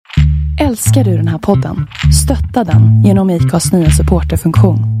Älskar du den här podden? Stötta den genom IKAs nya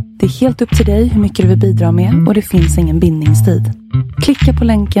supporterfunktion. Det är helt upp till dig hur mycket du vill bidra med och det finns ingen bindningstid. Klicka på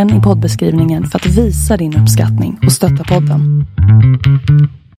länken i poddbeskrivningen för att visa din uppskattning och stötta podden.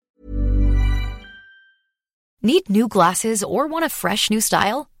 Need new glasses or want a fresh new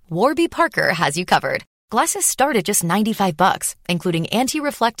style? Warby Parker has you covered. Glasses start at just $95, including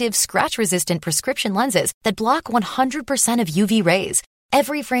anti-reflective, scratch-resistant prescription lenses that block 100% of UV rays.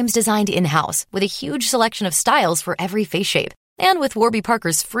 Every frame's designed in-house with a huge selection of styles for every face shape. And with Warby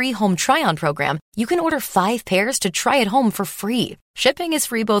Parker's free home try-on program, you can order 5 pairs to try at home for free. Shipping is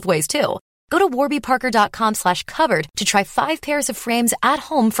free both ways too. Go to warbyparker.com/covered to try 5 pairs of frames at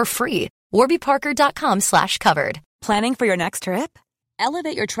home for free. warbyparker.com/covered. Planning for your next trip?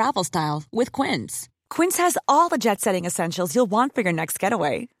 Elevate your travel style with Quince. Quince has all the jet-setting essentials you'll want for your next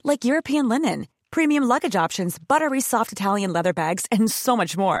getaway, like European linen, premium luggage options, buttery soft Italian leather bags, and so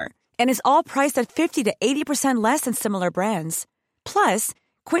much more. And is all priced at 50 to 80% less than similar brands. Plus,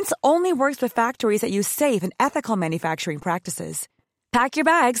 Quince only works with factories that use safe and ethical manufacturing practices. Pack your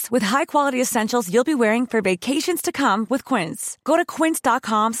bags with high-quality essentials you'll be wearing for vacations to come with Quince. Go to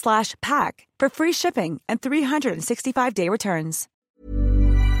quince.com/pack for free shipping and 365-day returns.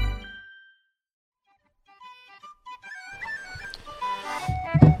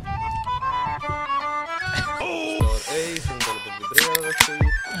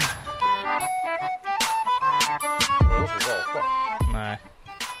 Nej.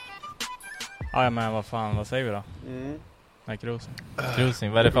 Ja, men vad säger vi då? Nej,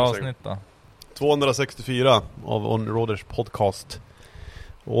 Cruising, vad är det för avsnitt då? 264 av On-Roaders podcast.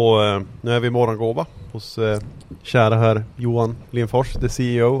 Och nu är vi i morgongåva hos kära herr Johan Lindfors, the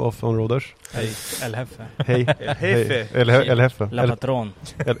CEO of On-Roaders. Hej, El Jefe. Hej. El Jefe. La Patron.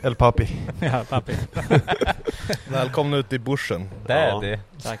 El Papi. Ja, papi. Välkomna ut i bushen. Daddy.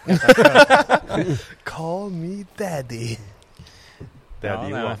 Tack. Call me daddy. Ja,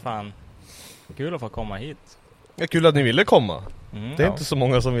 nej, men fan. Kul att få komma hit. Ja, kul att ni ville komma. Det är Ja. inte så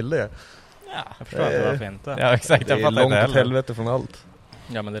många som vill det. Ja, jag förstår inte varför inte. Ja, exakt. Det Jag är fattar långt inte åt heller. helvete från allt.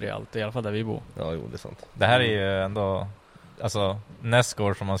 Ja, men det är allt. I alla fall där vi bor. Ja, jo, det är sant. Det här är ju ändå alltså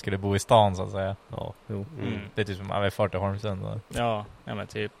nästgård som man skulle bo i stan så att säga. Ja, jo. Det är typ som man är fart i Holmsund. Ja, men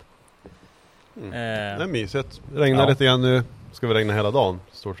typ. Det är mysigt. Det regnar lite grann nu. Ska vi regna hela dagen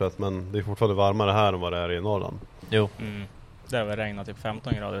stort sett. Men det är fortfarande varmare här än vad det är i Norrland. Jo. Det har väl regnat typ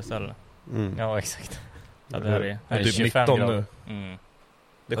 15 grader istället. Ja, exakt. Ja, det här är Typ 25 19 grader. nu.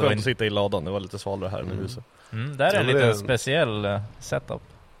 Det är skönt att sitta i ladan. Det var lite svalare här i huset. Där är en Ja, liten speciell setup.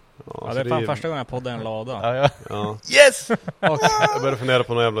 Ja, det är fan första gången jag poddar en lada. Ja. Yes! Jag började fundera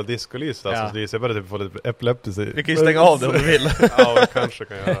på någon jävla discolys där. Ja. Så jag började typ få lite epilepsi. Vi kan ju stänga av det om du vill. Ja, det kanske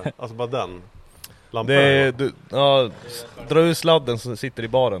kan göra. Alltså bara den lampan. Det är, dra ur sladden som sitter i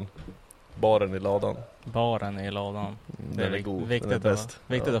baren. Baren i ladan. Baren i ladan. Det Den är är god. viktigt, Den är bäst.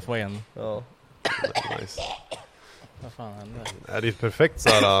 viktigt att få in. Ja. Nice. Vad fan hände? Det är perfekt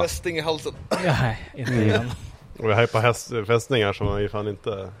såhär. Fästing i halsen. Nej, inte igen. Och vi har på fästningar som är ju fan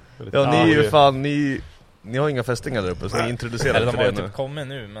inte. Ja, ni är ju fan, ni har inga fästingar där uppe, så ni introducerar Eller de för har det ju nu. typ kommit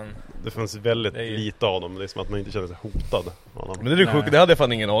nu, men Det finns väldigt Det är ju- lite av dem. Det är som att man inte känner sig hotad av dem. Men det är ju Nej. sjukt, det hade jag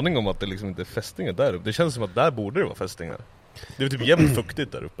fan ingen aning om att det liksom inte är fästingar där uppe. Det känns som att där borde det vara fästingar. Det är typ jävligt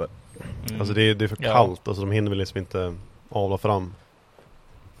fuktigt där uppe. Alltså det är för Ja. kallt. Alltså de hinner väl liksom inte avla fram.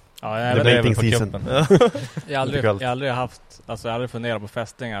 Ja, Det jag, blir vet, mating på season. kuppen. jag, har aldrig, kallt. jag har aldrig haft, alltså jag har aldrig funderat på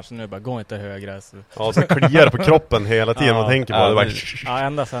fästingar, så nu bara gå inte högre. Så. Ja, så kliar det på kroppen hela tiden. Man tänker på det. Bara... Ja,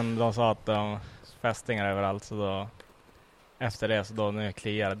 ända sedan de sa att de fästingar överallt, så då efter det så då nu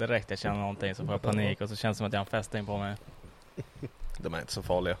kliar det direkt. Jag känner någonting så får jag panik och så känns det som att jag har en fästing på mig. De är inte så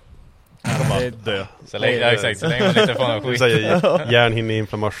farliga. Det är Dö. så länge, ja, exakt, så länge man inte får någon Vi skit. säger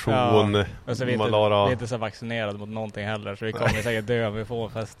hjärnhinneinflammation. Och så vi är Malara. inte så vaccinerade mot någonting heller, så vi kommer säkert dö om vi får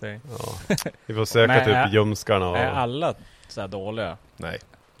en fästing. Ja. Vi får söka Men typ ljumskarna. Och... Är alla så här dåliga? Nej,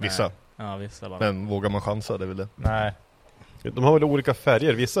 vissa. Ja, vissa bara. Men vågar man chansa, det är väl det. Nej. De har väl olika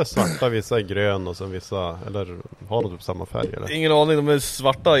färger. Vissa är svarta, vissa är grön och sen vissa... Eller har de typ samma färg eller? Ingen aning, de är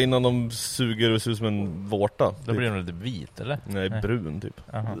svarta innan de suger och ser ut som en vårta. Då blir de lite vit, eller? Nej, brun typ.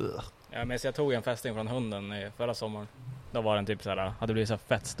 Aha. Ja, men så jag tog en fästing från hunden förra sommaren. Då var den typ såhär, hade blivit så här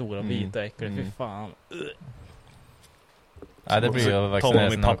fett stor och vit och äcklig. Fy fan. Nej, det blir ju Tar man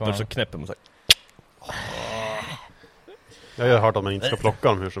vaccinerat med papper så knäpper man sig. Jag har hört att man inte ska plocka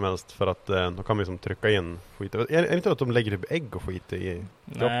dem hur som helst. För att då kan man liksom trycka in skit. Är det inte att de lägger typ ägg och skit i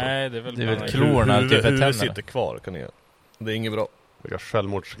kroppen? Nej, det är väl, Det är väl bara- klorna, typ Huvudet tänderna. sitter kvar, kan ni göra. Det är inget bra. Vilka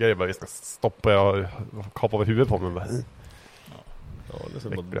självmordsgrejer. Bara, vi ska stoppa och kapa av huvudet på mig. Bara, Ja, det är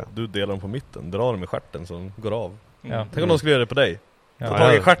som Äckliga. att du delar dem på mitten, drar dem i stjärten så de går av. Ja. Tänk om de skulle göra det på dig. Ta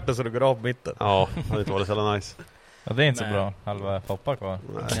tag i stjärten så du går av på mitten. Ja, det hade inte varit så jävla nice. Ja, det är inte Nej. så bra. Halva hoppar kvar.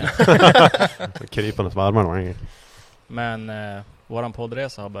 Nej. Krypandes med armarna. Men våran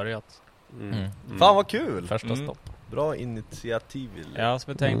poddresa har börjat. Fan vad kul! Första stopp. Bra initiativ. Ja,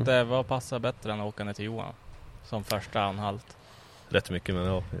 så vi tänkte, vad passar bättre än att åka ner till Johan? Som första anhalt. Rätt mycket, men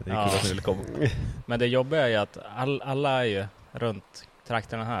ja, det är Ja. kul att ni ville komma. Men det jobbiga är ju att alla är ju runt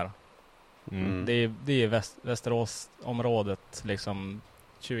trakterna här. Mm. Det är Västeråsområdet, liksom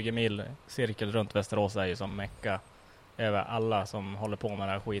 20 mil cirkel runt Västerås är ju som Mecka. Över alla som håller på med den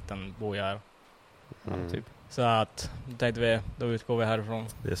här skiten bor ju här. Typ. Så att, tänkte vi, då utgår vi härifrån.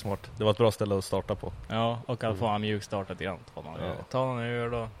 Det är smart. Det var ett bra ställe att starta på. Ja, och att få en mjukstartat igen. Ta någon ur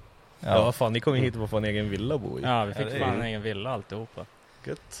då. Ja, vad fan, ni kom ju hit och få en egen villa att bo i. Ja, vi fick det är fan ju en egen villa alltihopa.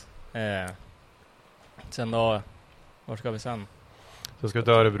 gött. Sen då, var ska vi sen? Så ska vi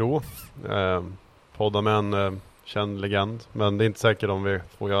till Örebro. Podda med en känd legend. Men det är inte säkert om vi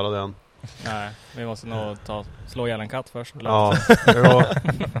får göra det än. Nej, vi måste nog slå ihjäl en katt först. Eller? Ja,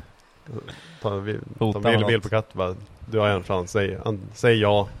 ta en bild på katten bara. Du har en chans, säg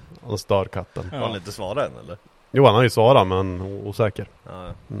ja. Han stör katten. Har han inte svarat än, eller? Jo, han har ju svarat men osäker.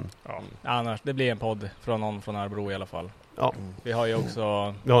 Ja. Ja. Annars, det blir en podd från någon från Örebro i alla fall. Ja. Vi har ju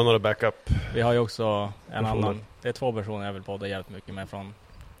också Vi har några backup. en Personer. annan. Det är 2 personer jag vill podda jävligt mycket med från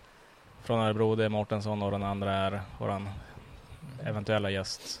Örebro. Det är Mårtensson och den andra är våran eventuella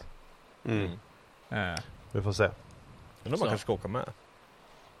gäst. Vi får se. Men man Så. kanske ska åka med.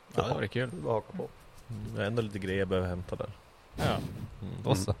 Ja, det vore kul. Bara haka på. Det är ändå lite grejer jag behöver hämta där. Ja.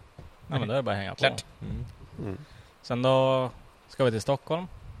 Då så. Nej, men det är bara att hänga på. Klart. Sen då ska vi till Stockholm.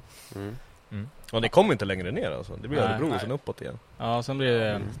 Ja, ni kommer inte längre ner alltså. Det blir Nej. Örebro och sen uppåt igen. Ja, sen blir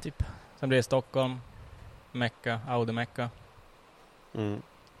det sen blir det Stockholm, Mecka, Audi Mecka.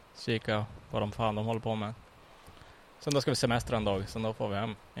 Kika vad de håller på med. Sen då ska vi semestra en dag, sen då får vi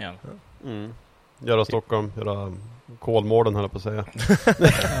hem igen. Göra Stockholm, göra Kolmården höll jag på att säga.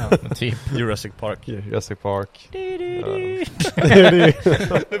 Typ. Jurassic Park. Jurassic Park.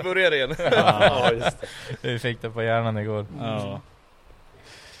 Nu börjar det igen. Ja, just det. Vi fick det på hjärnan igår. ja.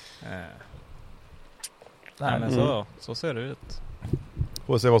 Nej, men så ser det ut.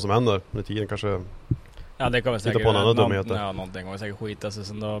 Får se vad som händer med tiden kanske. Ja, det kommer Titta säkert på en annan dumheter. någonting kommer säkert skita sig,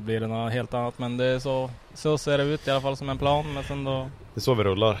 sen då blir det något helt annat, men det är så ser det ut i alla fall som en plan, men sen då Det är så vi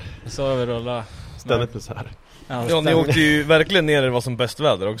rullar. så vi rullar. Ständigt med så här. Ja, ni åkte ju verkligen ner när det var som bäst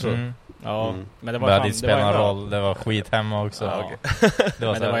väder också. Ja, men det var Började inte spela det var någon ändå, roll. Det var skit hemma också. Ja. Det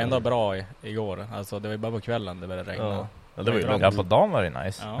var men så det var här- ändå bra igår. Alltså det var ju bara på kvällen det började regna. Ja. Ja, det var ju bra. Ja, på dagen var det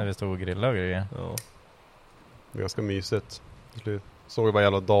nice. Ja. När vi stod och grillade och grejer. Ja. Det är ganska mysigt. Såg ju bara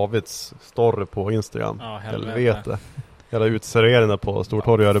jävla Davids story på Instagram. Ja, helvete. Helvete. Hela utserveringen på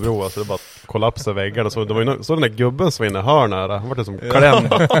Stortorget i Örebro. Alltså det bara kollapsade väggarna. Så det var ju så den där gubben som var inne i hörn här. Han var det som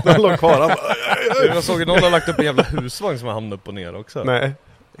klämd. Han låg kvar. Han bara, Jag såg ju någon har lagt upp en jävla husvagn som har hamnat upp och ner också. nej.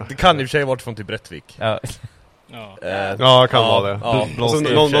 Det kan i och för sig varit från typ Rättvik. Ja. Ja. Ja, kan vara det. Ja, Och så blåste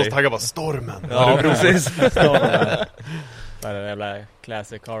i och någon för sig. taggar bara stormen. Ja, precis. Där är det jävla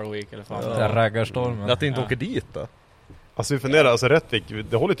Classic Car Week eller fan. Den där raggarstormen. Att det inte Ja. åker dit då. Alltså vi funderar, alltså Rättvik,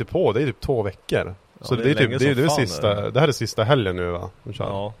 det håller typ på. Det är typ 2 veckor. Så det det är är typ, länge det är som det fan sista, är det. det här är sista helgen nu va? De kör.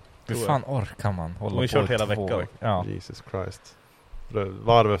 Ja. Hur fan orkar man hålla De har ju på kört i hela 2 veckan. veckor? Ja. Jesus Christ.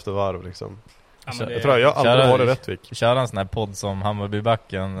 Varv efter varv liksom. Ja, men det- Jag tror jag har aldrig Kära- varit i Rättvik. Köra en sån här podd som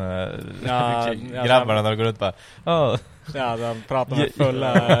Hammarbybacken. Ja, Grabbarna där går runt bara. Ja. Ja, de pratar med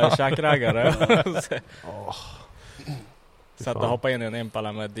fulla tjackraggare. Så att hoppa in i en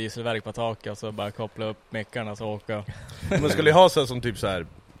Impala med dieselverk på taket och så bara koppla upp mickarna så åka. Man skulle ju ha så här som typ så här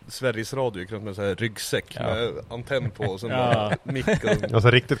Sveriges Radio gick runt med så här ryggsäck Ja. med antenn på och sen Ja. bara mick och...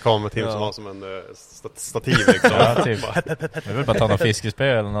 Alltså riktigt kamerateam Ja. som var som en stativ liksom. Ja, typ. Jag vill bara ta någon fiskespö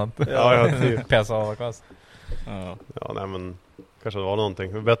eller något. Ja, typ. Pesa av kvast. Ja. Ja, nej men kanske det var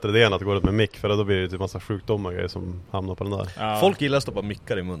någonting. Bättre det än att gå ut med mick, för då blir det typ massa sjukdomar och grejer som hamnar på den där. Ja. Folk gillar att stoppa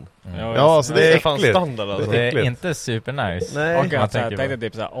mickar i mun. Ja, alltså det är fan äckligt. standard alltså. Det är äckligt. inte super nice. Nej. Och Man jag tänker tänkte bara-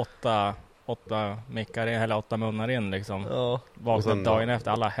 typ såhär 8 mickar in, eller 8 munnar in liksom. Ja. Och Vaknat sen- dagen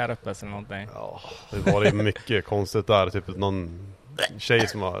efter, alla herpes eller någonting. Ja, det var mycket konstigt där. Typ någon tjej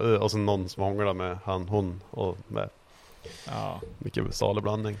som var, och sen någon som hånglade med hon och med Ja. mycket salig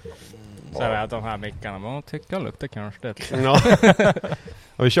blandning. Så jag vet de här mickarna, men jag tycker jag luktar kanske det. Ja.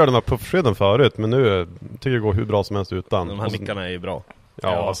 Ja, vi körde den här puffskeden förut, men nu tycker jag det går hur bra som helst utan. De här Och så- mickarna är ju bra.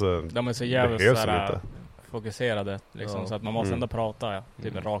 Ja, Ja, alltså De är så det jävligt behövs ju såhär lite. fokuserade liksom, Ja. så att man måste Mm. ändå prata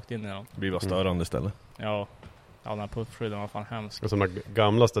typ rakt in i dem. Det blir bara störande istället. Ja. Ja, den här puffskydden var fan hemsk. Alltså, de här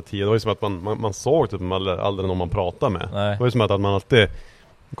gamla statierna, det var ju som att man såg typ aldrig någon man pratade med. Nej. Det var ju som att man alltid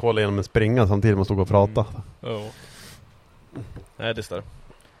kollade igenom en springa samtidigt man stod och pratade. Oh. Nej, det står.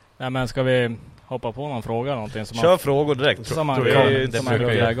 Nej, men ska vi hoppa på någon fråga? Någonting som Kör frågor direkt. som man Det rullar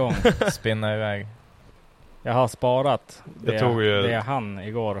brukar igång. spinna iväg. Jag har sparat Jag tog ju- det han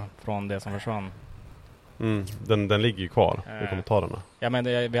igår från det som försvann. Den ligger ju kvar i kommentarerna. Ja, men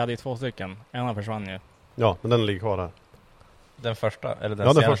vi hade ju 2 stycken. En har försvann ju. Ja, men den ligger kvar här. Den första, eller den,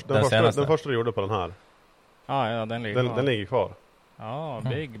 Ja, senaste. den första du gjorde på den här. Ja, den ligger kvar. Den ligger kvar. Ja,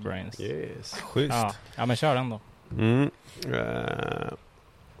 big brains. Yes. Schysst. Ja, men kör den då.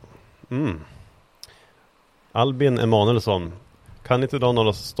 Albin Emanuelsson. Kan inte dra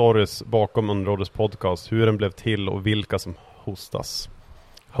några stories bakom Underråders podcast? Hur den blev till och vilka som hostas?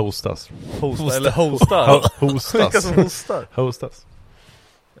 Hostas. Hosta eller hostar? Hostas. Vilka som hostar? Hostas.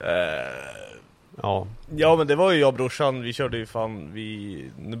 Ja. Ja, men det var ju jag och brorsan. Vi körde ju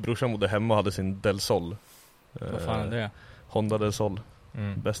när brorsan bodde hemma och hade sin Del Sol. Vad fan är det? Honda Del Sol.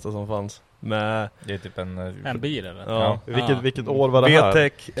 Bästa som fanns. Med Det är typ En bil eller? ja. Vilket år var det här?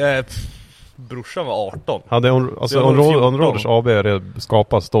 VTEC. Brorsan var 18. Hade Onroaders AB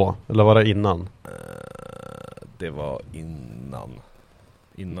skapats då? Eller var det innan? Det var innan.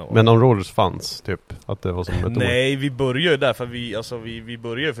 Men Onroaders fanns typ? Att det var som ett Nej, vi började där för vi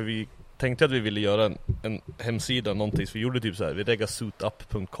började för vi tänkte att vi ville göra en hemsida, någonting. Så vi gjorde typ så här, vi reggade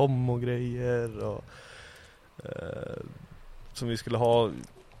suitup.com och grejer och som vi skulle ha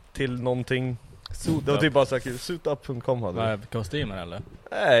till någonting. Det var typ bara så här, suitup.com hade vi. Kostymer eller?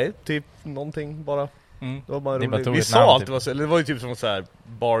 Nej, typ någonting bara. Det var bara roligt. Vi sa namn, allt, typ. det var ju typ som så här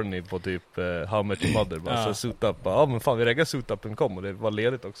Barney på typ How I Met Your Mother. Bara så suitup, ja men fan vi reggade suitup.com och det var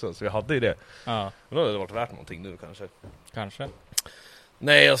ledigt också. Så vi hade ju det. Ja. Men då hade det varit värt någonting nu Kanske.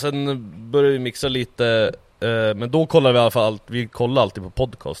 Nej, och sen började vi mixa lite. Men då kollade vi i alla fall vi kollade alltid på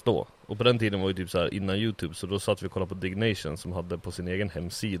podcast då. Och på den tiden var ju typ så här innan YouTube. Så då satt vi och kollade på Dignation som hade på sin egen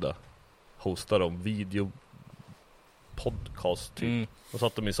hemsida hostade om video podcast typ. Och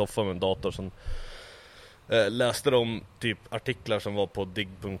satt de i soffan med en dator som läste de typ artiklar som var på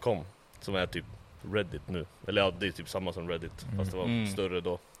dig.com som är typ Reddit nu. Eller ja, det är typ samma som Reddit fast det var större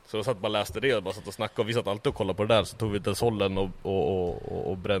då. Så jag satt bara läste det och bara satt och snackade. Och vi satt alltid och kollade på det där. Så tog vi den sållen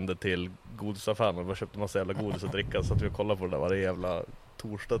och brände till godisaffären. Och bara köpte massa jävla godis och dricka. Så att vi kollade på det där varje jävla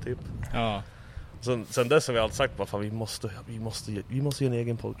torsdag typ. Ja. Sen dess har vi alltid sagt bara, fan, vi måste göra en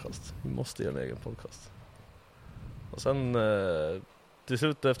egen podcast. Vi måste göra en egen podcast. Och sen till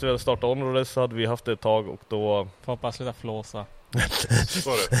slut efter vi hade startat Onroaders så hade vi haft det ett tag och då... Får bara sluta flåsa.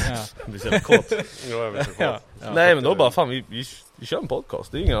 Vi ser kort. Ja. Nej men då bara, fan vi kör en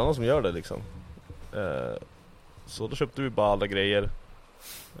podcast. Det är ingen annan som gör det liksom. Så då köpte vi bara alla grejer.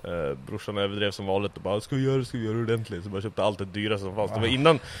 Brorsan överdrev som vanligt och bara, ska vi göra det ordentligt. Så bara köpte allt det dyra som fanns. Det var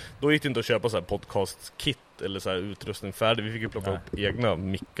innan, då gick det inte att köpa så här podcast-kit eller så här utrustning färdig. Vi fick ju plocka upp egna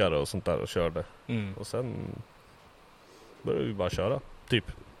mickar och sånt där och körde. Och sen började vi bara köra, typ.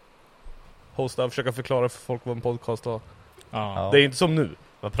 Hosta, försöka förklara för folk vad en podcast var. Ja. Det är inte som nu.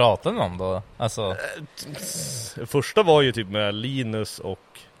 Vad pratar ni om då? Alltså... Första var ju typ med Linus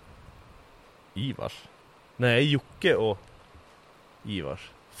och Ivars. Nej, Jocke och Ivars.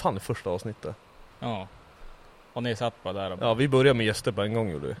 Fan, det första avsnittet. Ja. Och ni satt bara där och... Ja, vi började med gäster på en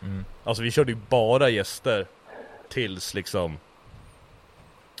gång gjorde vi. Alltså vi körde ju bara gäster tills liksom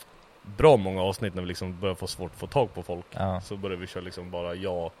bra många avsnitt när vi liksom började få svårt att få tag på folk. Så började vi köra liksom bara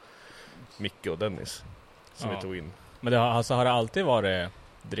jag, Micke och Dennis som vi tog in. Men det har det alltid varit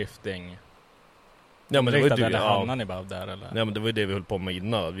drifting? Ja, men det var ju eller hamnade ni bara där eller? Ja, men det var ju det vi höll på med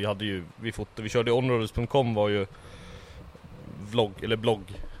innan. Vi hade ju vi körde onroaders.com var ju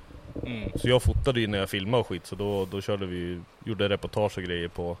blogg. Så jag fotade ju när jag filmade och skit. Så då körde vi, gjorde reportage och grejer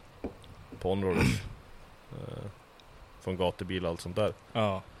på Onroaders. Från gatubil och allt sånt där.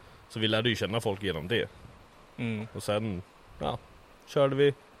 Ja. Så vi lärde ju känna folk genom det. Och sen körde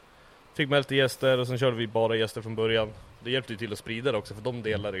vi. Fick med lite gäster och sen körde vi bara gäster från början. Det hjälpte ju till att sprida det också för de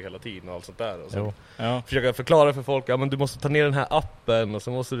delar ju hela tiden och allt sånt där. Och så försöka förklara för folk, ja men du måste ta ner den här appen och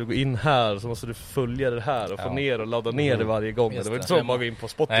så måste du gå in här och så måste du följa det här och få ner och ladda ner det varje gång. Det var inte så att bara gå in på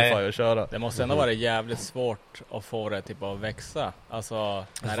Spotify och köra. Det måste ändå vara jävligt svårt att få det typ att växa. Alltså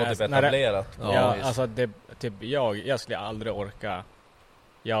när det är etablerat. Alltså det, typ jag skulle aldrig orka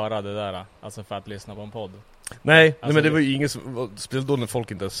göra det där, alltså för att lyssna på en podd. Nej, men det var ju ingen som, speciellt då när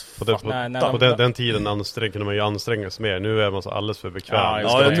folk inte ens på den tiden kunde man ju anstränga sig mer. Nu är man så alldeles för bekväm.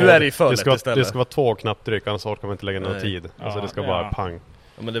 Nu är det ju för lätt istället. Det ska vara 2 knapptryck, annars orkar man inte lägga någon tid. Alltså det ska bara pang.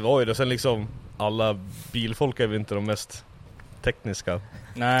 Ja, men det var ju det. Sen liksom, alla bilfolk är väl inte de mest tekniska.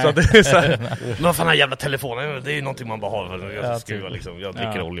 Nej. Så det är så här, men fan, den jävla telefonen, det är ju någonting man bara har. Jag skruvar liksom, jag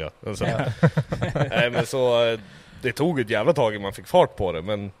dricker olja. Alltså. Nej, men så det tog ett jävla tag innan man fick fart på det,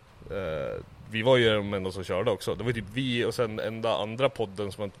 men vi var ju de enda som körde också. Det var typ vi och sen enda andra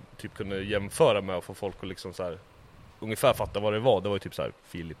podden som man typ kunde jämföra med och få folk att liksom så här ungefär fatta vad det var. Det var ju typ så här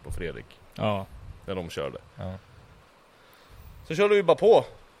Filip och Fredrik. Ja. När de körde. Ja. Så körde vi bara på.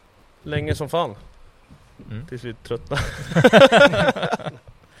 Länge som fan. Tills vi tröttnade.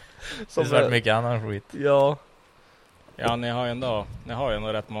 Det har varit mycket annan skit. Ja. Ja, ni har ju ändå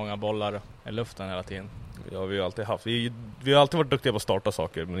rätt många bollar i luften hela tiden. Ja, vi har alltid haft. Vi har alltid varit duktiga på att starta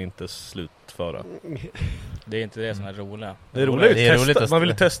saker men inte slutföra. Det är inte det som är roligt. Det är roligt, det är roligt att man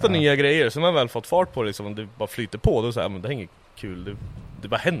vill testa nya grejer. Så man väl fått fart på det liksom, det bara flyter på. Då så här, men det är inget kul. Det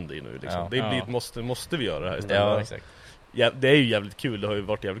bara händer ju nu liksom. Det blir måste vi göra det här istället. Ja, exakt. Ja, det är ju jävligt kul. Det har ju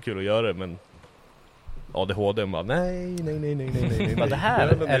varit jävligt kul att göra det, men ADHD bara nej. Det här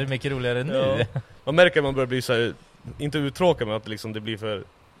är det mycket roligare nu. Ja. Man märker att man börjar bli så här, inte uttråkad, men att liksom det blir för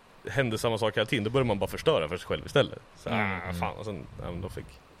händer samma sak hela tiden. Då börjar man bara förstöra för sig själv istället. Så fan, och sen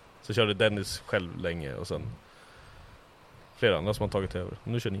så körde Dennis själv länge och sen flera andra som har tagit över.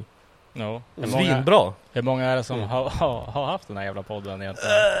 Nu kör ni. No. Svinbra. Hur många är det som har haft den här jävla podden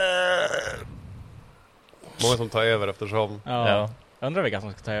egentligen? Många som tar över eftersom. Ja. Undrar vilka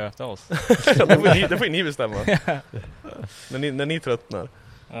som ska ta över efter oss. Det får ni bestämma. när ni tröttnar.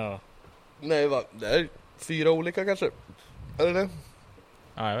 Ja. Nej, det är 4 olika kanske. Är det?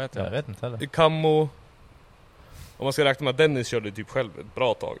 Ja, jag vet inte heller. Kammo. Om man ska räkna med att Dennis körde typ själv ett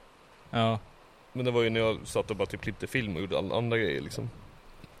bra tag. Ja. Men det var ju när jag satt och bara typ klippte film och gjorde alla andra grejer liksom.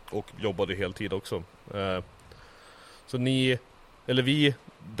 Och jobbade heltid också. Så vi,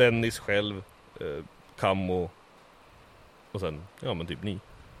 Dennis själv, Kammo och sen, men typ ni.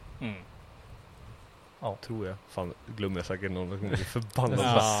 Ja, tror jag. Fan, glömmer jag säkert någon som är förbannad.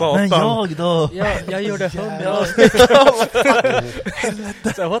 Satan. Men jag då? Jag gjorde 100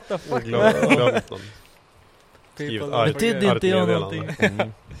 Helvete. Så what the fuck? Betydde inte jag någonting.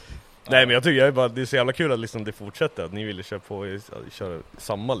 Nej, men jag tycker det är så jävla kul att liksom det fortsätter. Att ni ville köra på och köra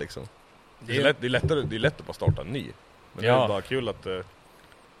samma liksom. Det är lätt att bara starta en ny. Men det är bara kul att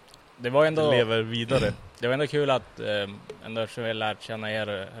det var ändå lever vidare. Det var ändå kul att ändå så vi lärt känna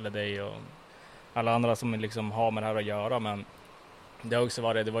er, eller dig och alla andra som liksom har med det här att göra. Men det har också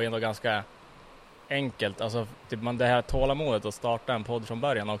varit, det var ändå ganska enkelt. Alltså typ det här tålamodet att starta en podd från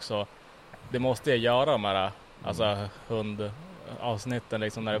början också. Det måste jag göra med det. Alltså hundavsnitten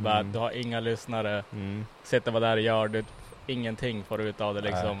liksom, när det bara, du har inga lyssnare. Sitter vad där och gör, du ingenting får ut av det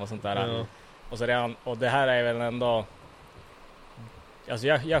liksom och sånt där. Ja. Och det här är väl ändå, alltså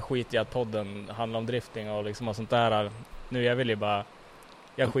jag skiter i att podden handlar om drifting och liksom och sånt där. Nu jag vill ju bara,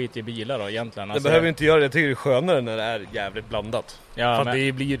 jag skiter i bilar då egentligen. Alltså, det behöver inte göra det. Jag tycker det är skönare när det är jävligt blandat. Ja, för att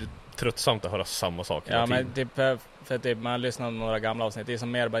det blir tröttsamt att höra samma sak. Ja, men typ, för typ man lyssnar på några gamla avsnitt. Det är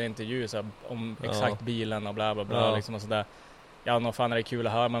som mer bara intervjuer så om exakt bilen och bla bla bla liksom och sådär. Ja, nog fan är det kul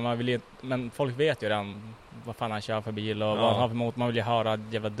att höra, men man vill ju, men folk vet ju redan vad fan han kör för bil och vad han har för mot. Man vill ju höra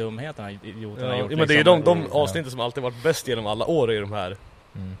jävla dumheterna idioterna gjort. Ja, men det är ju de avsnitten som alltid varit bäst genom alla år i de här.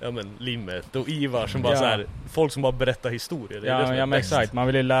 Ja, men Limmet och Ivar som bara så här, folk som bara berättar historier. Det är det men exakt. Man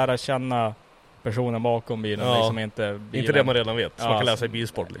vill ju lära känna personen bakom bilen liksom, inte det man redan vet. Så man kan läsa i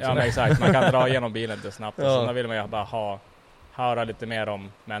bilsport liksom. Ja, men exakt. Man kan dra igenom bilen lite snabbt och så vill man ju bara höra lite mer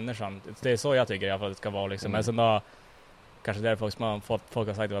om människan. Det är så jag tycker i alla fall att det ska vara liksom. Men sen då kanske därför folk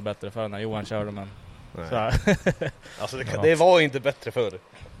har sagt att det var bättre förr när Johan körde, men så alltså det var inte bättre förr.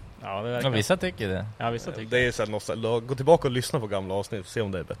 Ja, vissa tycker det. Ja, vissa tycker det. Är så här, gå tillbaka och lyssna på gamla avsnitt och se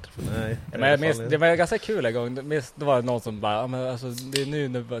om det är bättre. Nej. Men det var ganska kul en gång. Det var någon som bara, men alltså det är nu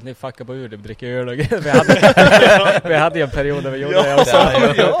när ni fuckar på ur det, dricker öl och vi hade ju en period där vi gjorde det också.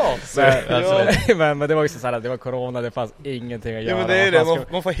 Men det var också så här att det var corona, det fanns ingenting att göra. Ja, men det är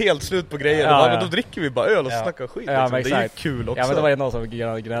det. Man får helt slut på grejer. Men då dricker vi bara öl och snackar skit. Ja, liksom. Det är ju kul också. Ja, men det var ju någon som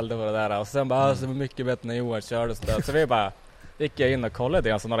gnällde på det där. Och sen bara, det var mycket bättre när Johan körde så vi bara gick jag in och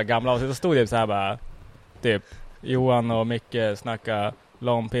kollade alltså några gamla avsnitt. Så stod det så här bara typ Johan och Micke snacka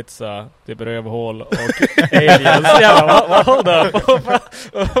långpizza, typ rövhål och aliens.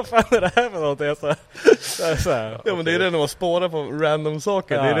 Vad fan är det här för någonting? Ja, men det är det när man spårar på random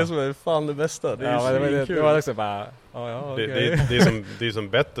saker. Det är det som är fan det bästa. Det är det var också bara okay. det är som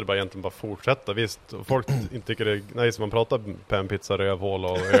bättre bara egentligen bara fortsätta. Visst, folk inte tycker det är nice man pratar panpizza, rövhål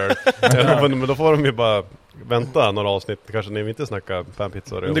och öl. Men då får de ju bara vänta några avsnitt. Kanske ni inte snackar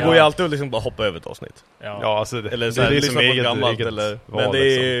panpizza och rövhål. Men det går ju alltid att liksom bara hoppa över ett avsnitt. Ja, alltså eller så det är som eget gammalt eller val, men det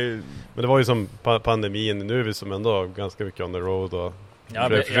är liksom. Men det var ju som pandemin. Nu är vi som ändå ganska mycket on the road och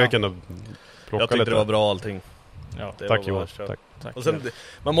försöker ändå plocka. Jag tyckte lite. Det var bra allting. Ja, tack Johan. Tack. Och sen,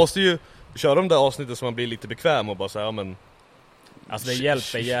 man måste ju köra de där avsnitten så man blir lite bekväm och bara säga men alltså det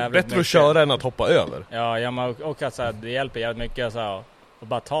hjälper jävligt bättre mycket. Att köra än att hoppa över. Ja, och att så här, det hjälper jävligt mycket så här, och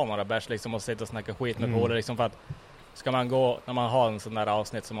bara ta några bärs liksom och sitta och snacka skit med polare liksom, för att ska man gå, när man har en sån där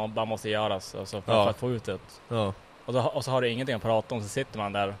avsnitt som man bara måste göras alltså för att få ut det. Ja. Och så har du ingenting att prata om, så sitter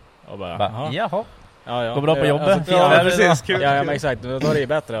man där och bara jaha. Ja. Går bra på jobbet. Alltså, precis, kul. Ja, men exakt. Då är det ju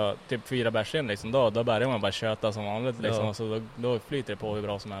bättre att typ 4 bärs in liksom. Då börjar man bara köta som vanligt liksom. Och så då flyter det på hur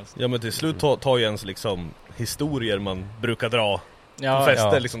bra som helst. Ja, men till slut tar ju ens liksom historier man brukar dra på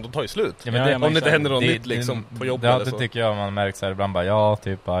fester liksom, de tar ju slut. Ja, men om det inte händer något nytt liksom på jobbet eller så. Det tycker jag man märker så här ibland bara,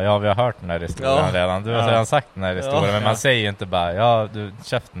 vi har hört den här historien redan. Du har redan sagt den här historien, men man säger ju inte bara, du,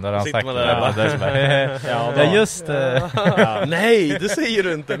 käften, där har han sagt det. Just det. Nej, det säger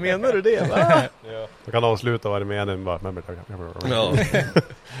du inte. Menar du det? Va? Man kan avsluta varje mening bara.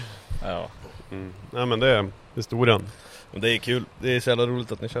 Ja. Nej, men det är historien. Men det är kul. Det är så jävla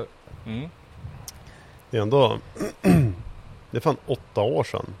roligt att ni kör. Det är ändå det är fan 8 år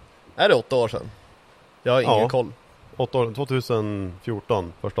sedan. Är det 8 år sedan? Jag har ingen koll. 8 år,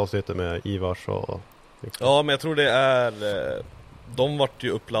 2014, första avsnittet med Ivars och liksom. Ja, men jag tror det är de vart ju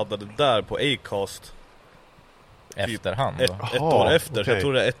uppladdade där på Acast efterhand ett år efter, så jag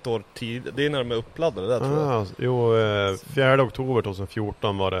tror det är 1 år tid. Det är när de är uppladdade där, tror jag. Jo, 4 oktober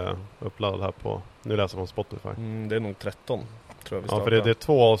 2014 var det uppladdat här på, nu läser jag från Spotify. Det är nog 13, tror jag vi för det är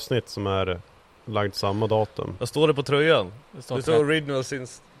 2 avsnitt som är lagt samma datum. Vad står det på tröjan? Det står original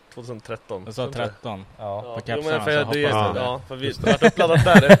since 2013. Det står 13. Ja, på kapseln, för vi vart uppladdat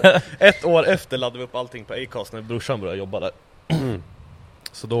där. 1 år efter laddade vi upp allting på Acast när brorsan började jobba där.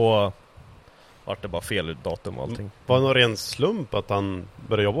 Så då vart det bara fel datum och allting. Var det någon ren slump att han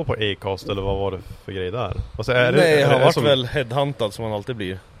började jobba på Acast, eller vad var det för grej där? Alltså, han var väl headhuntad som han alltid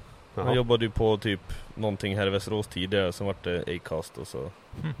blir. Jaha. Han jobbade ju på typ någonting här i Västerås tidigare, som vart det Acast och så.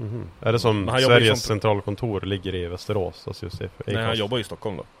 Är det som Sveriges centralkontor ligger i Västerås? Alltså just Acast? Nej, han jobbar ju i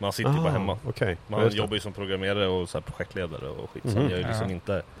Stockholm då. Men han sitter ju bara hemma. Okay. Men han jobbar ju som programmerare och så här projektledare och skit. Så han gör ju liksom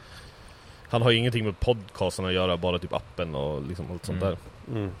inte... Han har ju ingenting med podcasten att göra, bara typ appen och liksom allt sånt där.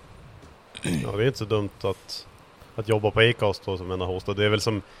 Ja, det är inte så dumt att jobba på Acast då, som en host. Det är väl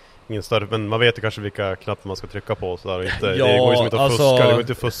som ingen större, men man vet ju kanske vilka knappar man ska trycka på så där, inte, det går ju inte att fuska, det går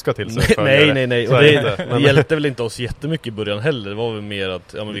inte att fuska till sig. Nej. Och det hjälpte väl inte oss jättemycket i början heller. Det var väl mer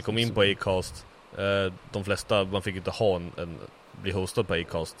att vi kom in på Acast. De flesta, man fick inte ha bli hostad på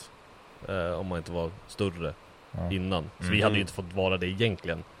Acast om man inte var större innan. Så vi hade ju inte fått vara det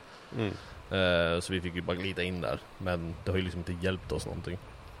egentligen. Så vi fick ju bara glida in där. Men det har ju liksom inte hjälpt oss någonting.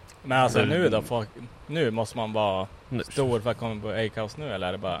 Men alltså nu då, nu måste man vara stor för att komma på Acast nu, eller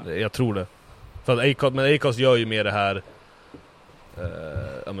är det bara... Jag tror det. För att Acast gör ju mer det här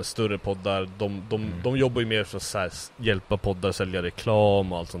med större poddar. De jobbar ju mer för att så här, hjälpa poddar, sälja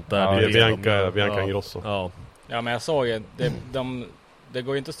reklam och allt sånt där. Bianca Ingrosso. Ja, men jag såg ju det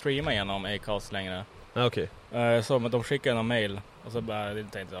går ju inte att streama genom Acast längre. Okej. Så men de skickade en mail och så bara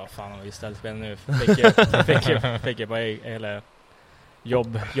tänkte jag, fan, vi ställs spel nu. Fick jag på eller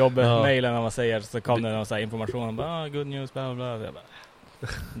jobb-mailen, när man säger, så kom det någon så här information och bara, good news, bla bla bla. Jag bara,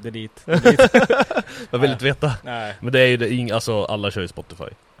 delete. Jag vill inte veta. Nej. Men det är ju alltså alla kör ju Spotify.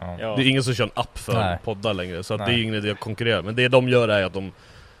 Ja. Det är ingen som kör en app för poddar längre, så att det är ingen idé att konkurrera. Men det de gör är att de,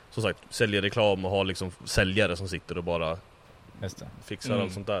 som sagt, säljer reklam och har liksom säljare som sitter och bara fixar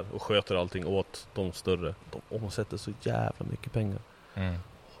allt sånt där och sköter allting åt de större. De omsätter så jävla mycket pengar. Oh my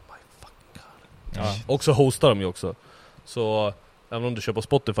fucking god. Och så hostar de ju också. Så även om du köper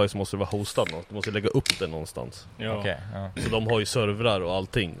Spotify så måste det vara hostad något. Du måste lägga upp det någonstans. Så de har ju servrar och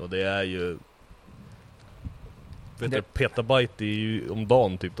allting. Och det är ju... petabyte är ju om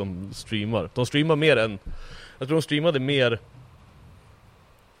dagen typ de streamar. De streamar mer än... Jag tror de streamade mer...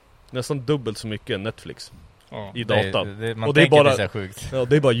 Nästan dubbelt så mycket än Netflix. I datan. Man och det är bara, det är sjukt. Ja,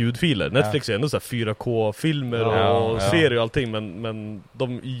 det är bara ljudfiler. Netflix är ändå så här 4K-filmer och serier och allting. Men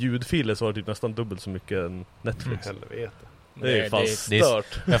de i ljudfiler så var det typ nästan dubbelt så mycket än Netflix. Helvete. Det är fan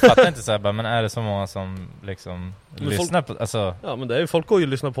stört. Jag fattar inte så här, men är det så många som liksom lyssnar på, alltså... Ja, men det är ju, folk går ju och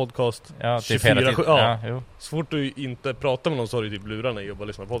lyssnar på podcast 24/7. Så fort du inte pratar med någon så har du typ lurarna i och bara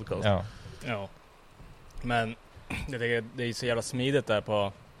lyssna på podcast. Ja. Men jag tycker det är så jävla smidigt där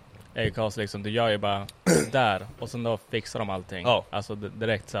på Acast liksom. Du gör ju bara där och sen då fixar de allting. Alltså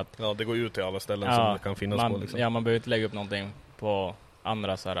direkt så att... Ja, det går ut till alla ställen som det kan finnas på liksom. Ja, man behöver inte lägga upp någonting på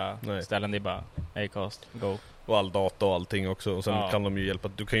andra så här ställen. Det är bara Acast, go. Och all data och allting också. Och sen kan de ju hjälpa.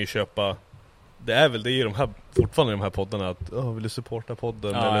 Du kan ju köpa... Det är väl det i de här, fortfarande i de här poddarna att vill du supporta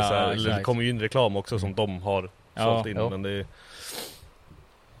podden? Eller så här, eller det kommer ju in reklam också som de har sålt in. Men det är...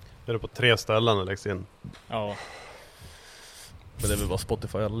 Det är på 3 ställen det läggs in. Ja. Men det är väl bara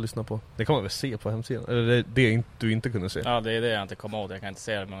Spotify alla lyssnar på. Det kan man väl se på hemsidan. Eller det du inte kunde se. Ja, det är det jag inte kommer åt. Jag kan inte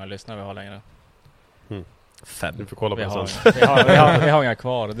se hur många lyssnare vi har längre. 5. Du får kolla på Vi det har, sen. vi har inga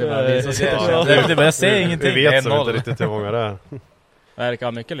kvar. Det är bara vi som sitter och Det jag ser ingenting. Vi vet så inte riktigt hur många det är. Det verkar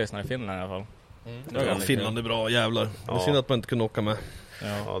ha mycket lyssnare i Finland i alla fall. Ja, Finland är bra, jävlar. Det är synd att man inte kunde åka med.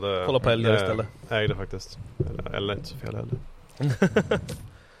 Ja, det, kolla på älgar istället. Ägde faktiskt. Eller inte så fel heller.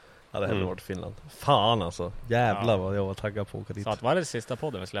 Ja, det hade varit Finland. Fan alltså. Jävlar vad jag var taggad på att åka dit. Så att var det sista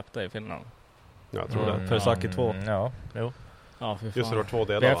podden vi släppte i Finland? Jag tror det. Försaki 2. Ja, jo. Ja, för fan. Just det, var 2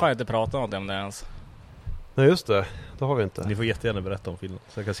 delar. Vi har fan inte pratat något om det ens. Nej, just det. Det har vi inte. Ni får jättegärna berätta om Finland.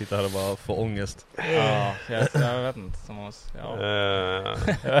 Så jag kan sitta här och bara få ångest. Ja, jag vet inte. Så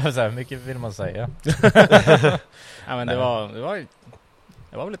här mycket vill man säga. Ja, men det var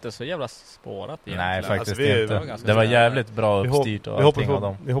väl inte så jävla spårat egentligen. Nej, faktiskt Alltså, inte. Det var jävligt bra uppstyrt och allting av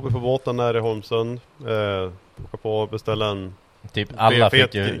dem. Vi hoppade på båten där i Holmsund. Åka på, beställa en... Typ alla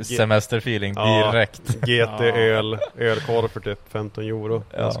fick ju semesterfeeling direkt. GT-öl, ölkorv för typ 15 euro.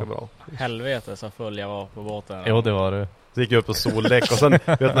 Ganska bra. Helvete så full jag var på båten. Jo, det var det. Så gick jag upp på soldäck och sen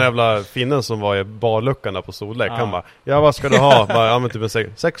vet den jävla finnen som var i barluckan där på soldäck. Han bara, ja vad ska du ha? Ja men typ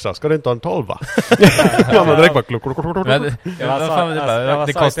en 6, ska du inte ha en 12? Han bara direkt bara klok.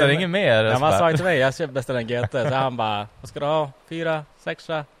 Det kostar inget mer. Ja, man sa till mig, jag beställde en GT. Så han bara, vad ska du ha? 4, 6,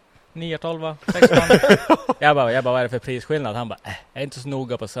 9, 12, 16. Jag bara, vad är det för prisskillnad? Han bara, jag är inte så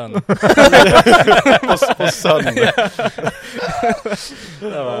noga på söndag. på söndag.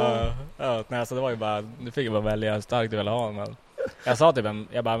 Nej, så det var ju bara, du fick ju bara välja hur starkt du ville ha. Men jag sa typ,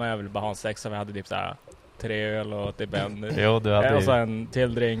 jag vill bara ha en 6. Vi hade typ såhär 3 öl och typ och så en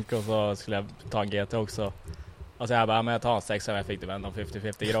till drink och så skulle jag ta en GT också. Och så jag bara, men jag tar en 6 och jag fick typ en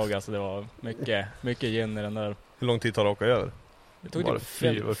 50-50 grogg. Alltså det var mycket gin i den där. Hur lång tid tar det att åka över? Det tog typ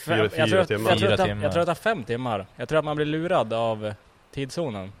 4 timmar. Jag tror det tar 5 timmar. Jag tror att man blir lurad av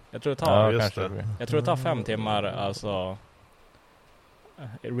tidszonen. Jag tror det tar 5 timmar, alltså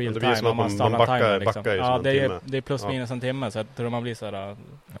real time om man stannar timer liksom. Ja, det är plus minus en timme, så jag tror man blir så här.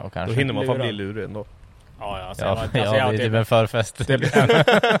 Ja, kanske. Då hinner man fan bli lurig ändå. Det är typ en förfest.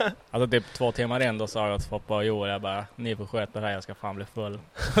 Alltså typ 2 timmar in då sa jag till Foppa och Joel, jag bara, ni får sköta det här, jag ska fan bli full.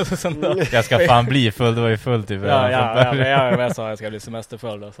 Jag ska fan bli full, det var ju full typ. Jag sa jag ska bli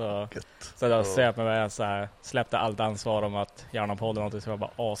semesterfull då, så då söp mig så här, släppte allt ansvar om att göra podden någonting, så jag var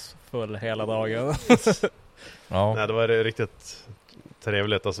bara asfull hela dagen. Nej, det var riktigt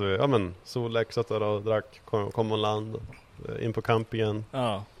trevligt. Alltså, ja men soldäck, satt där och drack, kom och land, in på campingen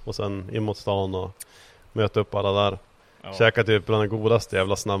och sen in mot stan och möta upp alla där. Käka typ bland den godaste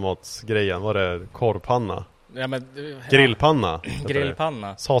jävla snabbmatsgrejen. Var det korvpanna? Ja, men, grillpanna.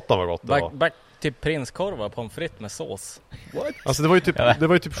 Grillpanna. Satan vad gott det var. Typ prinskorv och pommes frites med sås. What? Alltså det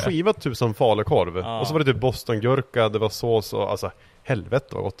var ju typ skivat typ som falukorv. Och så var det typ bostongurka, det var sås och alltså helvete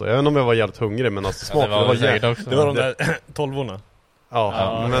vad gott. Jag vet inte om jag var jävligt hungrig, men alltså smaken var jävligt. Det var de där 12orna.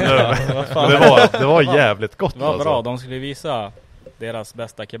 Ja, men det var jävligt gott. Det var bra, de skulle visa deras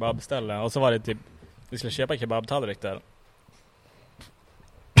bästa kebabställe. Och så var det typ, vi skulle köpa kebabtallrik där.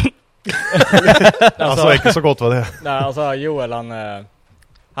 Alltså inte så gott var det. Nej, alltså Joel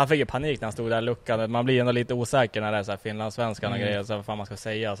han fick ju panik när han stod där i luckan. Man blir ändå lite osäker när det är så här finlandssvenskan och grejer, så vad fan man ska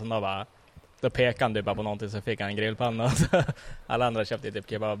säga. Så då pekade han typ på någonting, så fick han en grillpanna. Alla andra köpte typ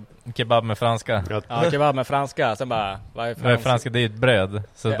kebab. Kebab med franska. Ja, kebab med franska. Sen bara, vad är franska? Det är ett bröd.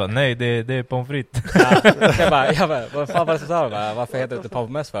 Så bara, nej, det är pommes frites. Jag bara, vad fan var det som sa det? Varför heter det inte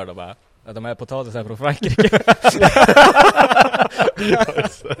pommes för då? Bara, att de är potatisar från Frankrike.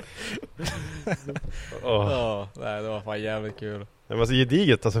 Nej, det var fan jävligt kul. Men alltså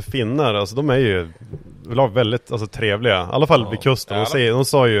gediget, alltså finnar, alltså de är ju väldigt alltså, trevliga. I alla fall vid kusten. De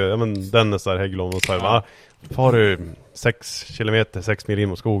sa ju, ja men Dennis där Hägglund och sa har du 6 kilometer, 6 mil in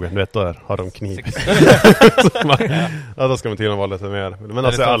mot skogen, du vet där har de kniv. Då ska man till och vara lite mer. Men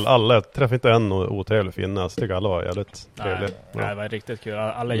alltså alla, jag träffade inte en otrevlig finne, alltså tycker alla var jävligt trevliga. Nej, det var riktigt kul.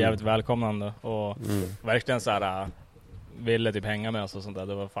 Alla är jävligt välkomnande och verkligen så här ville typ hänga med oss och sånt där.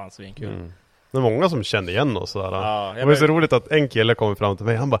 Det var fan svinkul. Det är många som kände igen oss sådär. Det var så roligt att en kille kom fram till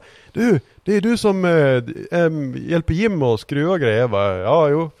mig. Han bara, du, det är du som hjälper Jim och skruva grejer. Jag bara, ja,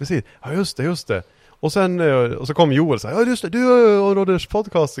 jo, precis. Ja, just det. Och så kom Joel och sa, ja just det, du och Rodders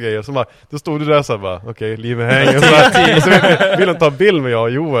podcast och grejer. Så bara, då stod du där så bara, okej, livet hänger. Och så vill han ta en bild med jag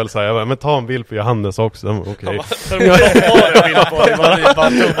och Joel, så jag bara, men ta en bild på Johannes också. Okej. Det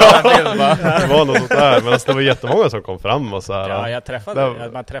var något sånt där, men alltså, det var jättemånga som kom fram och så här. Ja,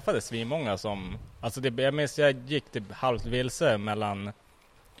 man träffade svinmånga som, alltså jag minns jag gick typ halvt vilse mellan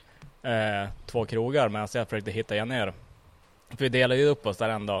 2 krogar, men alltså jag försökte hitta igen ner. För vi delade ju upp oss där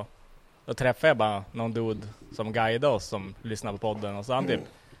en dag. Då träffade jag bara någon dude som guidade oss, som lyssnade på podden. Och så han typ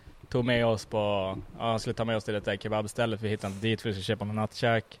tog med oss han skulle ta med oss till ett kebabställe, för vi hittade inte dit för att köpa någon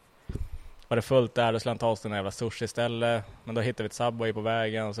nattkäk. var det fullt där, då skulle han ta oss till en jävla sushi ställe. Men då hittade vi ett Subway på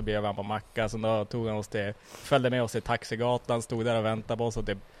vägen och så blev han på macka. Så då tog han oss till, följde med oss till Taxigatan, stod där och väntade på oss och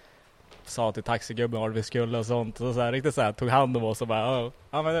typ sa till taxigubben vart vi skulle och sånt. Och så här, riktigt så här, tog hand om oss och bara,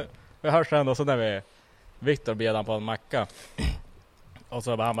 ja men vi hörs sen. Och så när Viktor bjöd han på en macka. Och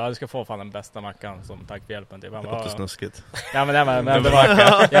så bara, han bara, du ska få fan den bästa mackan som tack för hjälpen. Typ. Han bara, det låter snuskigt. Ja men det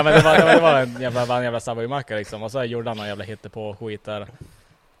var en jävla Subway-macka liksom. Och så gjorde han någon jävla hittepå skit där.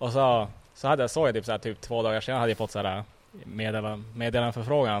 Och så hade jag typ så här, typ 2 dagar sedan hade jag fått så här meddelande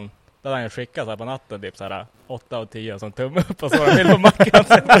förfrågan. Då hade han skickat så här på natten typ så här 8 av 10 som tumme upp och så var det bild på mackan.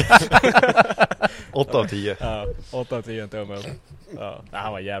 8 av 10. Ja, 8 av 10 tumme upp. Ja,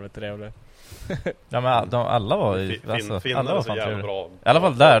 han var jävligt trevlig. Ja men alla var ju alla var så jävla bra. I alla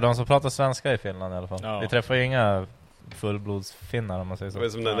fall där, de som pratar svenska i Finland i alla fall. Ja. Vi träffar ju inga fullblodsfinnar om man säger så. Det var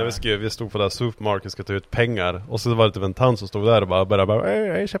som när vi stod på det här supermarket ska ta ut pengar och så var det typ en tant som stod där och bara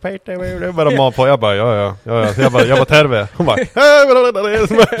mat på. Jag bara ja. Så jag bara Terve. Hon bara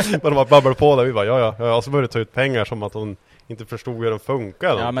bara babblar på där. Vi bara ja. Och så började ta ut pengar som att hon inte förstod hur den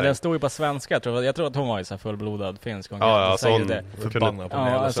funkar. Ja, men den stod ju på svenska. Jag tror att hon var ju så fullblodad finsk. Ja, så hon förbannad på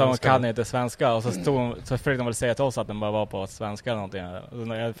mig. Ja, så hon kan inte svenska. Och så försökte de väl säga till oss att den bara var på svenska eller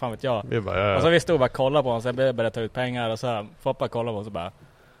någonting. Fan vet jag. Vi bara, ja. Och så vi stod och bara kollade på honom. Så jag började ta ut pengar. Och så här, Foppa kollade på oss och bara,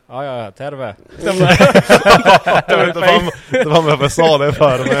 ja, Terve. Det var vad jag sa det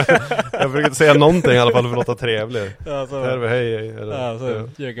för. Men jag brukade säga någonting i alla fall för att låta trevlig. Ja, så, Terve, hej. Ja, så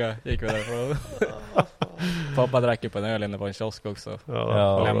gick vi därifrån. Pappa drack ju på en öl inne på en kiosk också.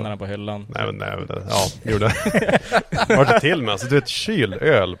 Och lämnade den på hyllan. Nej, gjorde det. Var det till med? Alltså, det är ett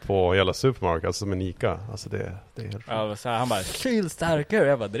kylöl på hela supermarket, alltså som en Ica. Alltså det är helt ja, så här, han bara, kylstarkare.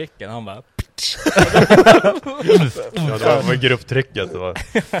 Jag bara, dricken. Han bara, det var grupptrycket. Det var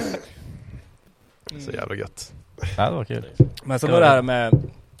så jävla gött. Ja, det var kul. Men så var det här med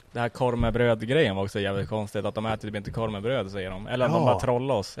det här korv med bröd-grejen var också jävligt konstigt. Att de äter typ inte korv med bröd, säger de. Eller att de bara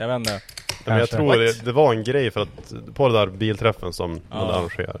trollar oss, jag vet inte. Men jag tror det var en grej för att på det där bilträffen som man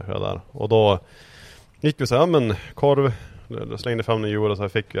arrangerar där. Och då gick vi så här, men korv, slängde fram en euro så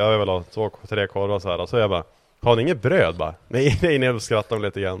jag fick jag vill ha 2-3 korvar så här. Så jag bara, har ni inget bröd bara? Nej, jag skrattade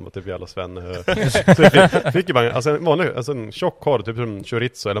lite igen och typ jävla Svenne. Så jag fick ju bara en tjock korv, typ som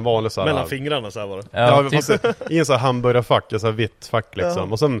chorizo eller en vanlig så här. Mellan fingrarna så här var det. Ja, i en så här hamburgarfack, så här vitt fack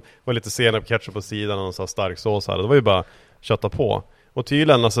liksom. Och sen var lite senap, ketchup på sidan och så här stark sås här. Det var ju bara kötta på. Och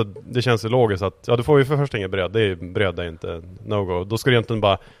tydligen, alltså, det känns ju logiskt att du får ju för första inget bröd. Det är bröd, det är inte no-go. Då ska du egentligen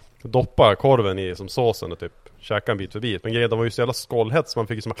bara doppa korven i som såsen och typ käka en bit för bit. Men grejen, de var ju så jävla skållhett så man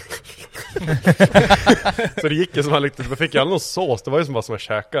fick ju som så det gick ju som man fick ju aldrig någon sås. Det var ju som bara som att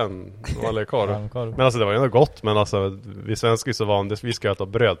käka en vanlig korv. Men alltså det var ju ändå gott. Men alltså vi svenskar är så vana, vi ska äta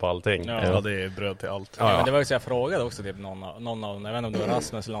bröd på allting. Ja, det är bröd till allt. Ja. Men det var ju så jag frågade också typ någon av, jag vet inte om det var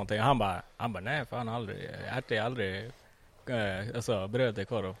Rasmus eller någonting. Han bara nej fan aldrig, jag äter aldrig alltså bröd till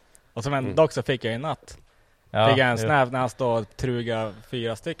korv. Och som dock så fick jag i natt. Fick jag en snäv när han stod och truga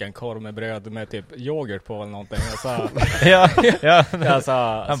 4 stycken korv med bröd med typ yoghurt på eller någonting. Och så,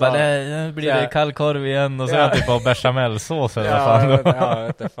 han bara, nu blir det kallkorv igen. Och så typ av bechamelsås eller vad fan. Jag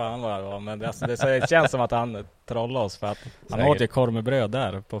vet inte fan vad det var. Men det känns som att han trollar oss för att han åt ju korv med bröd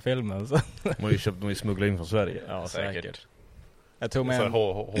där på filmen. Så. De har smugglat in från Sverige. Ja, säkert. Jag tog med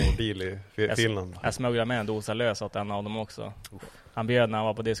en bil i Finland. Jag smugglade med en dosa lös åt en av dem också. Han bjöd när han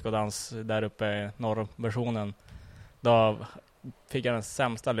var på diskodans där uppe i norrversionen. Då fick jag den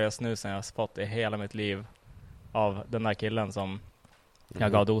sämsta lösnusen jag fått i hela mitt liv av den där killen som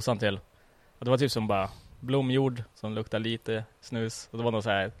jag gav dosan till. Och det var typ som bara blomjord som luktar lite snus. Och det var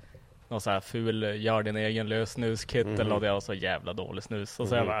någon så här ful gör din egen lössnuskit eller något. Det var så jävla dålig snus. Och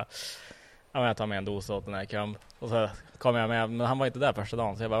så jag bara, jag tar med en dosa åt den här kram. Och så kom jag med, men han var inte där första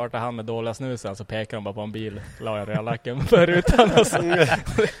dagen. Så jag bara, vart är han med dåliga snusen? Så pekade de bara på en bil. La jag röda lacken på rutan och så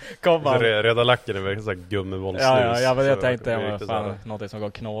kom han. Röda lacken är verkligen såhär gummivåldssnus. Ja, men jag tänkte, fan, något som går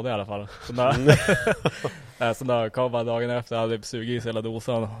knåd i alla fall. Så då kom han dagen efter, hade typ sugit i sig hela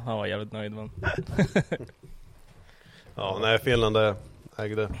dosan. Han var jävligt nöjd. Men. Ja, nej, Finland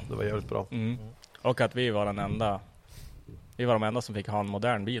ägde. Det var jävligt bra. Och att vi var de enda som fick ha en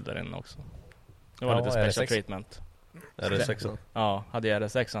modern bil där inne också. Det var lite special treatment. RS6. Ja, hade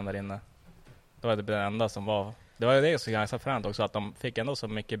RS6 där inne. Det var det enda som var. Det var ju det som ganska fränt också, att de fick ändå så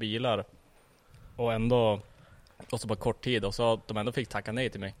mycket bilar. Och ändå så på kort tid. Och så att de ändå fick tacka nej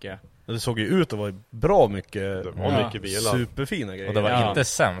till mycket. Det såg ju ut att vara bra mycket, mycket bilar. Superfina grejer. Och det var inte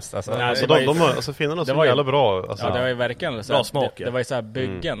sämst. Alltså, nej, alltså finnarna så jävla bra. Alltså. Ja, det var ju verkligen så bra smak. Det var ju så här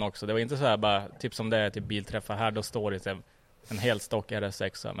byggen också. Det var inte så här bara, typ som det är till bilträffar här. Då står det så här en helt stock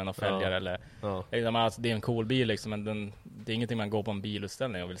RS6 med någon fälgar eller liksom, alltså, det är en cool bil liksom, men det är ingenting man går på en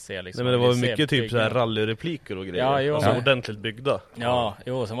bilutställning och vill se liksom. Nej, men det var mycket typ så här rallyrepliker och grejer. Ja, alltså ordentligt byggda. Ja,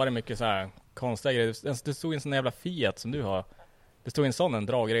 jo, sen var det mycket så här konstiga grejer. Det stod en sån jävla Fiat som du har. Det stod en sån, en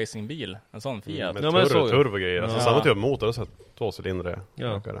dragracingbil. En sån Fiat. Med turbo-grejer. Alltså samma typ motor och så 2 cylindrar.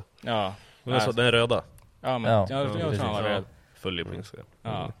 Ja. Men alltså, den är röda. Ja, men jag tror han var röd. Följer på Instagram.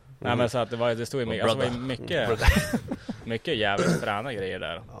 Ja. Nej, men så att det stod ju mycket, alltså, det var mycket jävligt fräna grejer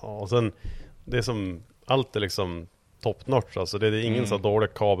där. Ja, och sen det är som allt är liksom top notch, alltså det är ingen så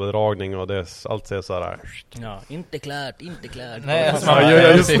dålig kabeldragning och allt ser så här. Ja, inte klart. Nej, alltså man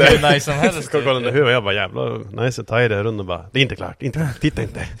just det. Hur nice som helst. Ska kolla under huvudet, jag bara jävla nice tie där runt och bara det är inte klart, titta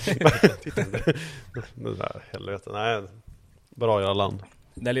inte. Det där helvete. Nej, bra jävla land.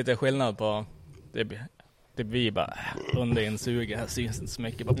 Det är lite skillnad på det blir bara under en suger, här syns inte så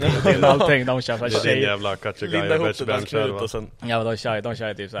mycket på allting. De kör såhär tjej. Jävla linda ihop det där knut och sen. Ja, de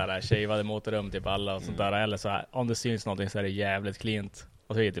kör typ såhär tjejvade motorrum typ alla och sånt där. Eller så här, om det syns någonting så är det jävligt cleant.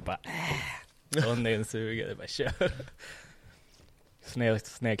 Och så är det typ bara under en suger, det bara kör.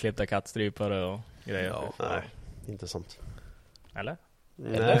 Snedklippta kattstrypare och grejer. Ja, nej, inte sånt. Eller?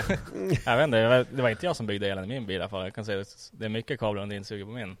 Nej. Jag vet inte, det var inte jag som byggde hela min bil i alla fall. Jag kan säga att det är mycket kablar under insuger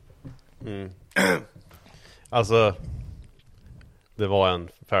på min. Alltså det var en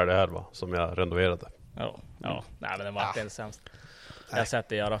färdig härva som jag renoverade. Ja. Nej, men den var inte sämst. Jag har sett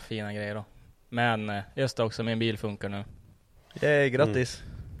det göra fina grejer då. Men just också, min bil funkar nu. Yay, grattis.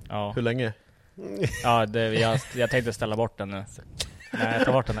 Ja. Hur länge? Ja, jag tänkte ställa bort den nu. Nej, jag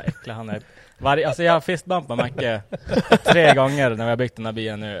tar bort den där äckla handen. Alltså jag har fistbumpat Macke 3 gånger när vi har byggt den här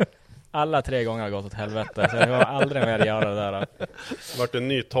bilen nu. Alla 3 gånger har gått åt helvete. Så jag har aldrig mer göra det där. Det vart en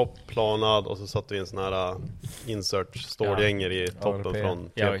ny topp planad och så satte vi en sån här insert stålgänger i toppen från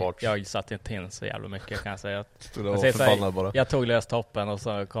T-parts. Jag satt inte in så jävla mycket, kan jag säga. Jag tog lös toppen och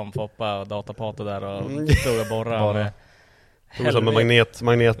så kom Foppa och datapatet där och stod och borrade med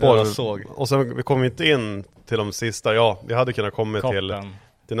magnetborr. Och sen vi kom inte in till de sista. Ja, vi hade kunnat komma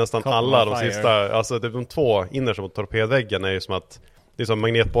till nästan alla de sista. Alltså de 2 innersta mot torpedväggen är ju som att det är som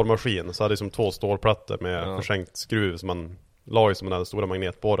magnetborrmaskin. Så hade det som 2 stålplattor med försänkt skruv som man la ju som den här stora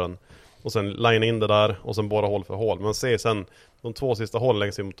magnetborren. Och sen line in det där och sen borra hål för hål. Men se sen, de 2 sista hålen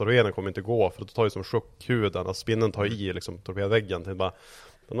längs in mot torpeden kommer inte gå. För då tar ju som sjukhuden, alltså spinnen tar i liksom torpedväggen till bara,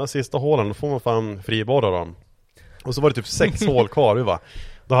 de här sista hålen, då får man fan friborra dem. Och så var det typ 6 hål kvar.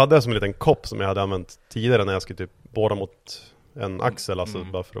 Då hade jag som en liten kopp som jag hade använt tidigare när jag skulle typ borra mot en axel. Alltså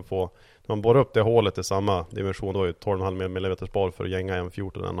bara för att få, när man borrar upp det hålet i samma dimension, då var ju 12,5 mm borr för att gänga en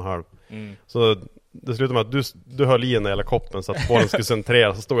 14,5. Så det slutade med att du höll i den hela koppen så att borren skulle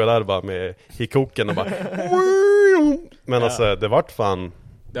centrera. Så stod jag där bara med hikoken och bara men alltså det vart fan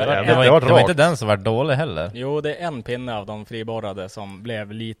det var inte den som var dålig heller. Jo, det är en pinne av de friborrade som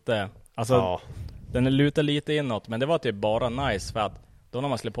blev lite, alltså den lutar lite inåt, men det var typ bara nice för att då när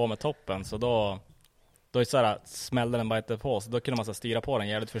man skulle på med toppen så då så här, smällde den bara inte på, så då kunde man så styra på den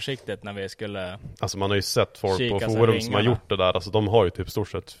jävligt försiktigt när vi skulle. Alltså man har ju sett folk på forum som har gjort det där, alltså de har ju typ stort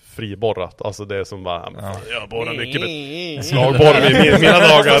sett friborrat, alltså det är som bara jag borrar mycket med slagborr i mina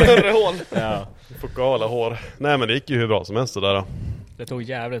dagar. Fokala hår. Nej, men det gick ju hur bra som helst det där då. Det tog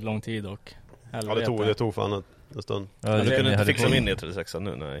jävligt lång tid och det tog fan en stund. Ja, du kunde inte fixa min 36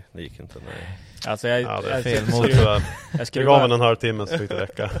 nu, nej, det gick inte. Nej. Alltså det är fel mot jag gav en halvtimme så fick det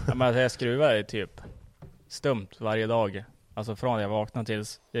räcka. Men jag skruvade typ stumt varje dag. Alltså från jag vaknade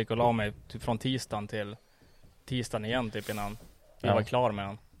tills jag gick och la mig typ från tisdagen till tisdagen igen typ innan jag var klar med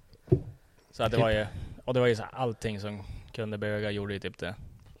den. Så att det var ju så här, allting som kunde böga gjorde ju typ det.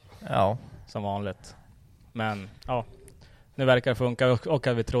 Ja. Som vanligt. Men nu verkar det funka och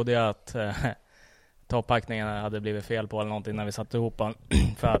att vi trodde att toppackningen hade blivit fel på eller någonting när vi satte ihop den.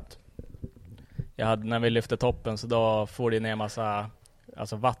 För att när vi lyfte toppen så då får det ner massa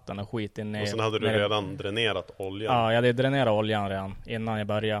vatten och skit in i. Och sen hade du redan dränerat oljan. Ja, jag hade dränerat oljan redan innan jag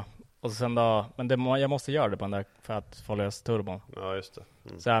började. Och sen då, men jag måste göra det på den där för att få lös turbon. Ja, just det.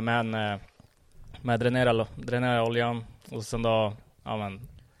 Så här, men dränera oljan och sen då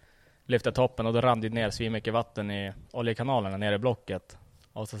lyfta toppen och då rann det ner så mycket vatten i oljekanalerna nere i blocket.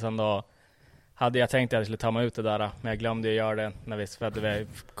 Och så sen då hade jag tänkt att jag skulle ta mig ut det där, men jag glömde att göra det när vi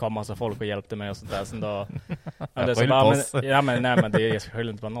kom massa folk och hjälpte mig och sånt där. Sen då, men det höll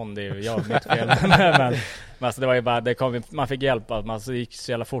inte på någon, det är ju mitt fel. men alltså det var ju bara, man fick hjälp, att man gick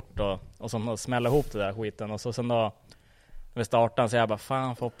så jävla fort och så smälla ihop det där skiten. Och så sen då, när vi startade så jag bara,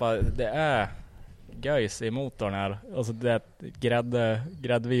 fan Foppa, det göjs i motorn här. Och så det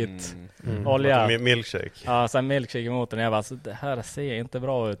gräddvit olja. Milkshake. Ja, så milkshake i motorn. Jag bara, så det här ser inte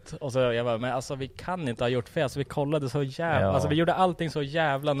bra ut. Och så jag bara, men alltså vi kan inte ha gjort fel. Så vi kollade så jävla, alltså vi gjorde allting så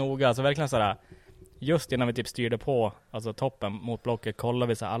jävla noga. Alltså verkligen sådär, just innan vi typ styrde på, alltså toppen mot blocket, kollade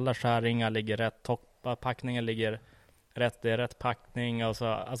vi så alla skärringar ligger rätt, packningen ligger rätt, det är rätt packning. Och så,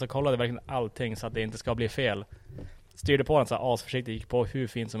 alltså kollade verkligen allting så att det inte ska bli fel. Styrde på den så här asförsiktigt, gick på hur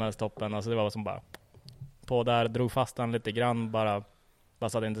fint som helst toppen. Alltså det var som bara på där, drog fast den lite grann bara så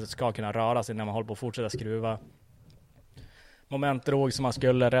att det inte ska kunna röra sig när man håller på att fortsätta skruva. Moment drog som man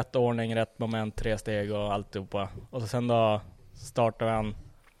skulle, rätt ordning, rätt moment, 3 steg och alltihopa. Och så sen då startade han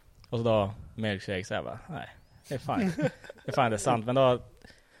och så då milkshake, så jag bara, nej, det är fan det är sant. Men då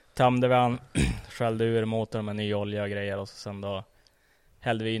tömde vi han, skällde ur motorn med ny olja och grejer, och så sen då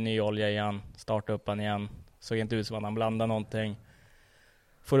hällde vi ny olja igen, startade upp han igen. Såg inte ut som att han blandade någonting.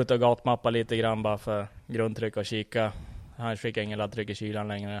 Får ut och gatmappa lite grann bara för grundtryck och kika. Han skickade ingen laddtryck i kylan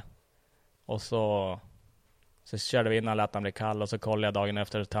längre. Och så körde vi in och lät han bli kall. Och så kollade jag dagen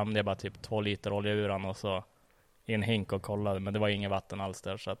efter och tömde jag bara typ 2 liter olja ur han. Och så i en hink och kollade. Men det var ingen vatten alls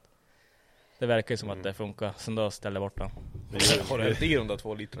där. Så att det verkar ju som att det funkar. Sen då ställde jag bort den. Har du hällt i de där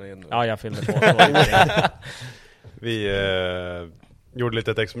 2 literna igen nu? Ja, jag fyllde 2 liter. Vi gjorde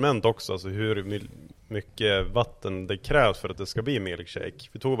lite ett experiment också. Alltså hur mycket vatten det krävs för att det ska bli milkshake.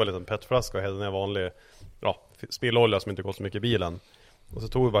 Vi tog bara en liten petflaska och hällde ner vanlig spillolja som inte kostar så mycket i bilen. Och så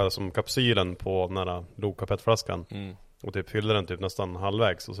tog vi bara som kapsylen på den här Loka petflaskan och typ fyllde den typ nästan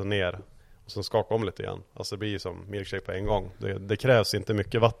halvvägs och så ner och sen skakade om lite igen. Alltså det blir som milkshake på en gång. Det krävs inte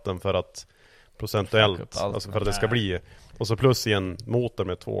mycket vatten för att procentuellt, alltså för att det ska bli. Och så plus i en motor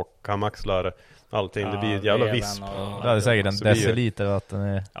med 2 kamaxlar, allting, det blir ett jävla visp. Det är säkert en deciliter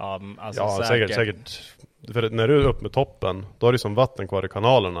vatten. Ja, säkert. För när du är upp med toppen, då är det som vatten kvar i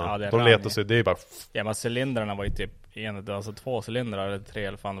kanalerna. Ja, de letar sig, det är bara... Ja, men cylindrarna var ju typ 2 cylindrar eller 3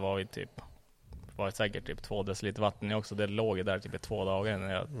 eller fan, det var ju typ... Det var säkert typ 2 deciliter vatten i också. Det låg där typ i 2 dagar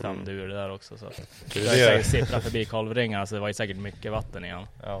när jag tömde ur det där också. Så jag säkert sippra förbi kolvringar, så det var ju säkert mycket vatten igen.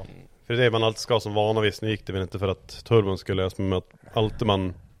 Ja. För det är man alltid ska som vana vis. Nu gick det väl inte för att turbon skulle lösa, men att alltid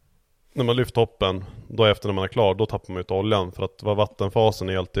när man lyfter toppen, då efter när man är klar, då tappar man ut oljan. För att vattenfasen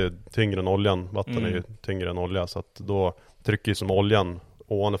är alltid tyngre än oljan. Vatten är ju tyngre än olja. Så att då trycker ju som oljan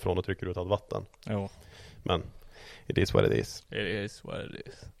ovanifrån och trycker ut allt vatten. Jo. Men it is what it is. It is what it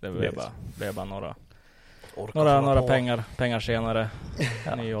is. Det blev bara några pengar senare.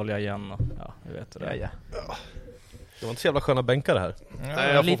 Ny olja igen och vi vet det. Ja. Det var inte så jävla sköna bänkar här.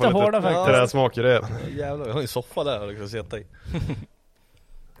 Nej, jag lite hårda faktiskt. Det där smakar det. Jävlar, jag har en soffa där och kan sitta i.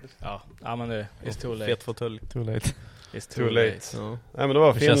 Ja, men det är too late. Fet fåtölj. Too late. It's too late. Ja. Nej, men det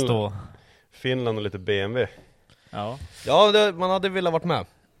var Finland och lite BMW. Ja. Ja, man hade velat varit med.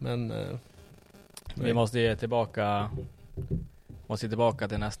 Men vi måste ju tillbaka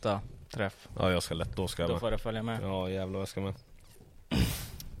till nästa träff. Ja, jag ska lätt då ska jag. Då får jag följa med. Ja, jävlar, jag ska med.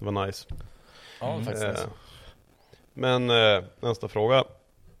 Det var nice. Ja, faktiskt. Men nästa fråga.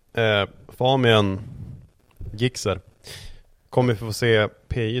 Fabian Gixer. Kommer vi få se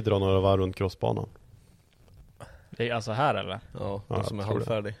PI dra några varv runt crossbanan? Det är alltså här eller? Ja, den som är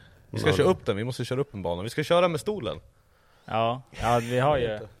halvfärdig. Vi ska köra upp den, vi måste köra upp en bana. Vi ska köra med stolen. Ja, vi har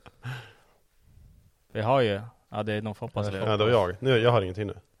ju. Ja, det är nog hoppas det. Ja, det var jag. Jag har ingenting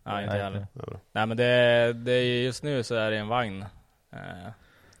nu. Nej, inte heller. Nej, men det är just nu så är det en vagn.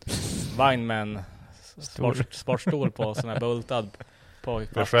 Vagn med en sportstol på som är bultad på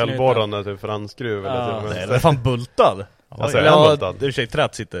självborrande typ franskruv eller nej, det är fan bultad. Alltså, det är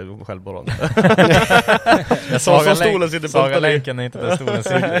trät sitter självborrande. Jag sa som stolen sitter bultad. Sagalänken är inte där stolen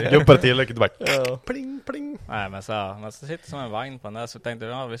sitter. Juppar tillräckligt bara pling pling. Nej, men så man sitter som en vagn på den där, så tänkte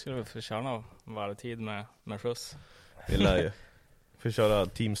jag vi skulle få köra någon varje tid med skjuts. Vi lär ju få köra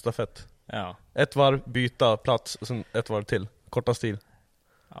teamstafett. Ja. 1 varv, byta plats och sen 1 varv till. Korta stil.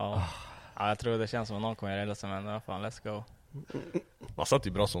 Ja, jag tror det känns som att någon kommer göra det som en fan, let's go. Man satt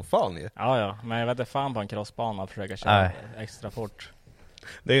ju bra som fan ju. Ja, men jag vet inte fan på en crossbana att försöka köra extra fort.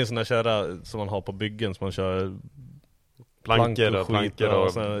 Det är en sån där köra som man har på byggen, som man kör plankor och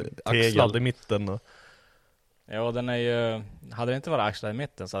axlar i mitten och... Ja, den är ju... Hade det inte varit axlar i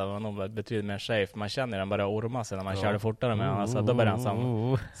mitten så hade det nog betydligt mer safe. Man känner den börjar orma sig när man körde fortare med den. Alltså, då börjar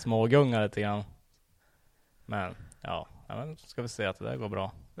den smågunga lite grann. Men men ska vi se att det där går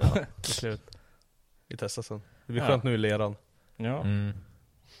bra. Till slut. Vi testar sen. Det blir skönt nu i leran. Ja.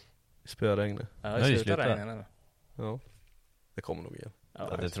 Vi spöar regnet. Ja, det slutar regna nu. Ja. Det kommer nog igen.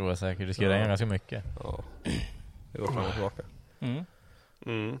 Ja, det tror jag säkert. Det ska regna ganska mycket. Ja. Det går fram och tillbaka.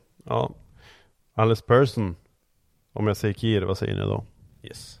 Ja. Alice Person. Om jag säger Kir, vad säger ni då?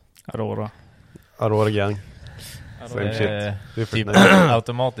 Yes. Aurora. Aurora Gang. Same shit. Det är typ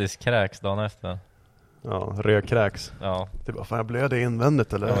automatisk kräks dagen efter. Ja, rökkräks. Ja. Det bara, fan jag blöder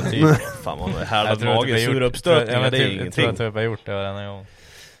invändigt eller? Ja, typ. Fan vad härligt mage, sur uppstötningar, det är ingenting. Jag tror att jag har gjort det varje gång.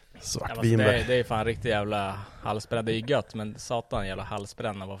 Svartvinbär. Det är fan riktigt jävla halsbränna. Det är ju gött, men satan jävla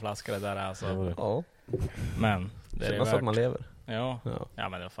halsbränna på flaskor det där alltså. Ja. Men det är så att man lever. Ja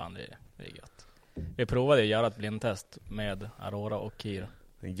men det fan det är gött. Vi provade att göra ett blindtest med Aurora och Kir.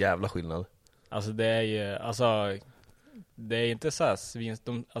 En jävla skillnad. Alltså det är ju, alltså det är inte så här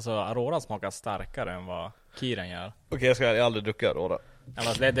alltså Aurora smakar starkare än vad Kiren gör. Okej, jag ska aldrig dricka Aurora. Ja,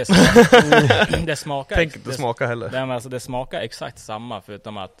 alltså det smakar tänk inte smaka heller. Alltså det smakar exakt samma,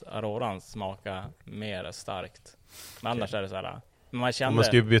 förutom att Auroran smakar mer starkt. Men annars är det så här. Man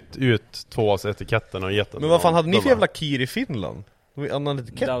ska ju byta ut 2 av etiketten och gett den. Men vad fan hade ni för jävla Kir i Finland? De har annan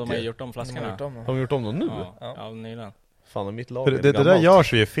etikett. De har gjort om flaskorna. Har de gjort om dem nu? Ja, nyligen. Fan, är mitt lag det där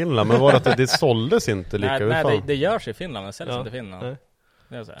görs ju i Finland, men var det såldes inte lika ut? Nej, det görs i Finland, men säljs inte i Finland.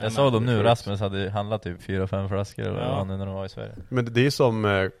 Jag såg dem nu, Rasmus hade handlat typ 4-5 flaskor eller vad nu när de var i Sverige. Men det är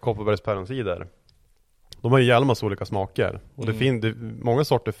som Kopparbergs päronsider. De har ju jävla massa olika smaker. Och många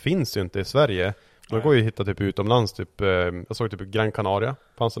sorter finns ju inte i Sverige. Man går ju att hitta typ utomlands, typ, jag såg typ Gran Canaria.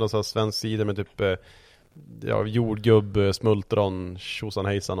 Fanns det någon sån här svensk cider med typ jordgubb, smultron, tjosan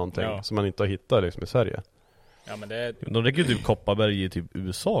hejsan någonting som man inte har hittat liksom i Sverige. Ja, men det... De dricker typ Kopparberg i typ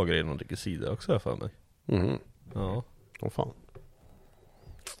USA grejer, de dricker cider också för mig. Ja. Fan.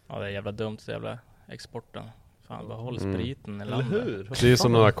 Ja, det är jävla dumt, så jävla exporten. Fan, behåll spriten i landet. Eller hur? Det är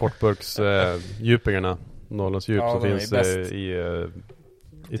som de här kortburks djupingarna, Norrlands djup som finns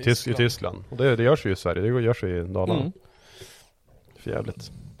i Tyskland. Och det görs ju i Sverige, det görs ju i Dalarna. För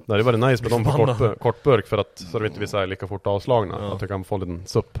jävligt. Det hade varit nice med dem på kortburk för att så de inte blir så här lika fort avslagna. Att du kan få en liten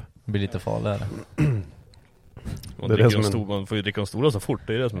supp. Det blir lite farligare. Man får ju dricka de stora så fort,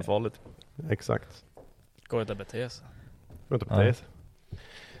 det är det som är farligt. Exakt. Går inte att bete sig.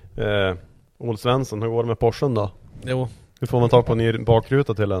 Olle Svensson, hur går det med Porschen då? Jo. Hur får man tag på en ny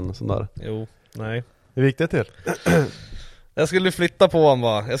bakruta till en sån där? Jo, nej. Hur gick det till? Jag skulle flytta på honom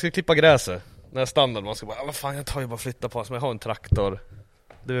bara. Jag skulle klippa gräset. När standard, man ska bara, vad fan, jag tar ju bara flytta på honom. Som jag har en traktor.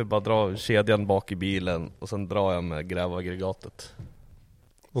 Det vill bara dra kedjan bak i bilen. Och sen drar jag med grävaggregatet.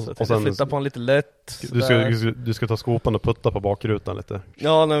 Och sen flytta på honom lite lätt. Du ska ta skopan och putta på bakrutan lite.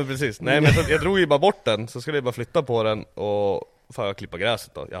 Ja, nej, precis. Nej, men jag drog ju bara bort den. Så skulle jag bara flytta på den. Och för jag klippa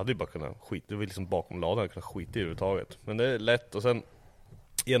gräset då. Jag hade ju bara kunnat skita. Det var liksom bakom ladan. Jag kunde skita i överhuvudtaget. Men det är lätt. Och sen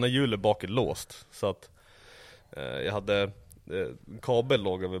ena hjulet bak är låst. Så att jag hade kabel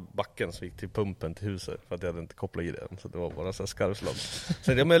låg över backen som gick till pumpen till huset. För att jag hade inte kopplat i den. Så det var bara så här skarvslag.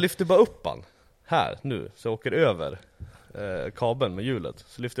 Sen jag lyfter bara upp han. Här, nu. Så jag åker över kabeln med hjulet.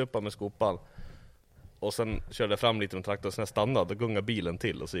 Så lyfte jag upp han med skopan. Och sen körde jag fram lite med traktorn. Sen jag stannade och gungade bilen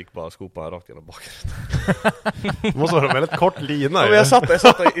till. Och så gick bara skopan rakt genom baken. Det måste vara en väldigt kort lina. Ja, men jag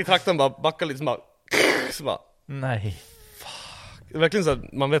satt i traktorn bara backade lite så bara nej. Det är verkligen så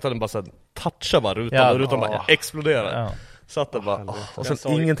att man vet att den bara så här touchar bara rutan och rutan bara exploderar. Ja. Satt det bara och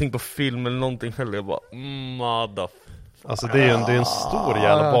sen ingenting på film eller någonting heller. Jag bara alltså det är en stor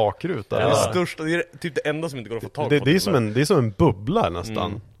jävla bakruta. Det är största, det är typ det enda som inte går att få tag på. Det är som en bubbla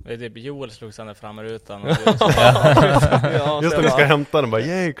nästan. Det är typ Joel slog sönder framrutan. Just när vi ska hämta den bara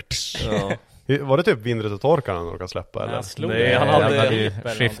Var det typ vindrutetorkaren de kan släppa eller? Nej, han hade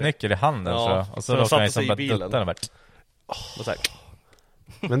skiftnyckel i handen och så råkade han som bara dutta den bara.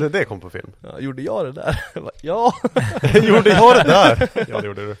 Men det kom på film. Ja, gjorde jag det där? Ja. Gjorde jag det där? Ja, det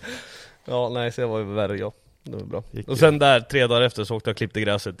gjorde du. Ja, nej, så jag var ju värre, ja. Det var bra. Och sen där 3 dagar efter så åkte jag och klippte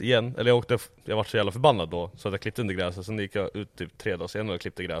gräset igen. Eller jag var så jävla förbannad då. Så att jag klippte inte gräset. Sen gick jag ut typ 3 dagar senare och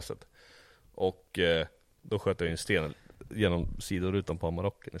klippte gräset. Och då sköt jag en sten genom sidorutan på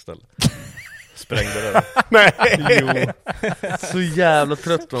Amarokken istället. Sprängde den. Nej! Jo. Så jävla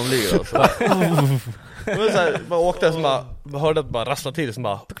trött man blir alltså. Det var så här, man åkte och så bara hörde att bara rassla till. Så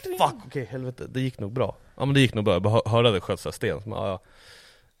bara, fuck, okej, helvete, det gick nog bra. Ja, men det gick nog bra. Jag bara hörde att det sköt så här sten. Så bara,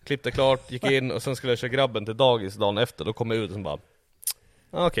 klippte klart, gick in och sen skulle jag köra grabben till dagis dagen efter. Då kom jag ut och så bara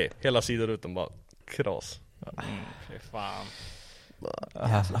okej, hela sidorutan bara kras. Fy fan.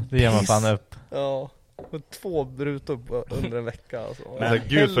 Det ger man fan upp. Ja, 2 rutor under en vecka alltså. Men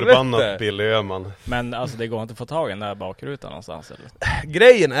gud förbannat Billy Öhman. Men alltså det går inte att få tag i den där bakrutan någonstans eller?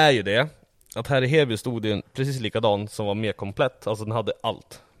 Grejen är ju det att här i Heby stod en precis likadan som var mer komplett. Alltså den hade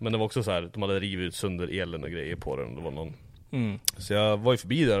allt. Men det var också så här, de hade rivit ut sönder elen och grejer på den. Det var någon Så jag var ju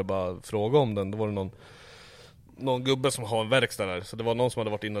förbi där och bara frågade om den. Då var det någon gubbe som har en verkstad där. Så det var någon som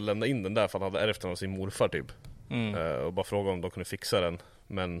hade varit inne och lämnat in den där. För han hade ärvt den av sin morfar typ. Och bara frågade om de kunde fixa den.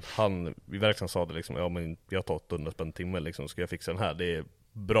 Men han i verkstaden sa det liksom, ja men jag tar 800 spänn timme liksom. Ska jag fixa den här? Det är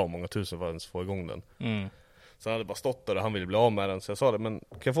bra många tusen för att ens få igång den. Så han hade bara stått där och han ville bli av med den. Så jag sa det, men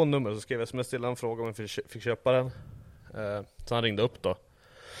kan jag få en nummer? Så skrev jag sms till han, frågade om jag fick köpa den. Så han ringde upp då.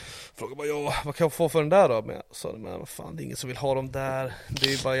 Frågade bara, ja, vad kan jag få för den där då? Men jag sa, men vad fan, det är ingen som vill ha dem där.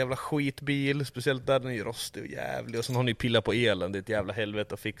 Det är bara en jävla skitbil. Speciellt där den är ju rostig och jävlig. Och sen har ni pillat på elen, det är ett jävla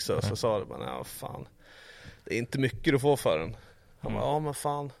helvete att fixa. Så jag sa det bara, nej vad fan. Det är inte mycket du får för den. Han bara, ja men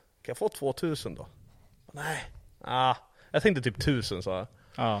fan, kan jag få 2000 då? Nej. Jag tänkte typ 1000, sa jag.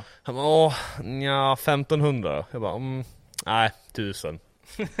 Ja. Han bara, ja, 1500. Jag bara, nej, 1000.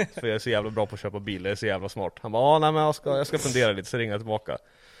 För jag är så jävla bra på att köpa bil, jag är så jävla smart. Han bara, nej men jag ska fundera lite, så ringer jag tillbaka.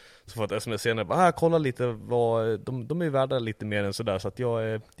 Så får jag ett sms senare, bara, kolla lite vad, de är värda lite mer än sådär, så att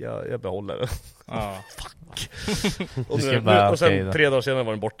jag behåller det. Fuck. och sen 3 dagar senare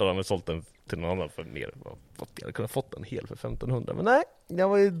var den borta, och sålt den till någon annan för mer. Jag hade kunnat fått den hel för 1500, men nej, jag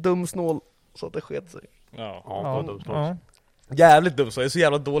var ju dum snål, så att det sket sig. Ja. Jävligt dum, så jag är så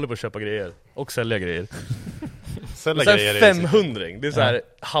jävla dålig på att köpa grejer och sälja grejer. Sälja sen grejer 500, det är så här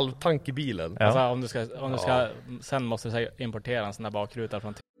halvtank i bilen. Ja. Alltså, om du ska sen måste du importera en sån där bakruta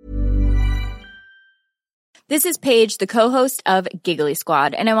från. This is Paige, the co-host of Giggly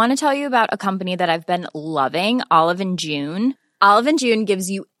Squad, and I want to tell you about a company that I've been loving, Olive & June. Olive & June gives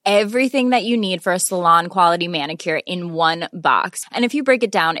you everything that you need for a salon-quality manicure in one box. And if you break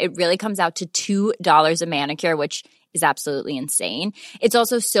it down, it really comes out to $2 a manicure, which is absolutely insane. It's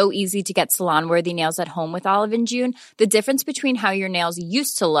also so easy to get salon-worthy nails at home with Olive & June. The difference between how your nails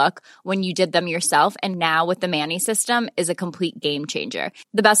used to look when you did them yourself and now with the Mani system is a complete game changer.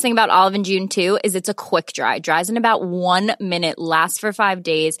 The best thing about Olive & June, too, is it's a quick dry. Dries in about 1 minute, lasts for 5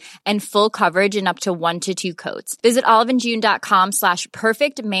 days, and full coverage in up to 1 to 2 coats. Visit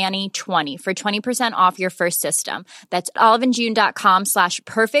oliveandjune.com/perfectmani20 for 20% off your first system. That's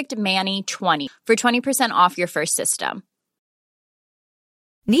oliveandjune.com/perfectmani20 for 20% off your first system.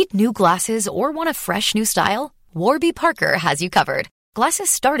 Need new glasses or want a fresh new style? Warby Parker has you covered. Glasses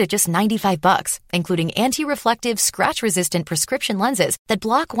start at just $95, including anti-reflective, scratch-resistant prescription lenses that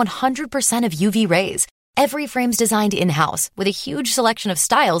block 100% of UV rays. Every frame's designed in-house with a huge selection of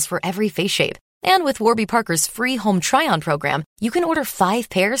styles for every face shape. And with Warby Parker's free home try-on program, you can order 5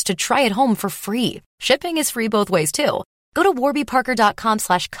 pairs to try at home for free. Shipping is free both ways, too. Go to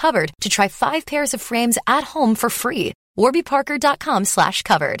warbyparker.com/covered to try 5 pairs of frames at home for free.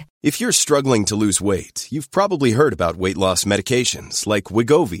 warbyparker.com/covered. If you're struggling to lose weight, you've probably heard about weight loss medications like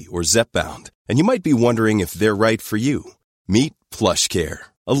Wegovy or Zepbound, and you might be wondering if they're right for you. Meet PlushCare,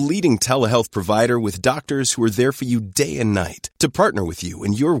 a leading telehealth provider with doctors who are there for you day and night to partner with you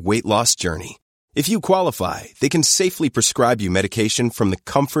in your weight loss journey. If you qualify, they can safely prescribe you medication from the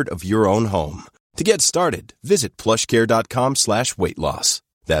comfort of your own home. To get started, visit plushcare.com/weightloss.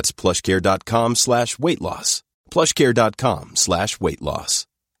 That's plushcare.com/weightloss. plushcare.com/weightloss.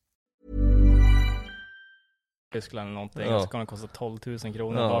 Tyskland eller någonting, så kan det kosta 12 000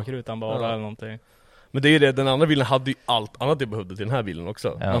 kronor bakrutan bara eller någonting. Men det är ju det, den andra bilen hade ju allt annat jag behövde till den här bilen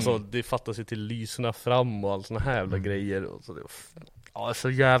också. Alltså det fattas ju till lyserna fram och all såna här jävla grejer. Och så det är så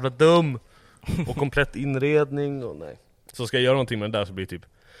jävla dum. Och komplett inredning och nej. Så ska jag göra någonting med den där så blir det typ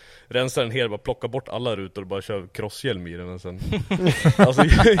rensa den här, bara plocka bort alla rutor och bara köra crosshjälm i den och sen alltså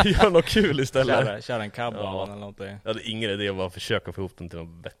gör något kul istället. Kör en cab eller någonting. Jag hade ingen idé att bara försöka få ihop den till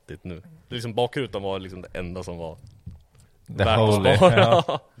något vettigt nu. Det liksom bakrutan var liksom det enda som var värt att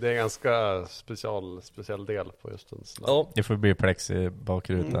spara. Det är en ganska speciell del på just den. Det får bli plexi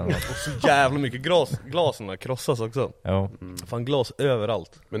bakrutan. Och så jävla mycket glasen krossas också. Fan glas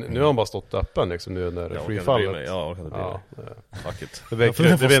överallt. Men nu har han bara stått öppen liksom nu när det är freefallet. Jag kan inte bry mig. Fuck it. Det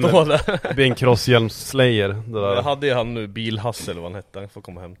blir en crosshjälmslayer det där. Jag hade ju han nu, Bilhasse eller vad han hette. Han får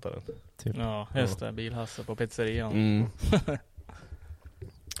komma och hämta den typ. Ja, just det, Bilhasse på pizzerian.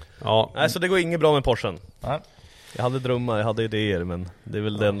 Nej, så det går inget bra med Porschen. Jag hade drömmar, jag hade idéer, men det är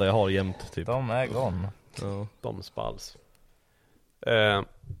väl det enda jag har jämt typ. De är gone. De spals.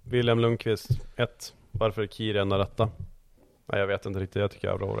 William Lundqvist 1. Varför är Kiren rätta? Nej, jag vet inte riktigt, jag tycker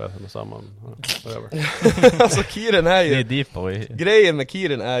jag är det med samman. Alltså Kiren är ju deep boy. Grejen med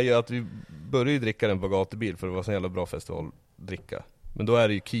Kiren är ju att vi började dricka den på gatubil för det var så jävla bra festival dricka. Men då är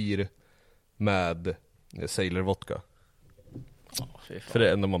det ju Kir med Sailor vodka. För det är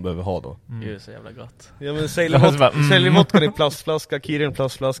det enda man behöver ha då. Det är så jävla gott. Ja, men Sailor vodka i plastflaska, Kiren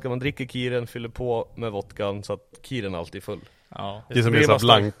plastflaska. Man dricker Kiren, fyller på med vodkan så att Kiren alltid är full. Ja. Det är som är så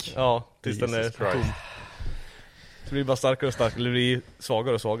blank. Ja, tills den är tom. Så blir det bara starkare och starkare. Eller blir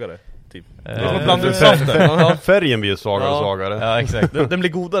svagare och svagare typ. Färgen blir svagare och svagare. Ja, exakt. Den blir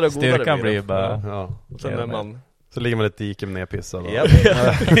godare och godare. Styrkan blir bara... Ja. Och sen är man... Så ligger man lite dike med nedpissad.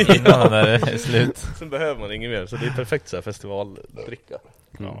 Innan det är slut. Sen behöver man inget mer. Så det är perfekt så här festivaldricka.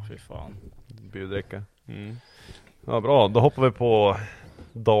 Ja, fy fan. Bjudräcka. Ja, bra. Då hoppar vi på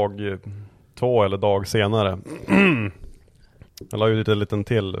dag 2 eller dag senare. Jag la ut en liten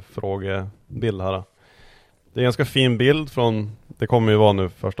till frågebild här. Det är en ganska fin bild från, det kommer ju vara nu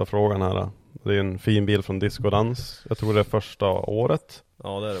första frågan här. Det är en fin bild från Discodans. Jag tror det är första året.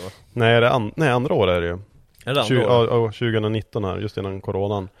 Ja, det är det va? Nej, andra året är det ju. Är det andra året? 2019 här, just innan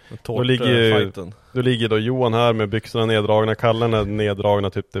coronan. Då Då ligger då Johan här med byxorna neddragna, kallarna neddragna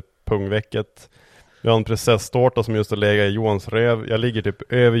typ till pungvecket. Vi har en prinsesstårta som just har legat i Johans röv. Jag ligger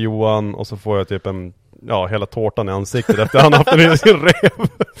typ över Johan och så får jag typ hela tårtan i ansiktet efter han haft den i sin röv.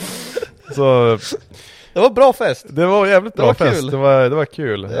 Så det var bra fest. Det var jävligt bra fest. Kul. Det var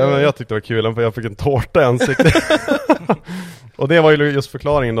kul. Jag tyckte det var kul för jag fick en tårta i ansiktet. Och det var ju just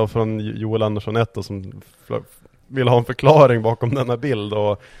förklaringen då från Joel Andersson 1 som ville ha en förklaring bakom denna bild.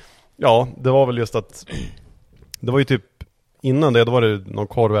 Och ja, det var väl just att det var ju typ innan det, då var det någon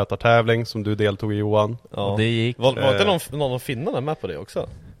korvätartävling som du deltog i, Johan. Ja. Och det gick. Var inte någon av finnarna med på det också?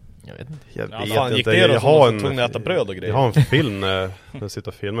 Jag vet inte. Gick det då som tvungna äta bröd och grejer? Jag har en film jag sitter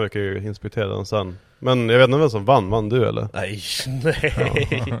och filmar, jag kan ju inspektera den sen. Men jag vet inte vem som vann du eller? Nej.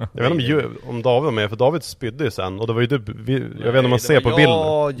 Ja. Jag vet inte om David var med, för David spydde ju sen. Och det var ju jag vet inte om man ser på bilden.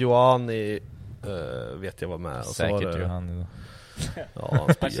 Ja, Johanni vet jag var med. Säkert Johanni. Ja,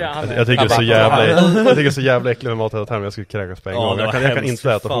 jag tycker det är så jävla äckligt med mat hela tiden. Jag skulle kräkas på en gång. Jag kan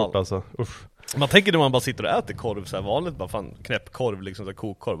inte äta fort alltså. Usch. Man tänker när man bara sitter och äter korv så här vanligt, bara fan knäppkorv liksom, så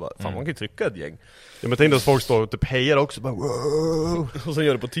kokkorv, bara, fan man kan ju trycka ett gäng. Ja, men tänk att folk står och typ hejar också bara, wow. Och så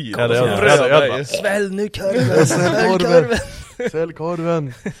gör det på 10. Ja, svälj nu korven. Svälj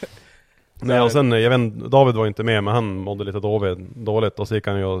korven. Nej, och sen, jag vet, David var inte med, men han mådde lite dåligt. Och så gick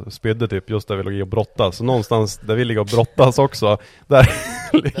han ju och spydde typ just där vi låg och brottas. Så någonstans där vi ligger och brottas också, där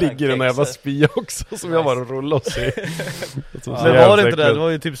ligger en jävla spya också som jag bara rullar oss i. Men var det inte det? Det var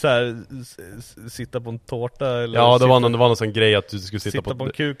ju typ så här sitta på en tårta eller ja, det var någon sån grej att du skulle sitta på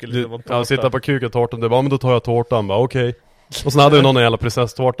en kuk eller på en tårta. Ja, sitta på kuk och tårtan. Du bara, men då tar jag tårtan. Bara, okej. Och sen hade vi någon jävla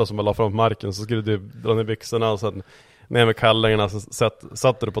prinsesstårta som jag la fram på marken. Så skulle du dra ner byxorna och sen ner med kallingarna så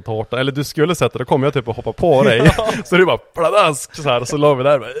satte du på tårtan. Eller du skulle sätta det, kom jag typ och hoppa på dig. Så du bara pladask så här. Så låg vi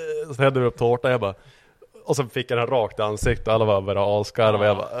där bara, så hällde vi upp tårtan. Jag bara, och sen fick jag den rakt i ansiktet och alla var bara askarva.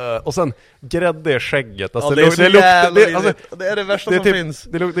 Jag bara, och sen grädde skägget. Alltså, det är det värsta som typ, finns.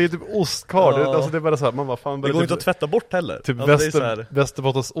 Det är typ ost kvar. Alltså, det är bara så här, man bara, fan, det går inte att tvätta bort heller. Typ alltså,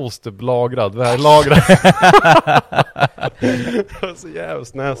 Västerbottens ost typ lagrad. Lagrad. Det var så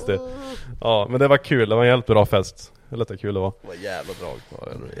jävligt nasty. Ja, men det var kul. Det var en jävligt bra fest. Det lät kul det var. Det var jävla drag. Det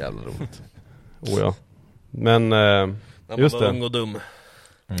var jävla roligt. Ja. Men just det. Ung och dum.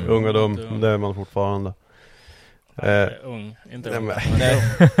 Ung och dum. Det är man fortfarande. Ung, inte ung.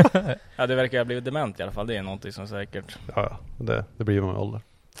 Ja, det verkar ha blivit dement i alla fall. Det är någonting som säkert. Ja, det blir man i ålder.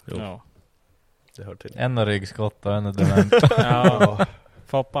 Jo. Ja. Det hör till. En ryggskott och en är dement. Ja.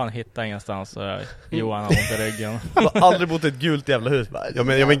 Foppan hittar ingenstans och Johan har ont i ryggen. Jag har aldrig bott i ett gult jävla hus. Ja,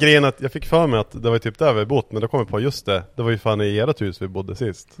 men grejen att jag fick för mig att det var typ där vi bott, men då kom jag på just det. Det var ju fan i ert hus vi bodde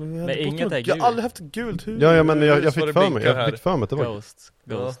sist. Men inget är gult. Jag har aldrig haft ett gult hus. Ja, men jag fick för mig att det var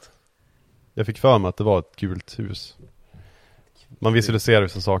Ghost. Jag fick för mig att det var ett gult hus. Man visualiserar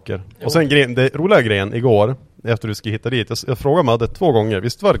vissa saker. Jo. Och sen det roliga grejen igår, efter du skulle hitta dit, jag frågade Madde 2 gånger,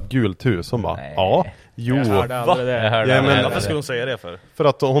 visst var det ett gult hus? Hon bara, ja, jo. Jag hörde aldrig det. Varför skulle hon säga det för? För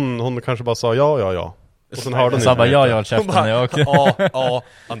att hon kanske bara sa ja. Och sen hörde hon bara, ja, käften jag också. Ja,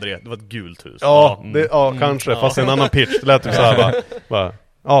 André, det var ett gult hus. Ja, kanske, fast en annan pitch. Det lät typ så här bara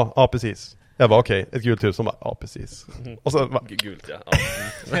ja, precis. Jag bara, okej, ett gult hus. Hon bara, ja, precis. Och så bara, gult,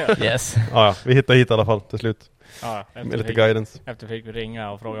 Yes. Ja, vi hittade hit i alla fall till slut. Ja, med lite guidance. Efter fick vi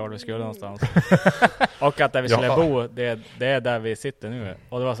ringa och fråga var vi skulle någonstans. Och att där vi skulle bo, det är där vi sitter nu.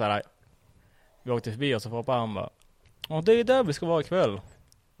 Och det var så här, vi åkte förbi och så får han bara, det är där vi ska vara ikväll.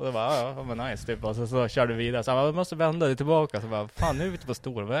 Och det var ja, men nice typ. Och så körde vi vidare. Så vi måste vända det tillbaka. Så bara, fan nu är vi ute på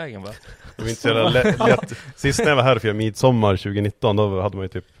Storvägen bara. Det var inte så lätt. Sist när jag var här för midsommar 2019, då hade man ju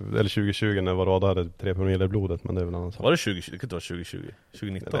typ, eller 2020 när då hade 3 promille i blodet, men det är väl annan sak. Var det 2020? Det kunde vara 2020.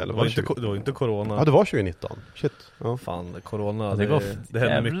 2019. Eller det var inte corona. Ja, det var 2019. Shit. Ja. Fan, corona. Det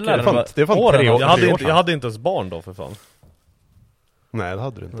hände mycket. Det är fan 3 år. Jag hade inte ens barn då för fan. Nej, det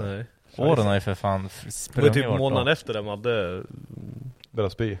hade du inte. Nej. Åren har ju för fan sprungit. Det var typ månaden efter det man hade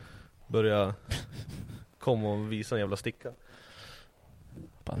börjat spy. Börja komma och visa en jävla sticka.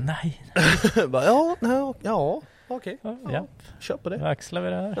 Bara, nej. Bara, ja, okej. Ja. Köp på det. Nu axlar vi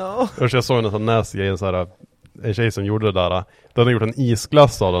det här. Ja. Jag såg en sån näsgrej, en tjej som gjorde det där. Den har gjort en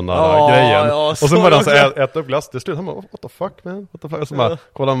isglass av den där grejen. Ja, och sen började han så äta upp glass till slut. Han bara, what the fuck man? What the fuck? Och så bara,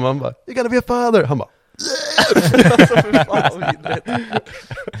 kollade man bara, you gotta be a father. Han bara,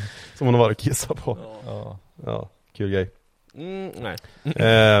 Som hon har varit kissa på. Ja, kul grej. Nej.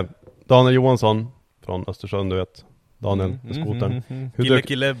 Daniel Johansson från Östersund, du vet. Daniel med skotern.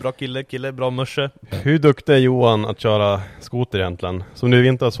 Kille, bra morse. Hur duktig är Johan att köra skoter egentligen? Som nu i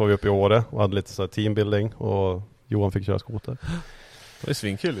vintras var vi uppe i Åre och hade lite så här teambuilding och Johan fick köra skoter. Det är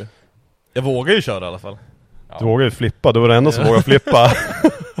svinkul ju. Jag vågar ju köra i alla fall. Du vågar ju flippa, du var den enda som vågar flippa.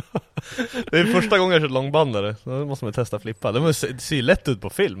 Det är första gången jag kört långbandare. Då måste man testa flippa. Det ser ju lätt ut på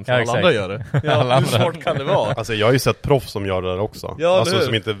film, för alla andra gör det. Ja, hur svårt kan det vara? Alltså jag har ju sett proffs som gör det där också. Ja,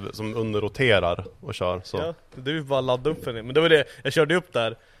 alltså som underroterar och kör så. Ja, det är ju bara att ladda upp för det. Men det var det, jag körde upp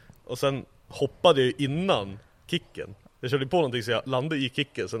där och sen hoppade jag innan kicken. Jag körde på någonting så jag landade i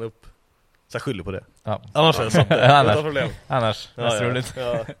kicken, sen upp. Så jag skyller på det. Ja. Annars är det satt det. Utan problem. Annars, mest roligt.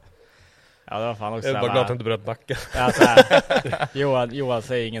 Ja, det var fan också. Jag är bara glad att jag inte börjat backa. Ja, så här, Johan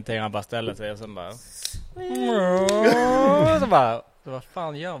säger ingenting, han bara ställer sig och sen bara... Så bara... Vad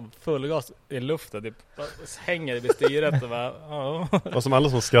fan gör han? Full gas i luften, typ hänger i bestyret och bara... Det var som alla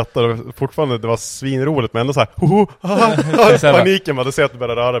som skrattade och fortfarande, det var svinroligt men ändå såhär paniken bara, du ser att du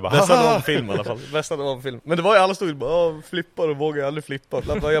börjar röra bara. Nästan någon film i alla fall. Nästan någon film. Men det var ju alla stod bara flippar och vågar aldrig flippa.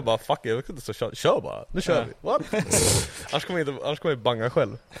 Jag bara fuck, jag vet inte, så kör bara. Nu kör vi. What? Annars kommer jag banga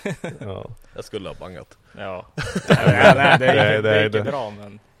själv. Ja. Jag skulle ha bangat. Ja. Nej, det gick bra,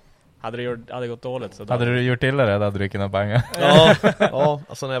 men hade det gått dåligt så hade du gjort till det, hade du kunnat banga. Ja,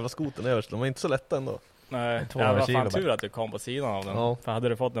 alltså den jävla skoten överst, de var inte så lätta ändå. Nej, det var fan tur att du kom på sidan av den. Ja. För hade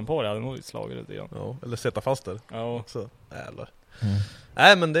du fått den på dig, hade du nog slagit ut igen. Ja, eller sätta fast det. Ja. Så, jävlar.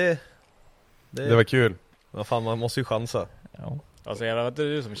 Nej, men det var kul. Vad fan, man måste ju chansa. Ja. Alltså jag vet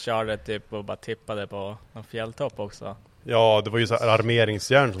du som körde typ och bara tippade på en fjälltopp också. Ja, det var ju så här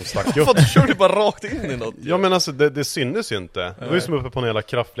armeringsjärn som stack upp. Du körde bara rakt in i något. Ja, men alltså det syntes ju inte. Det var ju som uppe på en jävla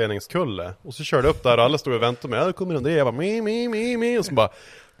kraftledningskulle. Och så körde jag upp där och alla stod och väntade med. Jag kommer in och jag bara mi. Och så bara,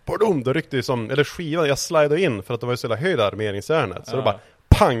 pardon, det ryckte ju som, eller skivan, jag slidade in för att det var ju så jävla höjd armeringsjärnet. Så det bara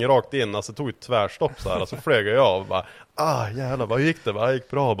pang rakt in, alltså tog ett tvärstopp så här. Alltså flög jag av och bara, jävlar, vad gick det? Vad gick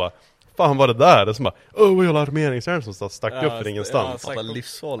bra? Och bara, fan var det där? Det som bara, vad jävla armeringsjärn som stack upp för ingenstans. Ja,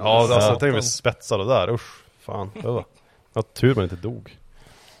 livsfarligt. Ja, alltså jag tänkte vi spetsade där, usch, fan. Ja, tur man inte dog.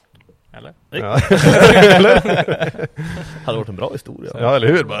 Eller? Ja. Hade varit en bra historia. Ja, eller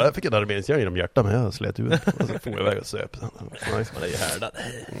hur? Bara, jag fick en armeringsjärn genom hjärtat, men jag slet ut. Och så får jag iväg och söp. Nice. Man är ju härdad.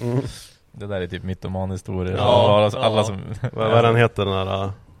 Det där är typ mytoman-historier. Alla som... Vad är den heter, den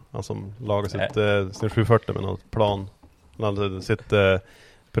där... Han som lagar sitt 740 med något plan. Han hade sitt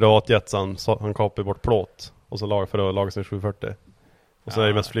privatjet, så han kapade bort plåt. Och så lagar för att laga sin 740. Och så är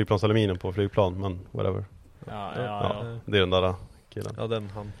det mest flygplansaluminium på flygplan, men whatever. Ja. Det är den där killen. Ja, den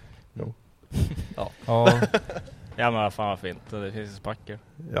han. Jo. Ja, men fan vad fint. Det finns ju spackel.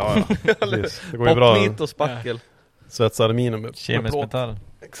 Ja. Det går ju bra. Popnit och spackel. Svetsa aluminium. Kemisk metall.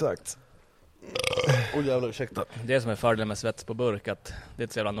 Exakt. Jävlar, ursäkta. Det som är fördelen med svets på burk, att det är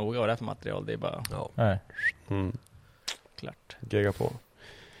inte så jävla noga vad det är för material. Det är bara klart. Gegga på.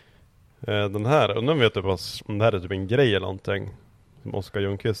 Den här, undrar vet du om det här är typ en grej eller någonting. Som Oskar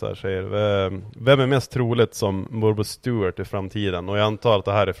Ljungqvist här säger. Vem är mest troligt som morbror Stuart i framtiden? Och jag antar att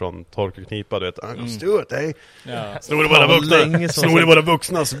det här är från Tork och Knipa, du vet. Stuart, hej! Ja. Snor våra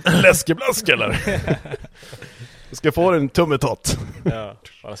vuxnas läskeblask, eller? Ska jag få en tummetott? Ja,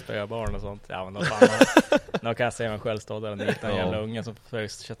 bara spöa barn och sånt. Ja, men då kan jag säga mig själv stå där och nita en jävla unge som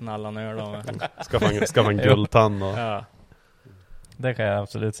först kött nallan ur dem. Skaffa en guldtann och... Ja. Det kan jag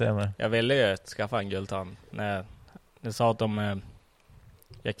absolut säga med. Jag ville ju skaffa en guldtann. Jag sa att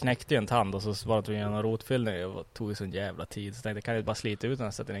jag knäckte en tand och så var det tvungen en rotfyllning och tog ju sån jävla tid. Så tänkte jag kan bara slita ut den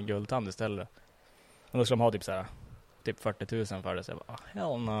och sätta in en guldtand istället. Och då skulle de ha typ 40 000 för det. Så jag bara,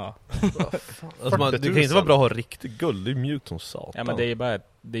 hell no. Alltså det kan inte vara bra att ha riktigt guld. Det är mjukt som satan. Ja, men det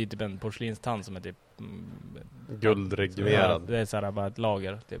är typ en porslinstand som är typ guldreglerad. Det är så här bara ett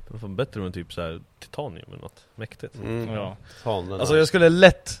lager typ. Det är bättre än typ så här titanium eller något mäktigt. Ja. Alltså jag skulle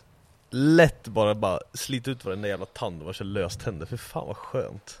lätt bara slita ut varenda jävla tand och vara så löständer. För fan vad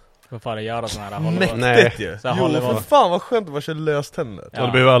skönt. Vad fan göra såna här mäktigt ju. För fan vad skönt att vara så löständer. Ja,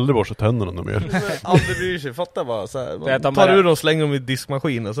 du behöver aldrig borsta tänderna någon mer. Aldrig bryr sig, fatta bara så här. Man tar ur dem och slänger dem i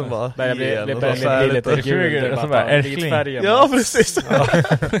diskmaskinen och sen bara blir lite gul och så bara älskling. Ja, precis.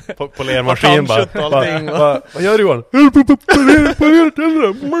 På lermaskin bara. Vad gör du, Johan?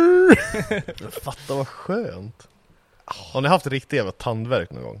 Fatta vad skönt. Har ni haft riktigt jävla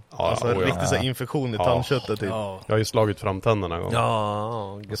tandvärk någon gång? Ja, alltså riktigt så infektion i tandköttet typ. Jag har ju slagit fram tänderna en gång.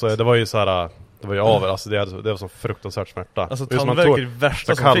 Ja. Så det var ju så här, det var ju av, alltså det var så fruktansvärt smärta. Alltså tandvärk är det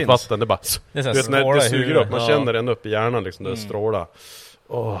värsta som kallt finns. Vatten, det bara det är vet, när det suger upp, man känner den upp i hjärnan liksom, det strålar.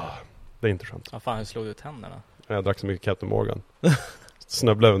 Det är inte skönt. Ja, fan, hur slog du tänderna? Jag drack så mycket Captain Morgan.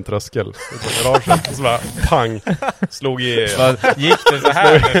 Snubblade över en tröskel i garaget och så bara pang. Slog i... Gick det så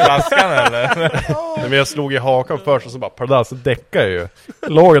här med flaskan eller? Nej, men jag slog i hakan först och så bara pardas, så däckade jag ju.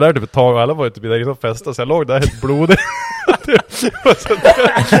 Jag låg där typ ett tag och alla var ju typ där som festa, så jag låg där helt blodig.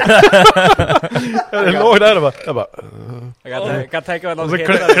 Jag låg där och bara... Jag kan tänka mig att de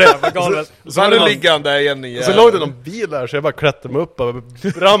hittade på golvet. Så hade du liggande där igen igen. Så låg det någon bil där så jag bara klättrade mig upp och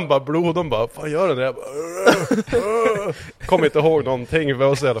brann bara blod. De bara, fan gör den det? Jag bara, kom inte ihåg någonting. Jag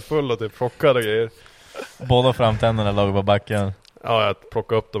var så jävla full och typ chockade och grejer. Båda framtänderna låg på backen. Ja, jag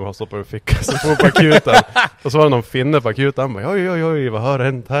plockade upp dem och stoppade i fickan. Så får på akuten. Och så var det någon finne på akuten. Han bara, oj, vad har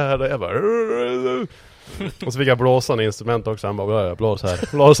hänt här? Och jag bara... Och så fick jag blåsa en instrument också. Han bara, blås här.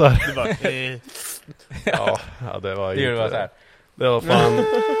 Ja, det var ju så här. Det var fan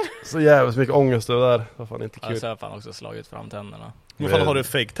så jävligt mycket ångest det där. Det var fan inte kul. Så har jag fan också slagit fram tänderna. Men fan, har du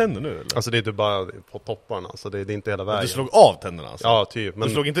fake-tänder nu eller? Alltså det är inte bara på topparna. Alltså det är inte hela vägen. Du slog av tänderna alltså? Ja, typ. Men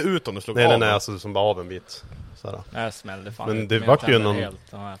du slog inte ut dem, du slog av? Nej, alltså som bara av en bit. Sådär. Jag smällde fan. Men det vart ju någon...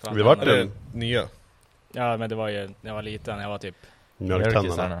 Det vart ju nya. Ja, men det var ju... Jag var liten, jag var typ...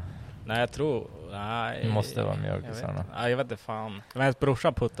 Mjölktänderna. Nej, jag tror... Nej, det måste vara mjölkisarna. Jag vet inte fan. Men hennes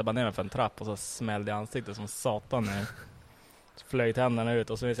brorsa puttade bara ner mig för en trapp och så smällde i ansiktet som satan nu. Så flög tänderna ut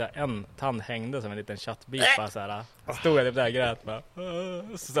och så vill jag säga, en tand hängde som en liten chattbit bara så här. Stod jag typ där och grät bara.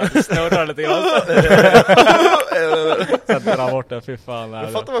 Så snurrade lite grann. Så att dra bort det, fy fan.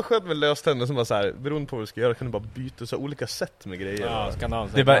 Jag fattar vad skönt med löständer som bara så här, beroende på vad du ska göra kan du bara byta så olika sätt med grejer. Ja,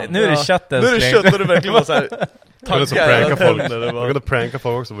 det är bara, nu är det chatten. Nu är det kött och du verkligen bara så här. Jag kunde så pranka folk. Jag kunde pranka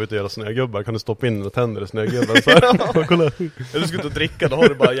folk också. Var ute och göra snögubbar. Kan du stoppa in dina tänder i snögubben? Så här. Kolla. Du ska ut och dricka. Då har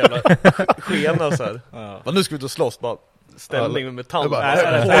du bara jävla skena så här. Men nu ska vi ut och slåss. Bara ställning med tand.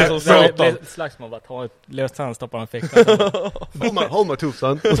 Slagsmål. Bara ta ett löst tand. Stoppa en fickan. Hold my tooth,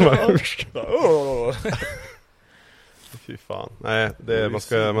 son. Fy fan. Nej,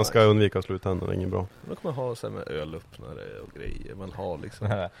 man ska undvika att slå ut tänderna. Det är inget bra. Då kan man ha så här med ölöppnare och grejer. Man har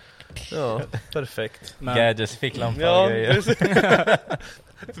liksom... Ja, perfekt. Gadgets, ficklampa och grejer.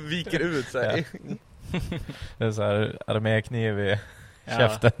 Viker ut så här. Det är så här armékniv i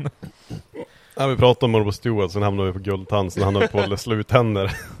käften. Ja, vi pratade om Morbo Stewart, sen hamnade vi på guldtand, sen hamnade vi på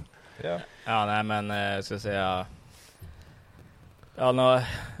sluttänder. Ja, nej men ska jag säga... Nej,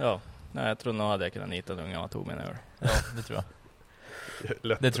 jag tror nog hade jag kunnat nita när jag tog mig över. Ja, det tror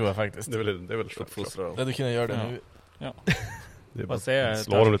jag. Det tror jag faktiskt. Det är väl uppfostrad. Ja, du kunde göra det nu. Ja. Det är bara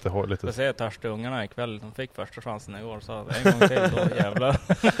slår dem lite hårt. Jag ser törstiga ungarna ikväll. De fick första chansen igår. Så en gång till då, jävlar.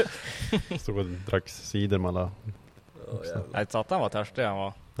 Stod och drack cider med alla. Nej, satan var törstig han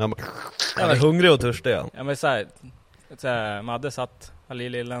var. Han är hungrig och törstig. Ja, men såhär, Madde satt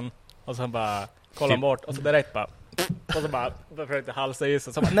lillen och så bara kollade han bort och så direkt bara och så bara försökte halsa i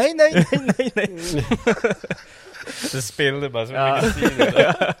sig. Så bara, nej. Det spillde bara så mycket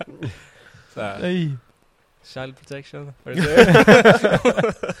cider. Såhär. Nej. Child protection. Ja,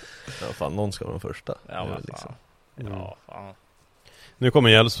 fan, någon ska vara den första. Ja, men liksom. Ja, fan. Nu kommer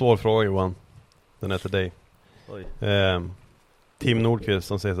en jävligt svår fråga, Johan. Den är till dig. Tim Nordqvist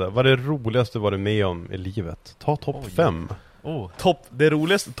som säger så här: vad är det roligaste du varit med om i livet? Ta topp 5. Det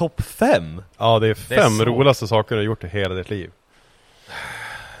roligaste topp 5? Ja, det är 5 roligaste saker du har gjort i hela ditt liv.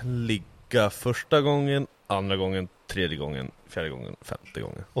 Ligga första gången, andra gången, tredje gången, fjärde gången, femte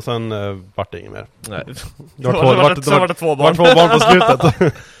gången. Och sen vart det inget mer. Nej. Det var 2 barn. Det var 2 barn på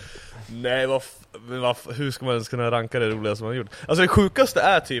slutet. Nej, hur ska man ens kunna ranka det roligaste man har gjort? Alltså det sjukaste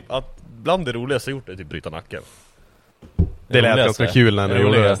är typ att bland det roligaste jag gjort är typ bryta nacken. Det lät ganska kul när du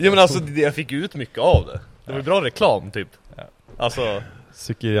gjorde det. Ja, men alltså jag fick ut mycket av det. Det var ju bra reklam typ. Alltså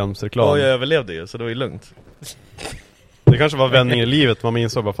cykelhjälmsreklam. Ja, jag överlevde ju så det var ju lugnt. Det kanske var vändningen i livet. Man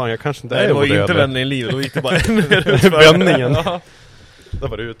insåg bara, fan jag kanske inte är. Nej, det var ju inte vändningen i livet. Då gick det bara ännu mer utför. Vändningen. Ja. Det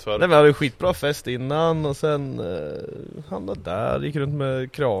var det utför. Nej, men jag hade skitbra fest innan. Och sen hamnade där. Gick runt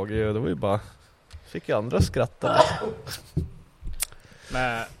med krage. Och det var ju bara... Fick jag andra skratta.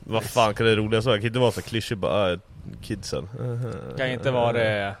 Men vad fan kan det roliga så? Jag kan inte vara så klyschig bara kidsen. Det kan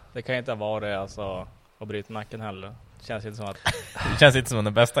inte vara det alltså att bryta nacken heller. Det känns inte som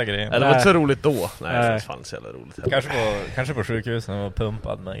den bästa grejen. Det var inte så roligt då. Nej, det fanns så jävla roligt. Kanske på sjukhusen och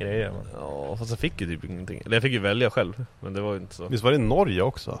pumpad med grejer. Men... Ja, fast jag fick ju typ ingenting. Eller jag fick ju välja själv, men det var ju inte så. Visst var det i Norge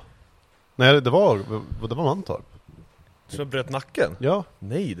också? Nej, det var Mantorp. Så jag bröt nacken? Ja.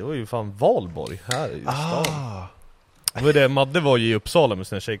 Nej, det var ju fan Valborg här i stan. Det var det, Madde var ju i Uppsala med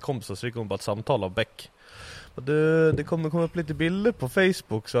sina tjejkompisar, så gick hon bara ett samtal av Beck. Det kommer komma upp lite bilder på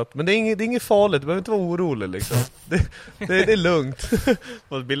Facebook så att, men det är inget farligt, du behöver inte vara orolig liksom. Det är lugnt.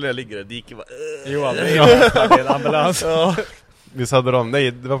 Och bilderna ligger där, diket bara... Johan, det är en ambulans. Ja. visst hade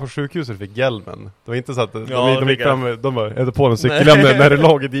nej, det var på sjukhuset fick hjälmen. Det var inte så att de gick fram, de bara, är det på en cykellämne när det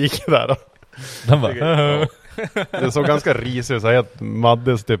låg i diket där. De bara, det såg ganska risigt ut, så helt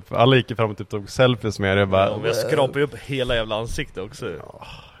maddes typ. Alla gick fram och typ tog selfies med det. Bara, jag skrapade upp hela jävla ansiktet också. Ja,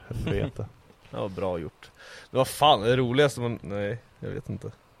 jag vet det. Det var bra gjort. Det var fan det roligaste man... Nej, jag vet inte.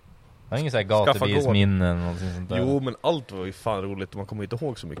 Det var ingen sån här gatubilsminnen eller någonting sånt där. Jo, men allt var ju fan roligt och man kommer inte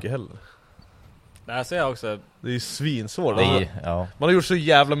ihåg så mycket heller. Det här ser jag också. Det är ju svinsvårt. Ja. Man har gjort så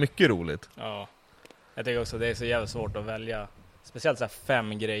jävla mycket roligt. Ja. Jag tycker också det är så jävla svårt att välja. Speciellt så här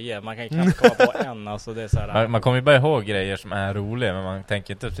 5 grejer. Man kan ju knappt komma på en. Alltså det är så här, man kommer ju bara ihåg grejer som är roliga. Men man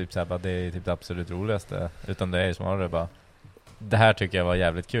tänker inte typ så här, bara, det är typ det absolut roligaste. Utan det är ju snarare bara, det här tycker jag var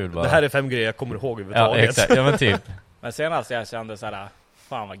jävligt kul bara. Det här är 5 grejer jag kommer ihåg överhuvudtaget. Ja, exakt. Ja, men typ. Men senast jag kände så här,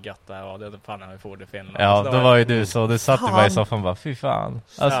 fan vad gött det här var. Det är fan när vi får det i Finland. Ja, alltså, då var ju du så. Du satt ju bara i soffan och bara, fy fan.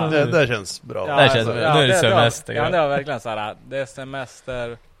 Alltså, ja, det känns bra. Ja, det känns, nu är det semester. Ja, det var verkligen så här. Det är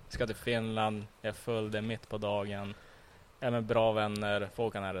semester, ska till Finland, jag är full, det är mitt på dagen. Jag är med bra vänner,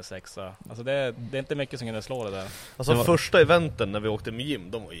 folk kan här sexa. Alltså det är inte mycket som kunde slå det där. Alltså första eventen när vi åkte med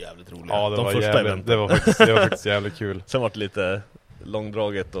Jim, de var jävligt roliga. Ja, de första eventen. Det var faktiskt jävligt kul. Sen var det lite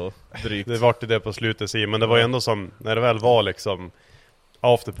långdraget och drygt. Det var det på slutet, men det var ju ändå som, när det väl var liksom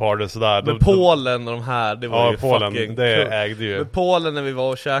afterparty sådär. Men Polen och de här, det var ju Polen, fucking det kul. ägde ju. Men Polen när vi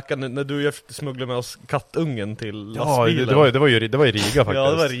var och käkade, när du och jag försökte smuggla med oss kattungen till lastbilen. Ja, det var ju Riga faktiskt.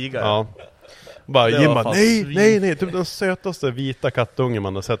 Ja, det var Riga. Ja. Bara Jim bara, nej, typ den sötaste vita kattungen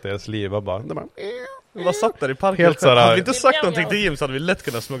man har sett i ens liv. Vi bara satt där i parken. Helt sådär. Hade vi inte sagt någonting till Jim så hade vi lätt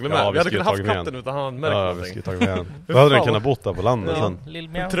kunnat smuggla med. Ja, vi hade kunnat haft katten utan han hade märkt någonting. Vi skulle tagit med han. Då hade den kunnat bott där på landet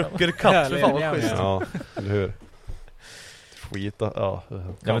sen. En truckerkatt, för fan vad schysst. Ja, eller hur? Skita, ja.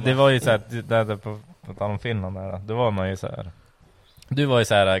 Ja, men det var ju så här, där på tal om Finland där, då var man ju så här. Du var ju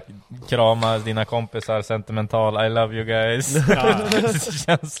så här, krama dina kompisar, sentimental, I love you guys. Ja.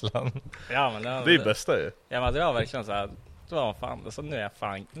 Känslan. Ja, men det är ju bästa ju. Ja, men det var verkligen så här. Det var fan, alltså nu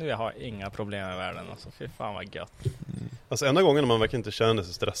jag har inga problem i världen. Alltså, fy fan vad gött. Alltså enda gången man verkligen inte känner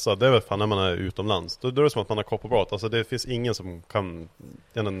sig stressad, det är väl fan när man är utomlands. Då är det som att man har kopplat bra. Alltså det finns ingen som kan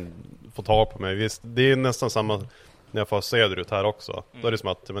få tag på mig. Visst, det är nästan samma när jag får söderut här också. Då är det som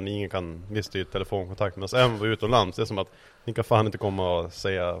att ingen kan, visst det är telefonkontakt. Men även var utomlands, det är som att ni kan fan inte komma och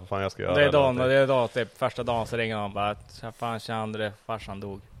säga vad fan jag ska göra. Det är då typ första dagen så ringer de bara att fan Chandre, farsan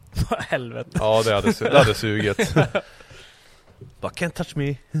dog. Helvete. Ja, det hade sugit. Bara, can't touch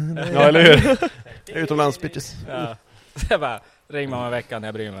me. Ja, eller hur? Jag är utomlands, bitches. Ja. Jag bara, ring mig om en vecka när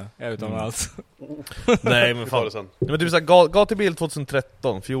jag bryr mig. Jag är utomlands. Nej, men fan. Men typ såhär, Gatubil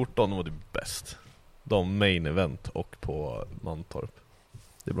 2013, 14 var det bäst. De main event och på Mantorp.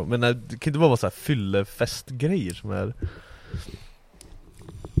 Det är bra. Men det kan inte bara vara så här fyllefestgrejer som är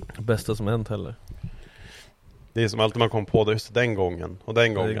det bästa som hänt heller. Det är som alltid man kom på det just den gången. Och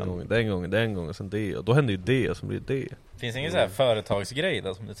den gången. Den gången, sen det. Och då händer ju det som blir det. Finns ingen så här företagsgrej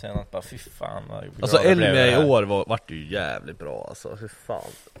då som du säger att bara fy fan vad alltså Elmia i år vart ju jävligt bra alltså, fy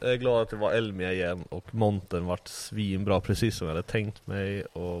fan. Jag är glad att det var Elmia igen och Monten vart svinbra precis som jag hade tänkt mig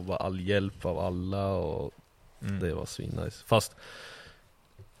och var all hjälp av alla och det var svinnice. Fast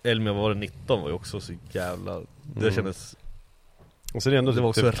Elmia var det 19 var ju också så jävla det kändes. Och så det är ändå det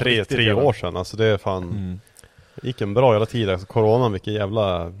var typ 3 år sedan, alltså det är fan gick en bra hela tiden, alltså coronan vilken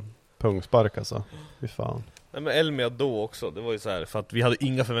jävla pungspark alltså. Fy fan. Nej, men Elmia då också, det var ju så här för att vi hade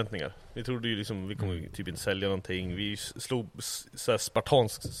inga förväntningar. Vi trodde ju liksom vi kommer typ inte sälja någonting. Vi slog så här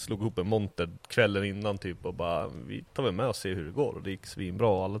spartanskt slog ihop en monter kvällen innan typ och bara vi tar väl med och ser hur det går och det gick svinbra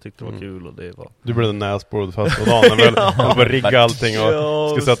och alla tyckte det var kul och det var. Du blev en näsbord fast på dagen väl bara rigga allting och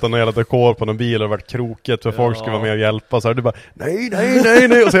skulle sätta någon jävla dekor på någon bil och varit kroket för folk skulle vara med och hjälpa så här du bara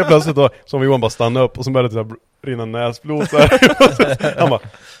nej och så plötsligt då som Johan bara stannade upp och så började det rinna näsblod så här.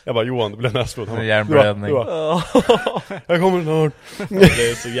 Jag bara Johan, det blev näsblod. Han bara, hjärnblödning. Jag kommer snart.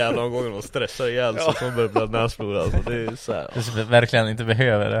 Det är så jävla gånger man stressar ihjäl så att man börjar blöda näsblod alltså. Det är så här. Du verkligen inte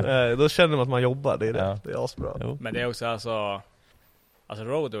behöver det. Nej, då känner man att man jobbar, det är det. Det är asbra. Jo. Men det är också alltså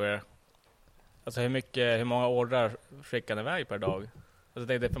roadwear. Alltså hur många ordrar skickar ni iväg per dag? Alltså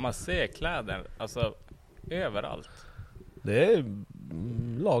det är för man ser kläder alltså överallt. Det är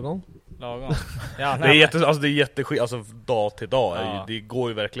lagom. Ja, det är jätteskit alltså dag till dag det går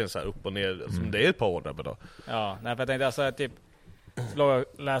ju verkligen så här upp och ner som det är ett par ordrar per dag. Ja, nej för jag tänkte alltså typ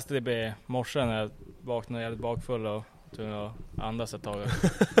läste det i morse när jag vaknade jävligt bakfull och tvungen att andas ett tag.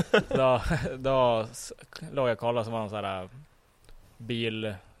 då låg jag och kollade så var någon så här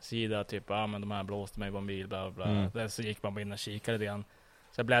bilsida typ men de här blåste mig på en bil bla bla. Så gick man in och kikade lite grann.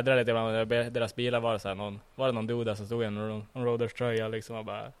 Så jag bläddrade lite bland deras bilar var det så här var det någon dude som stod i en Roaders tröja liksom och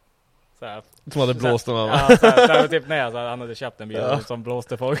bara Såhär, som hade blåst dem. Ja, såhär, typ när han hade köpt en bil som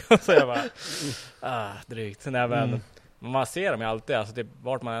blåste folk. Så jag bara, drygt. Men man ser dem ju alltid, alltså typ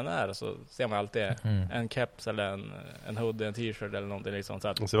vart man än är så ser man alltid en keps eller en hoodie, en t-shirt eller någonting liksom. Så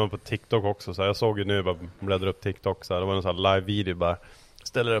att... ser man på TikTok också, så här, jag såg ju nu, bara bläddra upp TikTok så här, det var en sån här live-video bara,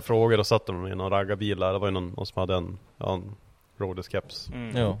 ställer frågor och satt de i någon raggarbil där, det var ju någon som hade en Rhodes-keps.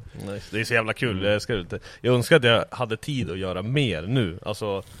 Ja, det är så jävla kul, jag önskar att jag hade tid att göra mer nu,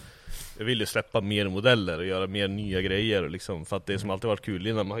 alltså jag vill ju släppa mer modeller och göra mer nya grejer liksom, för att det som alltid varit kul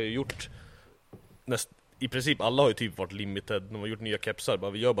innan, man har ju gjort i princip alla har ju typ varit limited. De har gjort nya kepsar,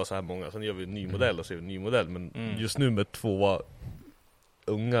 bara vi gör bara så här många, sen gör vi en ny modell och så gör vi en ny modell. Men just nu med 2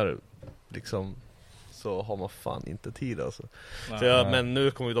 ungar liksom, så har man fan inte tid alltså. Så men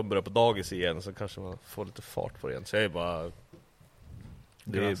nu kommer de börja på dagis igen, så kanske man får lite fart på det igen. Så jag är bara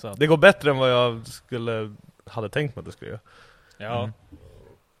det går bättre än vad jag hade tänkt mig att det skulle göra. Ja.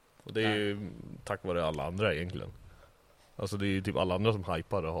 Och det är ju tack vare alla andra egentligen. Alltså det är ju typ alla andra som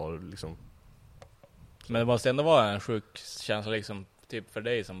hypar och har liksom. Men det måste ändå vara en sjuk känsla liksom, typ för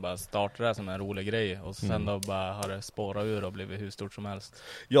dig som bara startade det som en rolig grej och sen då bara har det spårat ur och blivit hur stort som helst.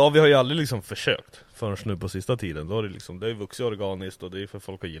 Ja, vi har ju aldrig liksom försökt förrän nu på sista tiden. Då har det liksom, det är vuxit organiskt och det är för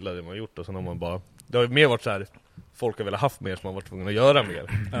folk att gilla det man har gjort, och sen har man bara, det har ju mer varit så här, folk har väl haft mer som man varit tvungen att göra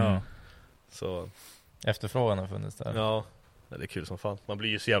mer. Ja. Så efterfrågan har funnits där. Ja, det är kul som fan. Man blir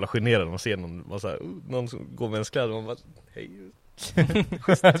ju så jävla generad när man ser någon som går med ens kläder och man bara, hej.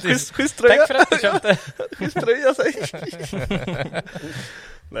 Schysst tröja. Tack för att du köpte. Schysst tröja,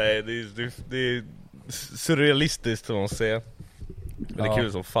 Nej, det är surrealistiskt som man säger. Men det är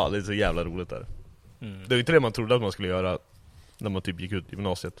kul som fan, det är så jävla roligt där. Det är ju inte det man trodde att man skulle göra när man typ gick ut i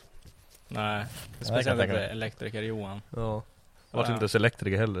gymnasiet. Nej, speciellt inte elektriker Johan. Ja, jag var inte ens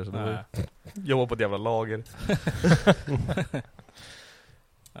elektriker heller, så det var jobba på ett jävla lager.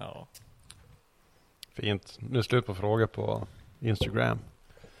 Ja. Fint. Nu är slut på frågor på Instagram.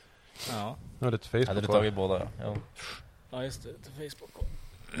 Ja. Nu är det till Facebook. Hade du tagit båda? Ja, just det. Till Facebook.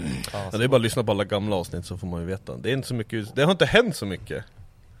 Ja, det är bara att lyssna på alla gamla avsnitt så får man ju veta. Det är inte så mycket, det har inte hänt så mycket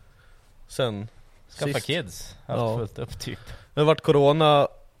sen skaffa sist. Kids. Allt fullt upp typ. Det har varit corona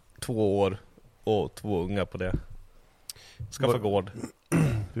 2 år och 2 unga på det. Skaffa gård.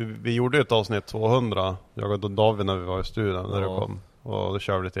 Vi gjorde ett avsnitt 200, jag och David, när vi var i studion när det kom. Och då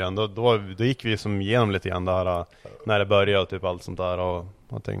körde vi lite igen. Då gick vi som igenom lite igen där när det började och typ allt sånt där och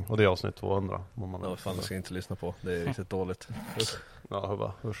någonting. Och det är avsnitt 200. Ja, fan, det ska jag inte lyssna på. Det är riktigt dåligt.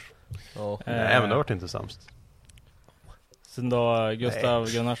 Ja, usch. Ja. Nej, men det har varit inte sämst. Sen då Gustav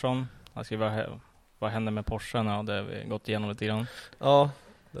Gunnarsson, han skriver vad hände med Porschen? Ja, det har vi gått igenom lite grann. Ja,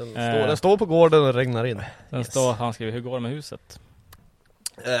 den står på gården och regnar in. Han skriver, hur går det med huset?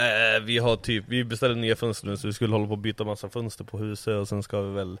 Vi beställde nya fönster nu, så vi skulle hålla på att byta massa fönster på huset och sen ska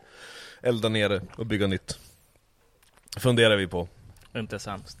vi väl elda ner det och bygga nytt. Funderar vi på. Inte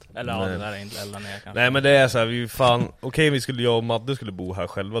sämst. Eller ja, det där är inte elda ner kanske. Nej, men det är så här, jag och Madde skulle bo här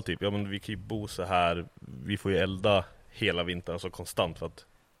själva typ. Ja, men vi kan ju bo så här. Vi får ju elda hela vintern, alltså konstant, för att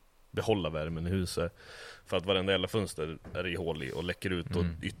behålla värmen i huset. För att varenda jävla fönster är i hål i och läcker ut och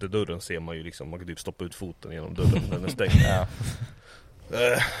ytterdörren ser man ju liksom, man kan typ stoppa ut foten genom dörren när den är stängd. Ja.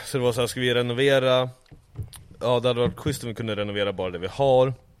 Så det var så här, ska vi renovera? Ja, det hade varit schysst om vi kunde renovera bara det vi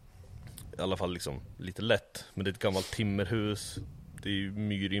har. I alla fall liksom lite lätt. Men det är ett gammalt timmerhus. Det är ju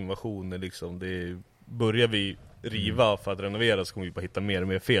myrinvasioner liksom. Börjar vi riva för att renovera så kommer vi bara hitta mer och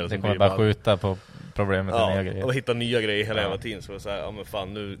mer fel. Det kommer bara skjuta på problemet med nya grejer. Och hitta nya grejer hela jävla tiden. Så det är så här, ja men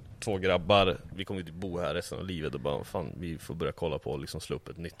fan, nu 2 grabbar, vi kommer inte bo här resten av livet. Och bara fan, vi får börja kolla på och liksom slå upp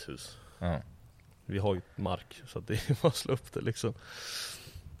ett nytt hus. Ja. Vi har ju mark, så att det är bara att slå upp det liksom.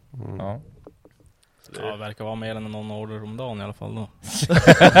 Ja. Ja, det verkar vara mer än någon order om dagen i alla fall då.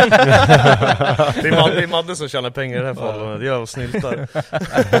 Det är Madde som tjänar pengar i det här fallet. Jag snyltar.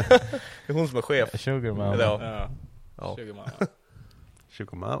 Det är hon som är chef. Sugarman. Ja.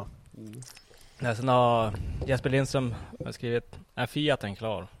 Sugarman. Sen har Jesper Lindström skrivit, är Fiaten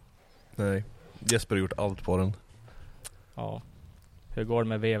klar? Nej, Jesper har gjort allt på den. Ja. Hur går det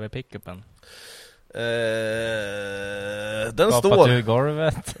med VV-pickupen? Den står i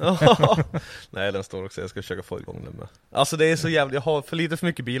golvet. Nej, den står också. Jag ska försöka få igång den med. Alltså det är så jävligt. Jag har för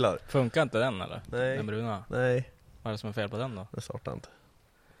mycket bilar. Funkar inte den eller? Nej. Den bruna? Nej. Vad är det som är fel på den då? Den startar inte.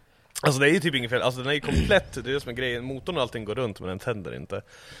 Alltså det är ju typ inget fel. Alltså den är ju komplett. Det är det som är grejen. Motorn och allting går runt, men den tänder inte.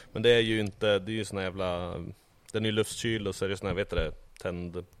 Men det är ju inte. Det är ju såna jävla. Den är ju luftkyld och så är det såna, vet du det,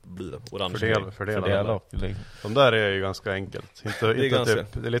 orange. Fördela. De där är ju ganska enkelt. Det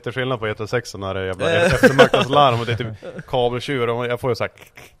är lite skillnad på ET6 när det är jävla eftermarknadslarm och det är typ kabeltjur och jag får ju så här.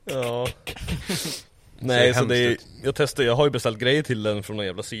 Ja. Nej, så det är, jag testade, jag har ju beställt grejer till den från en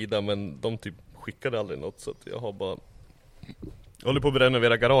jävla sida, men de typ skickade aldrig något, så att jag har bara... Jag håller på att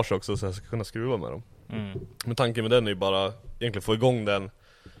renovera garage också så jag ska kunna skruva med dem. Men tanken med den är ju bara egentligen få igång den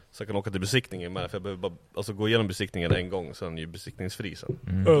så jag kan åka till besiktningen med, för jag behöver bara gå igenom besiktningen en gång, sen är ju besiktningsfri sen.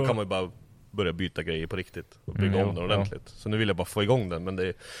 Då kan man ju bara börja byta grejer på riktigt och bygga om den ordentligt. Så nu vill jag bara få igång den, men det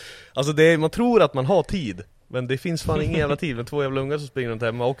är, alltså det är, man tror att man har tid, men det finns fan ingen jävla tid. Med 2 jävla ungar som springer runt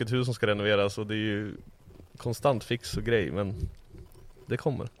hemma och ett hus som ska renoveras, och det är ju konstant fix och grej, men det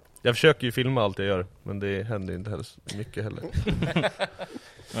kommer. Jag försöker ju filma allt jag gör, men det händer inte heller mycket heller.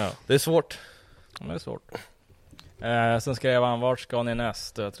 Det är svårt. Det är svårt. Sen skrev han, vart ska ni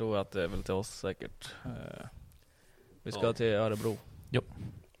näst? Jag tror att det är väl till oss säkert. Vi ska till Örebro. Jo.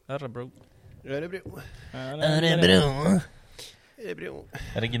 Örebro.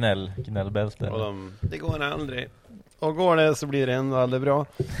 Är det gnällbälte? Det går aldrig. Och går det så blir det ändå aldrig bra.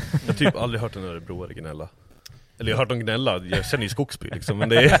 Jag har typ aldrig hört en örebroare gnälla. Eller jag har hört dem gnälla, jag känner ju Skogsby liksom, men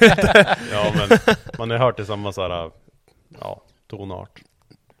det är... Ja, men man har hört det samma så här, tonart.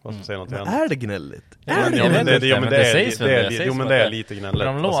 Vad ska säga något igen? Är det gnälligt? Det är lite gnälligt.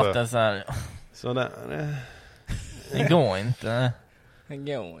 De låter så här. Så där. Det går inte.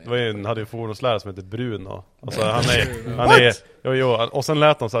 Det var ju, hade ju en fordonslärare som heter Bruno. Alltså han är och sen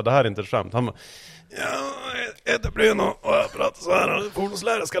lät han så här, det här är inte ett skämt. Han bara, jag heter Bruno och jag pratar så här,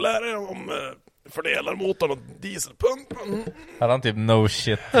 fordonslärare ska lära er om fördelar motorn och dieselpumpen. Hade han typ no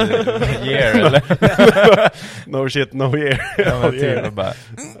shit year eller? No shit no year.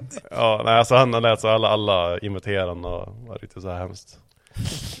 Nej, alltså han lät så alla imiterande och var riktigt så här hemskt.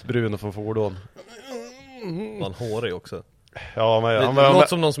 Bruno från fordon. Man hårig också. Ja, men det låter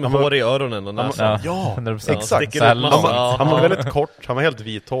som någon som är hårig i öronen och näsan. Ja, exakt. Han var väldigt kort, han var helt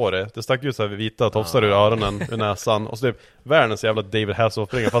vithårig. Det stack ut så här vita tofsar ur öronen, ur näsan. Och så typ världens jävla David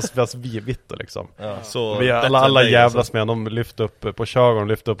Hasselhoff-ringar, fast vi är vitt liksom. Så vi alla jävlas med, de lyfte upp på Tjögården,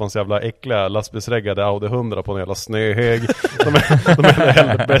 lyfte upp hans jävla äckliga lastbilsreggade Audi 100 på en jävla snöhög. De är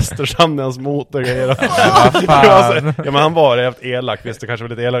helt bästersam i hans motorgrejer. Ja, men han var helt elak, visst det kanske var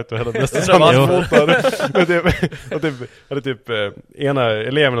lite elakt och hela bästersam i hans motor. Och typ ena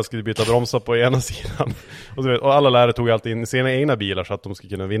eleverna skulle byta bromsar på ena sidan. Och alla lärare tog alltid in sina egna bilar så att de skulle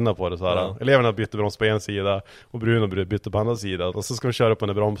kunna vinna på det så här. Eleverna bytte broms på en sida och Bruno bytte på andra sidan. Och så ska de köra på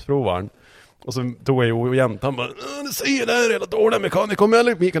den bromsprovaren. Och så tog jag ju ojämnt. Han bara, du säger det här är hela dåliga mekaniker. Kommer jag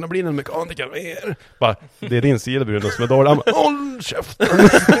aldrig kunna bli en mekaniker med er? Bara, det är din sida Bruno som är dålig. Han bara, håll käften.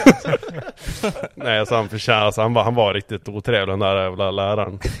 Nej, så han förtjänade. Alltså, han var riktigt otrevlig den där jävla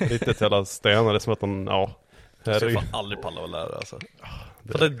läraren. Riktigt jävla stönare som att han, jag får aldrig palla att lära alltså.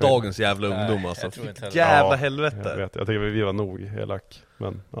 Det är dagens jävla ungdom alltså. Jävla helvete. Jag tycker vi var nog elak.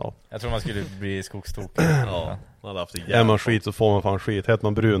 Men jag tror man skulle bli skogstokig. Man hade haft är man skit så får man fan skit. Heter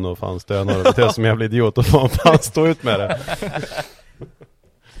man Bruno och fan stönare. Det är som jävla idiot och får man fan stå ut med det.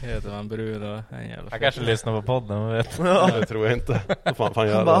 Heter man Bruno. Han kanske lyssnar på podden, man vet. Det tror jag inte. Fan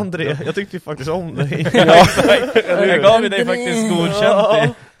göra det. André, jag tyckte ju faktiskt om dig. Jag gav dig faktiskt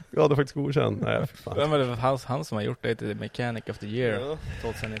godkänt. Ja, det är faktiskt godkänt. Nej, fan. Men det var han som har gjort det till Mechanic of the Year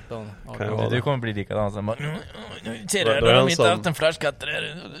 2019. Du kommer bli likadan som bara, nu ser du, då har de inte haft en flashcutter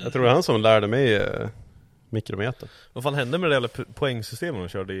där. Jag tror det är han som lärde mig mikrometer. Vad fan hände med det jävla poängsystemet de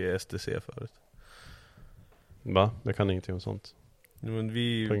körde i STC förut? Va? Jag kan ingenting om sånt. Men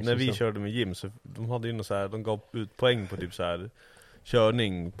när vi körde med Jim så de hade ju något så här, de gav ut poäng på typ så här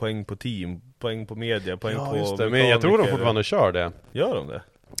körning, poäng på team, poäng på media, poäng på mekaniker. Men jag tror de fortfarande kör det. Gör de det?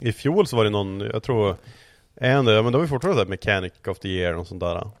 I fjol så var det någon, jag tror men då var vi fortfarande Mechanic of the Year och sånt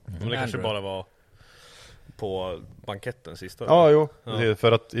där. Men det kanske bara var på banketten sista. Ja, jo.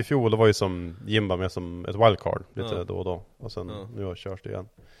 För att i fjol det var ju som Jimba med som ett wildcard lite då och då. Och sen nu körs det igen.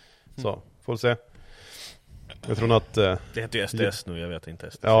 Så, får vi se. Jag tror att det heter ju SDS nu, jag vet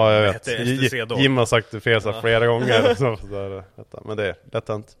inte STC. Ja, jag vet. Jim har sagt det fel så flera gånger. Men det är lätt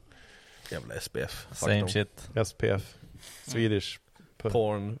hänt. Jävla SPF. Same shit. SPF. Swedish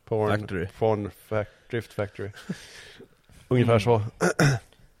Porn Factory. Drift Factory. Ungefär så.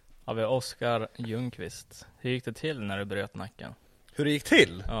 Har vi Oskar Ljungqvist. Hur gick det till när du bröt nacken? Hur det gick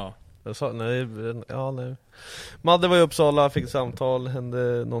till? Ja. Jag sa, nej. Madde var i Uppsala, fick samtal,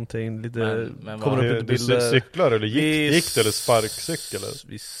 hände någonting lite. Men kommer upp lite bilder. Du cyklar eller gick eller sparkcykel eller?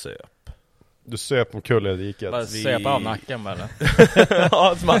 Vi söp. Du söp omkull i diket. Bara söp av nacken bara.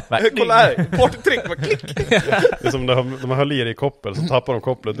 Ja, kolla här. Porttrick, bara klick. Det är som de höll i koppel, så tappar de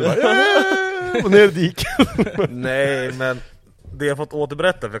kopplet. Du bara, och ner i diket. Nej, men det jag fått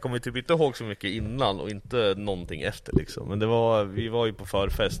återberätta, för jag kommer typ inte ihåg så mycket innan och inte någonting efter liksom. Men vi var ju på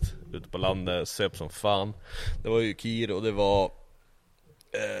förfest ute på landet, söp som fan. Det var ju Kir och det var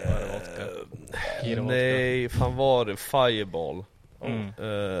Nej, fan var det Fireball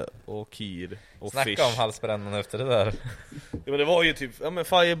och Kir och Snacka Fish. om halsbrännan efter det där. Ja, men det var ju typ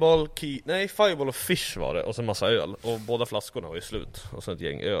Fireball, Fireball och Fish var det. Och sen massa öl. Och båda flaskorna var ju slut. Och sen ett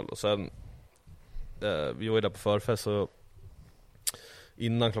gäng öl. Och sen vi var ju där på förfest. Så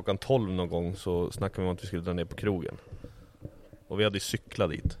innan klockan 12 någon gång så snackade vi om att vi skulle dra ner på krogen. Och vi hade ju cyklat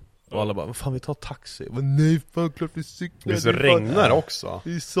dit. Och alla bara, vad fan, vi tar taxi. Men nej, fan, klart vi cyklar. Det så regnar också.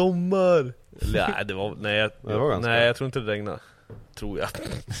 I sommar. Nej, jag tror inte det regnar. Tror jag.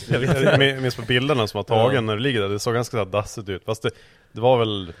 Jag vet, minns på bilderna som har tagit när du ligger där. Det såg ganska så dassigt ut. Fast det var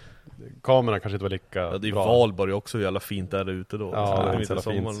väl, kameran kanske inte var lika det är bra. Valborg också, jävla fint där ute då. Ja, det är inte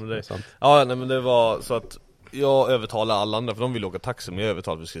sommar fint. med det. Ja, nej, men det var så att jag övertalade alla andra, för de ville åka taxi, men jag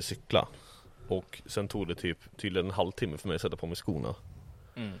övertalade att vi skulle cykla. Och sen tog det tydligen en halvtimme för mig att sätta på mig skorna.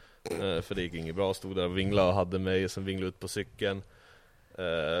 För det gick inget bra. Stod där och vinglade och hade mig, och sen vinglade ut på cykeln.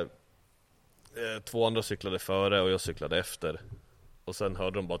 2 andra cyklade före och jag cyklade efter. Och sen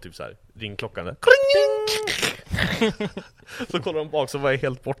hörde de bara typ så här ringklockan där. Så kollade de bak, så var jag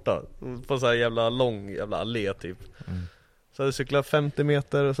helt borta på så här jävla lång jävla allé typ. Så jag cyklade 50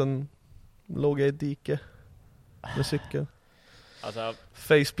 meter och sen låg jag i ett dike med cykeln. Alltså,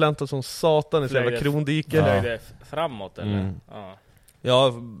 faceplantat som satan i ett jävla krondike. Flög det framåt eller?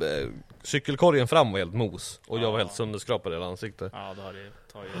 Ja, cykelkorgen fram var helt mos. Och jag var helt sönderskrapad i hela ansiktet. Ja, då har det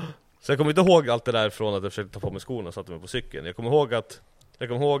tagit. Så jag kommer inte ihåg allt det där från att jag försökte ta på mig skorna och satte mig på cykeln. Jag kommer ihåg att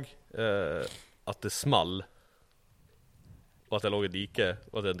det small. Och att jag låg i dike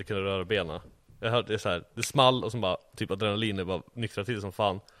och att jag inte kunde röra benen. Jag hörde det så här, det small och så bara typ adrenalinet bara nyktra till som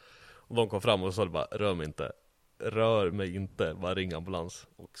fan. Och de kom fram och så sa det bara, rör mig inte, bara ring ambulans.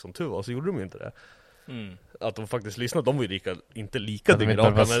 Och som tur var så gjorde de inte det. Att de faktiskt lyssnade, de var ju inte lika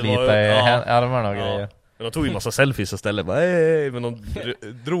dyngraka, men slita i armarna och grejer. Men de tog ju massa selfies istället, bara, men de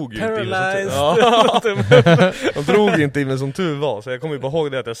drog ju inte in de drog inte in, men som tur var. Så jag kommer ju bara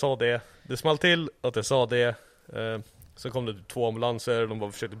ihåg det att jag sa det. Det small till att jag sa det. Sen kom det 2 ambulanser, de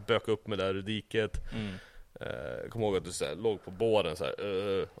bara försökte böka upp med där i diket. Jag kommer ihåg att du så här, låg på båren så här,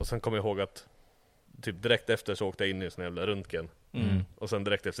 och sen kommer jag ihåg att typ direkt efter så åkte jag in i en sån jävla röntgen. Och sen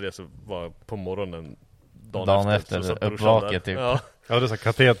direkt efter det så var jag på morgonen dagen efter uppvaket typ. Ja, det är så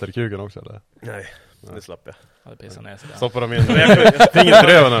kateter i kugen också eller? Nej, det slapp jag. Stoppar de in fingret i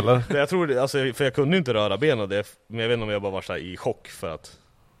röven eller? Jag tror det, alltså, för jag kunde inte röra benen det, men jag vet inte om jag bara var så här i chock för att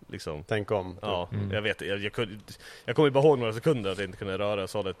liksom tänk om. Ja, jag vet jag kommer bara ihåg några sekunder att jag inte kunde röra, jag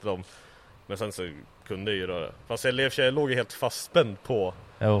sa det till dem. Men sen så kunde jag ju röra. Fast jag låg ju helt fastspänd på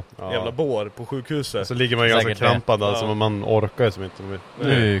jävla bår på sjukhuset. Så ligger man ju ganska krampad alltså, men man orkar ju som inte. Nu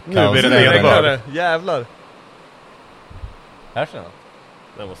blir det nederbörd. Jävlar. Hörs det?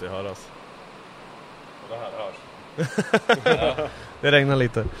 Det måste ju höras. Och det här hörs. Det regnar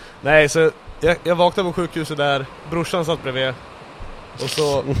lite. Nej, så jag vaknade på sjukhuset där. Brorsan satt bredvid. Och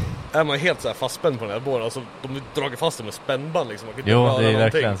så är man helt så här fastspänd på den här båren. Alltså, de dragit fast det med spännband liksom. Man kunde det är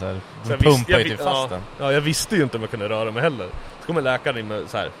verkligen så här. De pumpar ju typ fast den. Ja, jag visste ju inte om jag kunde röra mig heller. Så kommer läkaren in med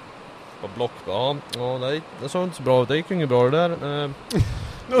så här på block. Ja, nej, det såg inte så bra ut. Det gick inget bra det där.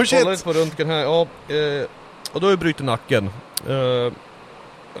 No shit. Kolla på röntgen här. Ja, och då har jag brutit nacken.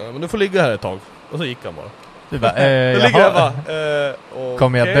 Men du får ligga här ett tag. Och så gick han bara. Du bara, då ligger jag bara,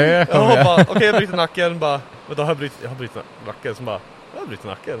 kommer jag dö? Okej, jag bryter nacken. Bara, men då har jag brutit nacken. Så bara, jag har brutit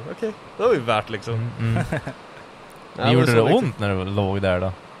nacken. Okej, det var ju värt liksom. Gjorde det ont när du låg där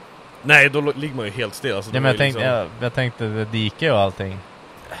då? Nej, då ligger man ju helt still. Alltså, men jag tänkte det dike och allting.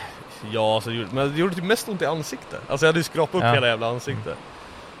 Ja, men det gjorde typ mest ont i ansiktet. Alltså jag hade ju skrapat upp hela jävla ansiktet.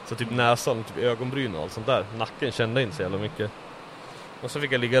 Så typ näsan, typ ögonbryn och allt sånt där. Nacken kände inte så jävla mycket. Och så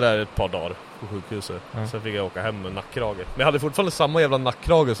fick jag ligga där ett par dagar på sjukhuset. Sen fick jag åka hem med nackkrage. Men jag hade fortfarande samma jävla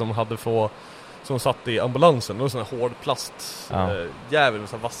nackkrage som hade som satt i ambulansen. Det var sån här hård plast jävel med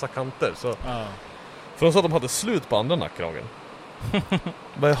så här vassa kanter. Så, för de sa att de hade slut på andra nackkragen.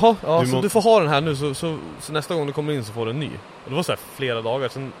 Jaha, så du får ha den här nu så nästa gång du kommer in så får du en ny. Och det var så här flera dagar.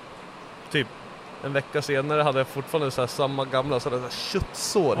 Sen typ en vecka senare hade jag fortfarande så här samma gamla så här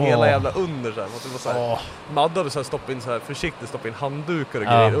köttsår hela jävla under så här. Det var så här Madde hade så här stoppa in handdukar och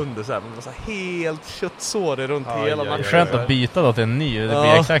grejer under så här, men det var så här helt köttsår runt hela nacken. Skönt att byta då till en ny. Det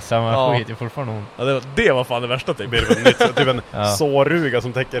blir exakt samma skit i fortfarande. Ja, det var fan det värsta typ. Det blir nytt, typ en sårruga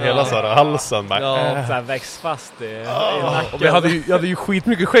som täcker hela så här halsen bara. Så här växt fast i nacken. Och jag hade ju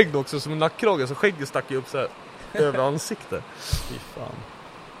skitmycket skägg också som en nackkrage, så skägget stack ju upp så här över ansiktet. Fy fan.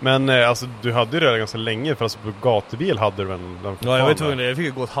 Men alltså du hade ju det ganska länge, för alltså på gatubil hade du den. Ja, jag vet inte, jag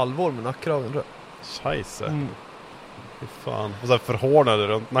fick gå ett halvår med nackkragen tror jag. Scheisse. Fan. Och så här förhårdade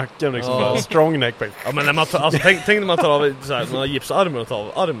runt nacken liksom. Ja. Strong neck. Ja, men när man tar, alltså, tänk när man tar av så här, man har gipsarmen och tar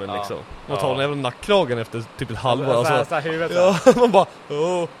av armen liksom. Man tar den jävla nackkragen efter typ ett halvår. Alltså. Man bara,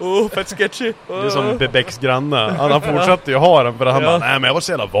 fett sketchy. Det är som Bebecks granne. Han fortsatte ju ha den för han bara, nej men jag var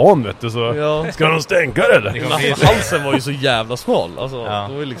så jävla van vet du så. Ska de stänka det eller? Halsen var ju så jävla smal. Alltså, det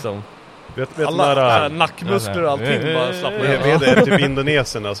var ju liksom... Vet alla nackmuskler och allting bara slappnar. Det är typ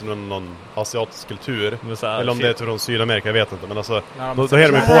Indonesien, alltså någon asiatisk kultur. Eller om det är från Sydamerika, jag vet inte. Men alltså, då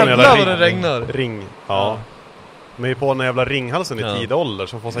är de ju på en jävla ring. Ja. De är ju på den jävla ringhalsen i tidig ålder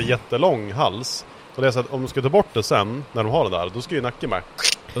som får så jättelång hals. Och det är så att om de ska ta bort det sen, när de har det där, då ska ju nacken med.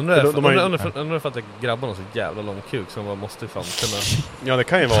 Undrar för att grabbarna har så jävla lång kuk så man måste fan kunna... Ja, det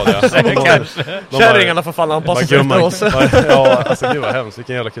kan ju vara det. Kärringarna får fan anpassa sig efter oss. Ja, alltså gud vad hemskt,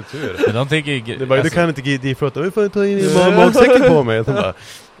 vilken jävla kultur. Men de tycker det bara, du kan inte defrota, vi får ta in magsäcken på mig. Bara,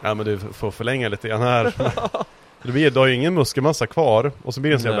 ja men du får förlänga lite grann här. Du har ju ingen muskelmassa kvar. Och så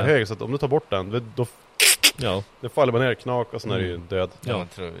blir den så jävla hög så att om du tar bort den, då det faller bara ner knak och så är det ju död. Ja,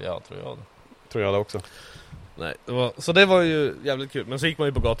 tror jag det. Tror jag det också. Nej, så det var ju jävligt kul. Men så gick man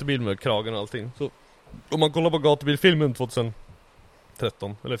ju på gatubil med kragen och allting. Så om man kollar på gatubilfilmen 2013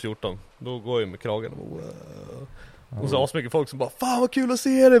 eller 14, då går jag med kragen och så asmycket folk som bara, fan vad kul att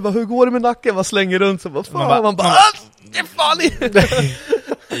se det, hur går det med nacken? Man slänger runt så bara, fan, man bara, det är fan i!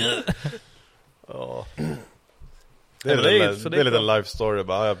 Det är lite en life story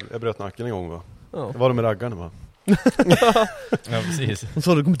bara. Jag bröt nacken en gång va. Jag var med raggarna va. Ja precis. Hon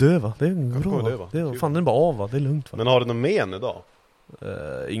sa du kommer dö va? Det är bra. Det är fan den bara av va? Det är lugnt va? Men har du någon men idag?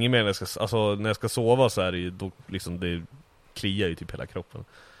 Ingen men när jag ska sova så är det ju då liksom det kliar ju typ hela kroppen.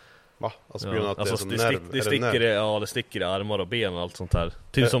 Va? Alltså på grund av att alltså, det är det sticker i armar och ben och allt sånt här.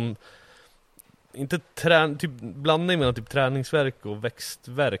 Typ som inte typ blandning mellan typ träningsverk och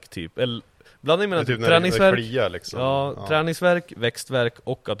växtverk typ. Eller blandning mellan typ träningsverk. Kliar, liksom. Träningsverk, växtverk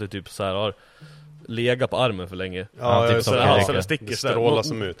och att du typ så här har lega på armen för länge. Ja, typ så det sticker strålar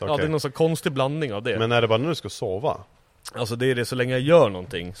som ut. Ja, det är någon så konstig blandning av det. Men är det bara när du ska sova? Alltså det är det, så länge jag gör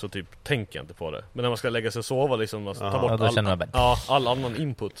någonting så typ tänker jag inte på det. Men när man ska lägga sig och sova liksom, man ta bort all annan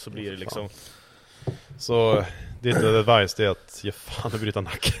input så blir det liksom. Så ditt advice är att ge fan att bryta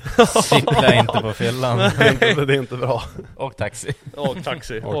nacken. Cykla inte på fyllan. Det är inte bra. Och taxi. Och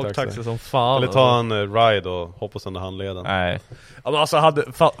taxi som fan. Eller ta en ride och hoppa sönder handleden. Nej. Ja, men alltså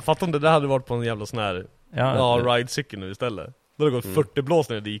fattar om det där hade varit på en jävla sån här ride-cykel nu istället. Då hade det gått 40 blås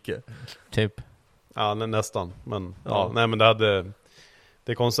ner i diket. Typ. Ja, nästan. Men nej men det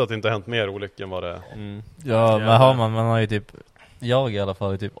är konstigt att det inte har hänt mer olyckor än vad det är. Ja, men man har ju typ, jag i alla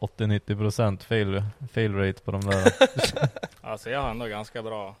fall, typ 80-90% fail rate på de där. Alltså jag har ändå ganska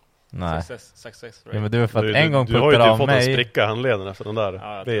bra success rate. Ja, men det är för att en gång puckar av mig. Du har ju typ fått en spricka i handleden efter den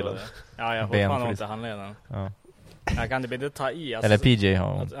där bilen. Ja, jag har fortfarande ont i handleden. Ja. Jag kan inte ta i. Alltså, eller PJ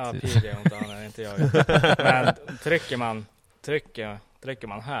har ont. Ja, PJ har ont, inte jag. Men trycker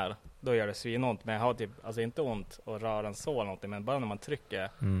man här, då gör det svinont. Men jag har typ, alltså inte ont att röra en så eller någonting, men bara när man trycker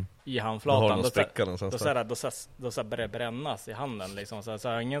i handflatan, då så börjar det brännas i handen liksom. Så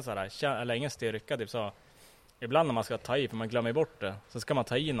har ingen så här, eller ingen styrka typ så. Ibland när man ska ta i, för man glömmer bort det, så ska man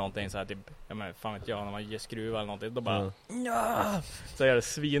ta i någonting så här typ, fan vet jag, när man ger skruva eller någonting, då bara så gör det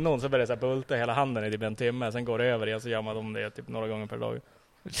svinont, så börjar det så här bulta hela handen i typ en timme, sen går det över igen, så gör man om det typ några gånger per dag.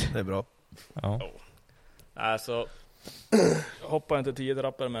 Det är bra. Ja. Alltså hoppa inte 10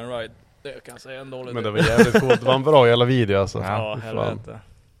 trappor med en ride. Det kan jag säga en dålig. Men det var jävligt coolt. Det var en bra jävla video alltså. Ja, helvete.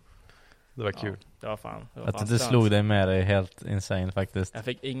 Det var kul. Det var fan. Att du slog dig med det är helt insane faktiskt. Jag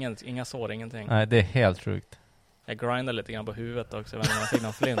fick inga sår, ingenting. Nej, det är helt sjukt. Jag grindade lite grann på huvudet också. Jag vet inte om jag fick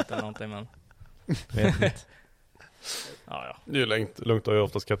någon flint eller någonting, men vet inte. Ja. Det är lugnt och jag har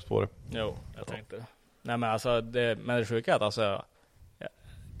oftast kept på det. Jo, jag tänkte. Nej men alltså, det sjuka är att alltså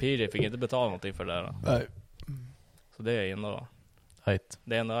PJ fick inte betala någonting för det där. Nej. Så det är ändå right.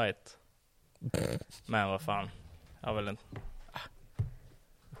 Det är ändå right. Men vad fan, jag vill inte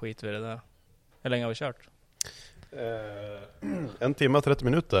skit vid det där. Hur länge har vi kört? 1 timme 30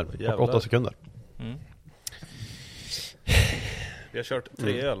 minuter. Jävlar. Och 8 sekunder. Vi har kört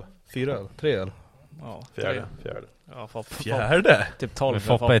 3 öl. 4 öl. 3 öl. Ja, fjärde. Ja, fjärde? Typ 12.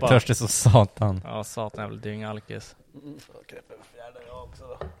 Foppa är törstig som satan. Ja, satan är väl dyngalkis. Fjärde jag också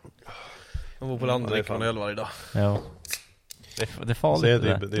då. Man bor på landet och dricker en öl varje dag. Ja. Det är farligt.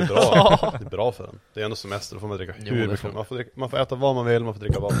 Det är bra. Det är bra för den. Det är ändå semester, då får man dricka hur mycket. Man får äta vad man vill, man får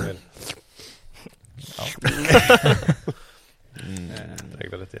dricka vad man vill. Ja.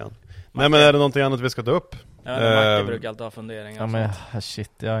 Regla lite igen. Nej, men är det någonting annat vi ska ta upp? Ja, Macke brukar alltid ha funderingar. Ja, men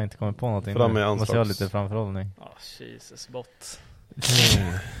shit, jag har inte kommit på någonting. Fram med måste jag ha lite framförhållning. Jesus, bot.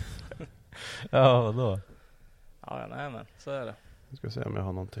 Ja, vadå? Ja, nej men så är det. Jag ska se om jag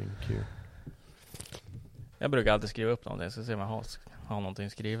har någonting kul. Jag brukar alltid skriva upp någonting. Jag ska se om jag har någonting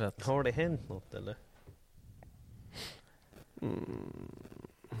skrivet. Har det hänt något eller?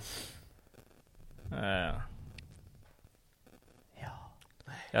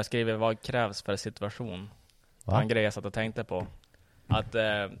 Jag skriver vad krävs för situation. En grej jag satt och tänkte på. Att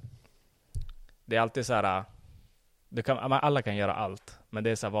det är alltid så här. Alla kan göra allt. Men det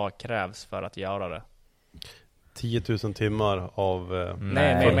är så här, vad krävs för att göra det? 10 000 timmar av...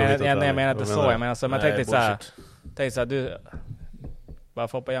 Nej, jag menar inte så. Jag menar så. Men jag tänkte så här, du bara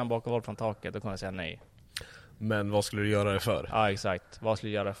få hoppa igen bak och volt från taket. Då kan jag säga nej. Men vad skulle du göra det för? Ja, exakt. Vad skulle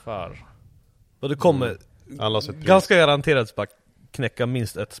du göra det för? Och det kommer ganska garanterat bara knäcka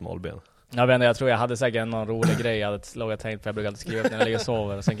minst ett smalben. Jag tror jag hade säkert någon rolig grej jag tänkt, för jag brukar alltid skriva upp när jag ligger och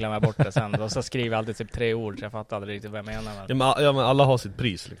sover och sen glömmer jag bort det sen. Och så skriver jag alltid typ 3 ord så jag fattar aldrig riktigt vad jag menar. Ja, men alla har sitt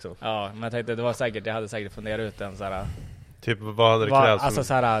pris liksom. Ja, men jag tänkte jag hade säkert funderat ut en så här. Typ vad hade det krävs? Alltså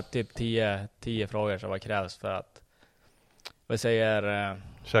så här typ 10 frågor som vad krävs för att vad säger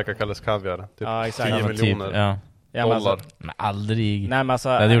käka Kalles kaviar. Typ ja, exakt. 10 miljoner dollar. Men aldrig. Nej, men alltså,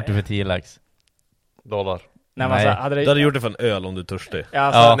 jag hade gjort det för 10 lax. Dollar. Nej, men alltså, du hade gjort det för en öl om du är törstig.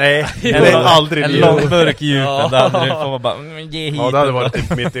 Ja, nej. Det är aldrig en lång burk djupen. Där hade du får bara ge hit. Ja, det hade varit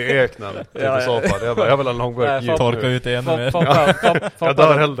typ mitt i öknen. Typ i så fall. Jag vill ha en lång burk djup. Torka ut det ännu mer. Jag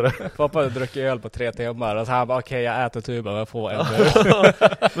dör hellre. Pappa hade druckit öl på 3 timmar. Och så han bara, okej, jag äter tuben och jag får en burk.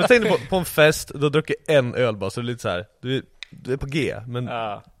 Men tänk dig på en fest, du har druckit en öl bara. Så det är lite så här, du är på G, men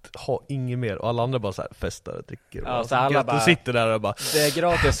ha inget mer. Och alla andra bara så här festar och dricker. Ja, så alla bara, du sitter där och bara... Det är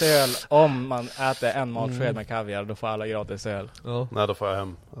gratis öl om man äter en matsked med kaviar. Då får alla gratis öl. Ja. Nej, då får jag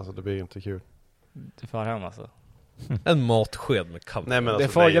hem. Alltså det blir inte kul. Du får hem alltså. En matsked med kaviar. Nej, men alltså,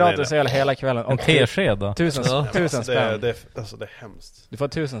 det får gratis öl hela kvällen. Och tesked då? 1000 spänn. Alltså det är hemskt. Du får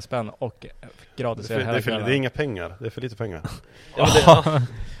 1000 spänn och gratis öl hela kvällen. Det är inga pengar. Det är för lite pengar.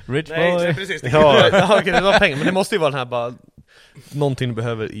 Rich boy. Nej, precis. Ja, okej, det var pengar. Men det måste ju vara den här bara... Någonting du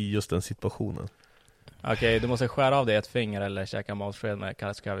behöver i just den situationen. Okej, du måste skära av dig ett finger eller käka matsked med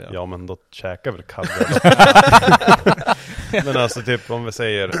Kalles kaviar. Ja, men då käkar väl kaviar. Men alltså typ om vi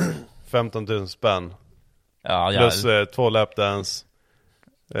säger 15 000 spänn. Plus 2 lapdance.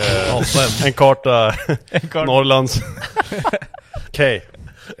 En karta Norrlands. Okej.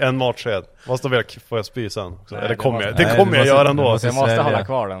 En matsked. Måste väl får jag spy sen också. Eller kommer jag göra ändå. Jag måste hålla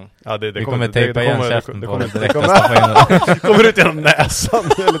kvar den. Ja, det kommer tejpa igen käften på det kommer ut genom näsan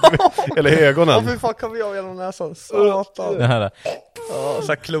eller ögonen. Hur fan kan vi göra genom näsan? Satan. Det här. Ja, så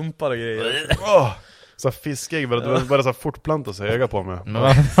här klumpar och grejer. Så här fiskägg bara så här fortplanta sig öga på mig.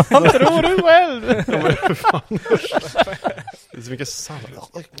 Vad tror du själv? Det är så mycket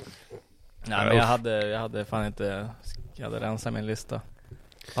salt. Nej, men jag hade fan inte. Jag hade rensat min lista.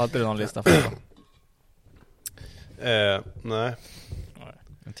 Har inte du någon lista för det? Nej.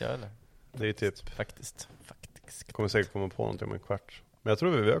 Inte jag heller. Det är typ faktiskt. Jag kommer säkert komma på någonting om en kvart. Men jag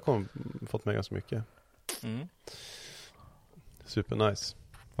tror vi har fått med ganska mycket. Super nice.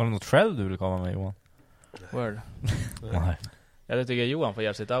 Var det något själv du vill komma med, Johan? Word. Nej. Jag tycker Johan får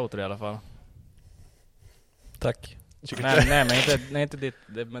göra sitt outro i alla fall. Tack. Nej, men inte ditt,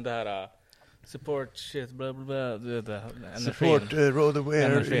 men det här support shit bla bla bla. Support road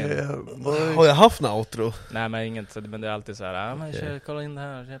aware. Har jag haft en outro? Nej, men inget, men det är alltid så här, men kolla in det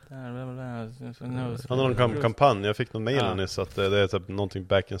här, köp det här, bla bla bla. Han har någon kampanj. Jag fick någon mail nyss att det är typ någonting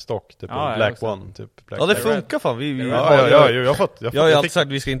back in stock, typ Black One, typ Black. Ja, det funkar fan. Jag har alltid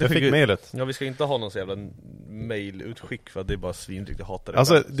sagt vi ska inte fick mailet. Ja, vi ska inte ha någon så jävla mailutskick för att det är bara svinriktigt, jag hatar det.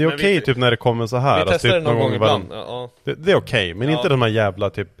 Alltså det är okej typ när det kommer så här. Vi testar typ det någon gång ibland. Det är okej, men inte de här jävla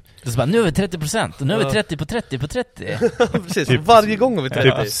typ. Det är så bara, nu är vi 30% och nu är vi 30 på 30 på 30. Precis, typ, varje gång har vi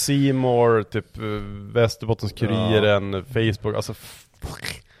 30. Typ C-more, typ Västerbottens-Kuriren, Facebook, alltså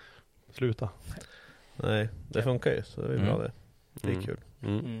sluta. Nej, det funkar ju, så det är bra det. Det är kul.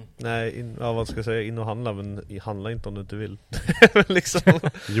 Nej, vad ska jag säga, in och handla, men handla inte om du inte vill. Liksom.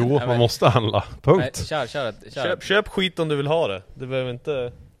 Jo, man måste handla, punkt. Nej, köp skit om du vill ha det. Du behöver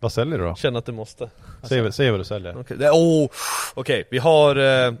inte... Vad säljer du då? Känna att du måste. Säg vad du säljer. Okej, vi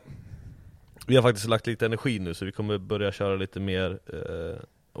har faktiskt lagt lite energi nu, så vi kommer börja köra lite mer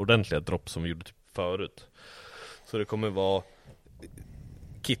ordentliga dropp som vi gjorde typ förut. Så det kommer vara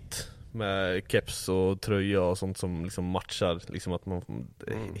kit med keps och tröja och sånt som liksom matchar, liksom att man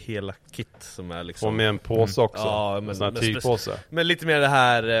hela kit som är liksom, och med en påse också. Ja, men sån här tygpåse. Men lite mer det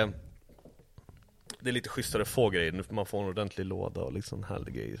här det är lite schysstare få grejer nu, för man får en ordentlig låda och liksom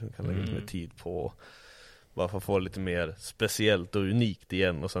härlig grejer som kan lägga lite mer tid på, bara för att få lite mer speciellt och unikt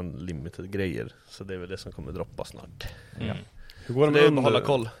igen, och sen limited grejer. Så det är väl det som kommer droppa snart. Hur går det med hålla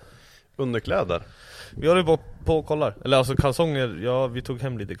koll? Underkläder. Vi håller på och kollar. Eller alltså kalsonger, ja vi tog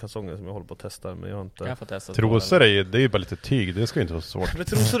hem lite kalsonger som jag håller på att testa. Men jag har inte... Jag får testa. Trosor är ju bara lite tyg, det ska inte vara svårt. Men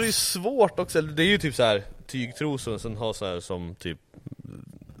trosor är ju svårt också. Det är ju typ så här tygtrosor som har så här som typ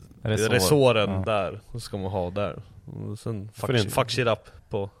resåren där. Så ska man ha där. Och sen fuck shit up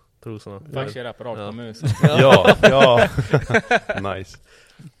på trosorna. Fuck shit up rakt på musen. Ja. Nice.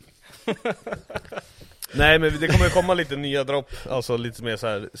 Nej men det kommer komma lite nya dropp. Alltså lite mer så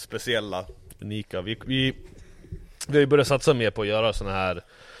här speciella, unika. Vi har ju börjat satsa mer på att göra såna här,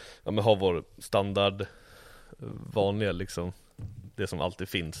 ja men ha vår standard vanliga liksom, det som alltid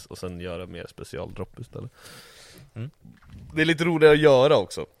finns, och sen göra mer specialdropp istället. Det är lite roligare att göra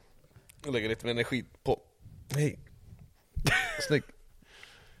också. Och lägga lite mer energi på. Hej. Snygg.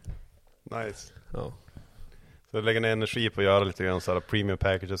 Nice. Ja. Så jag lägger ner energi på att göra lite grann så här premium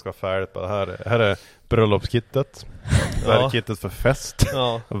package ska vara färdigt. Bara här är bröllopskittet. Det här är kittet för fest.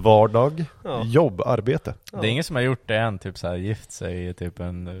 Vardag. Jobb, arbete. Det är ingen som har gjort det än, typ så här gift sig i typ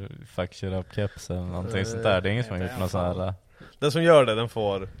en fuck shit up keps eller någonting sånt där. Det är ingen som har gjort något så här. Den som gör det, den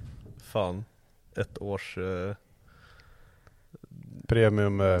får fan 1 års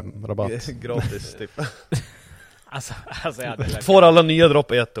premium rabatt. Gratis typ. Alltså får alla nya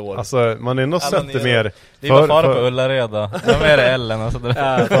dropp i 1 år. Alltså man är nog sett det mer. Det är bara fara på Ullareda. De är det Ellen och så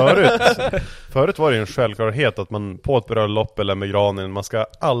där. Förut var det en självklarhet att man på ett bröllop eller med granen, man ska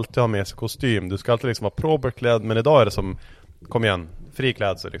alltid ha med sig kostym. Du ska alltid liksom vara proberklädd. Men idag är det som, kom igen, fri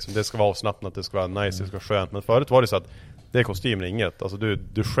klädsel liksom. Det ska vara avslappnat, det ska vara nice, det ska vara skönt. Men förut var det så att det är kostym, inget. Alltså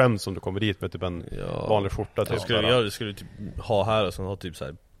du skäms om du kommer dit med typ en vanlig skjorta typ. Jag skulle typ ha här och sen ha typ så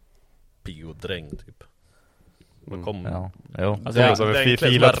här piggodräng typ. Man kommer. Alltså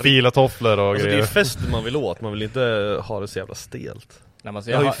fila tofflor och alltså grejer. Det är fest man vill åt. Man vill inte ha det så jävla stelt. Nej,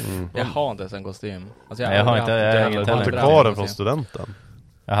 alltså jag har inte ens en kostym. Alltså jag har inte kvar den från studenten.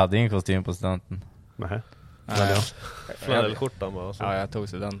 Jag hade ingen kostym på studenten. Nej. Flanellskjortan bara. Ja, jag tog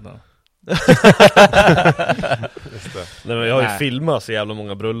studenten. Just det. Nej, men jag har ju filmat så jävla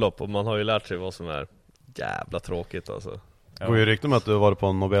många bröllop och man har ju lärt sig vad som är jävla tråkigt alltså. Det går ju rykte med att du var på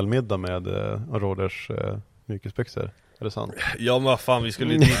en Nobelmiddag med Roders mykesbyxor. Är det sant? Ja men vad fan, vi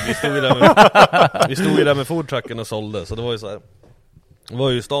stod ju där med foodtrucken och sålde. Så det var ju så här. Det var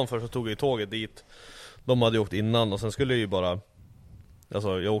ju i stan först, så tog jag tåget dit. De hade ju åkt innan och sen skulle jag ju bara,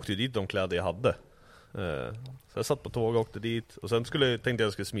 alltså jag åkte ju dit de kläder jag hade. Så jag satt på tåg och åkte dit. Och sen tänkte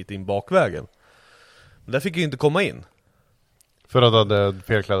jag skulle smita in bakvägen. Men där fick jag ju inte komma in. För att du hade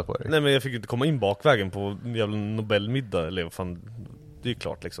fel kläder på dig? Nej men jag fick ju inte komma in bakvägen på en jävla Nobelmiddag. Eller fan, det är ju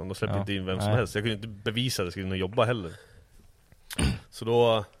klart liksom. De släppte inte in vem som helst. Jag kunde inte bevisa att jag skulle kunna jobba heller. Så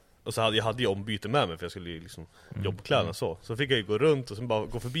då, och så hade jag ju ombyte med mig för jag skulle ju liksom jobbkläderna så. Så fick jag ju gå runt och sen bara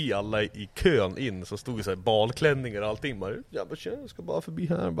gå förbi alla i kön in. Så stod det så här balklänningar och allting. Bara, jag ska bara förbi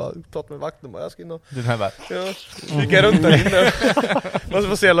här, bara prata med vakten. Bara, jag ska in och... Den här bara... Ja, gick jag runt där inne. Man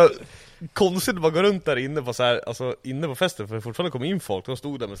var så jävla konstigt att bara gå runt där inne på så här, alltså inne på festen, för det fortfarande kom in folk. De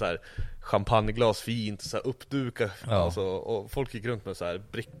stod där med så här champagneglas fint, så här uppdukat, alltså, och folk gick runt med så här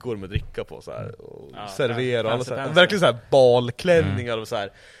brickor med dricka på så här och servera och alla så här, verkligen så här balklänningar och så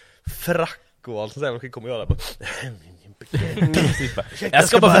här frack och allt så där. Man kommer göra bara jag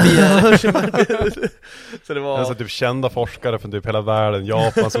ska bara förbi. Så det var alltså typ kända forskare från typ hela världen,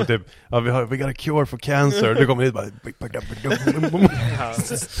 Japan, som typ we got a cure for cancer. Du kommer hit bara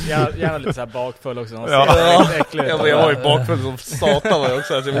gärna lite så här bakfull också. Jag var ju bakfull som satan var jag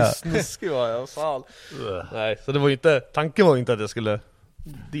också. Jag var snuskig var jag. Fan. Nej, så det var ju inte, tanken var ju inte att jag skulle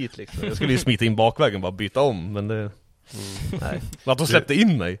dit liksom. Jag skulle ju smita in bakvägen, bara byta om, men det nej. Att de släppte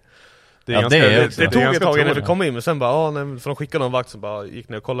in mig. Det tog ett tag innan vi kom in, men sen bara, för de skickade någon vakt som bara gick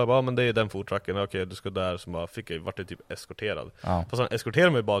ner och kollade, bara, men det är den foodtrucken, okej, du ska där, så bara fick jag, vart det typ eskorterad. Fast han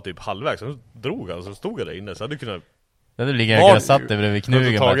eskorterade mig bara typ halvvägs, så drog han, så stod jag där inne, så hade du kunnat... Jag hade ligga och satt bredvid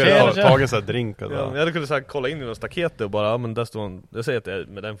knugen, tagit så här drink. Jag hade kunnat så här, kolla in i någon staket och bara, men där står han, jag säger att det är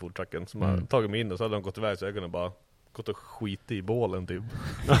med den foodtrucken, som har tagit mig in, och så hade de gått iväg, så jag kunde bara gått och skit i bålen typ.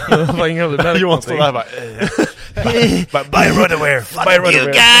 Det var ingen hade märkt. Johan stod där bara buy runaway, fuck you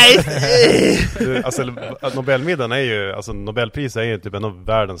guys. Alltså Nobelmiddagen är ju, alltså Nobelpris är ju typ en av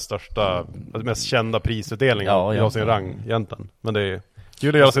världens största, mest kända prisutdelningar i sin rang egentligen. Men det är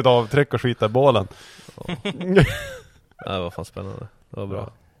kul att göra sitt avtryck och skita i bålen. Det var fan spännande. Det var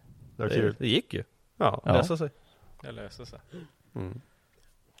bra. Det var kul. Det gick ju. Ja. Lösa sig. Det löste sig.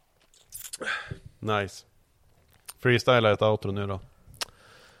 Nice. Freestyla ett outro nu då.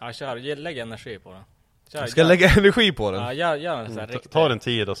 Ja, kör. Lägg energi på den. Ska jag lägga energi på den? Ja, gör en sån här riktigt. Ta en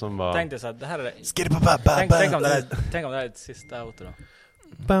tid och sen bara... Tänk dig så här, det här är... Tänk om det här är ett sista outro då.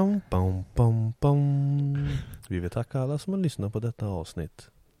 Bam, bam, bam, bam. Vi vill tacka alla som har lyssnat på detta avsnitt.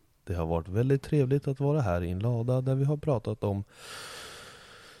 Det har varit väldigt trevligt att vara här i en lada där vi har pratat om...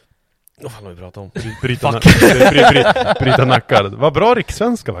 Vad fan har vi pratat om? Bryta nackar. Vad bra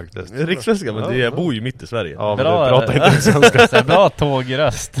rikssvenska faktiskt. Rikssvenska, men jag bor ju mitt i Sverige. Ja, men bra, du pratar inte rikssvenska. Bra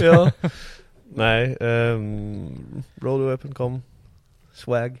tågröst. Ja. Nej, Roadway.com,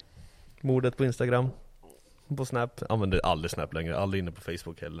 swag, mordet på Instagram, på Snap. Använder aldrig Snap längre, aldrig inne på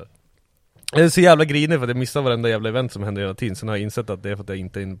Facebook heller. Jag är så jävla grinig för att jag missar varenda jävla event som händer hela tiden. Sen har jag insett att det är för att jag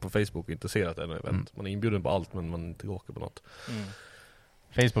inte är inne på Facebook och inte ser att det är något event. Man är inbjuden på allt men man inte åker på något.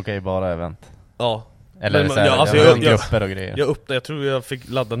 Facebook är ju bara event. Ja. Eller men, så här, grupper och grejer. Jag tror jag fick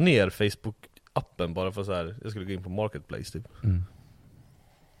ladda ner Facebook-appen bara för så här. Jag skulle gå in på Marketplace typ.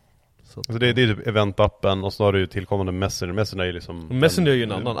 Så det är typ eventappen och så har du ju tillkommande Messenger. Messenger är ju liksom... Messenger är ju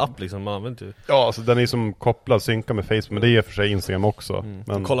en annan app liksom, man använder ju. Ja, alltså den är som kopplad, synkad med Facebook, men det är för sig Instagram också. Men...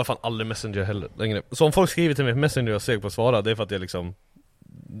 Jag kollar fan aldrig Messenger heller längre. Så om folk skriver till mig på Messenger och jag ser på att svara, det är för att jag liksom...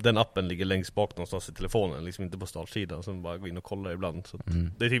 Den appen ligger längst bak någonstans i telefonen, liksom inte på startsidan. Så bara gå in och kolla ibland. Så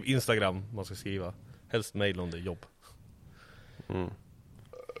det är typ Instagram man ska skriva. Helst mail om det är jobb.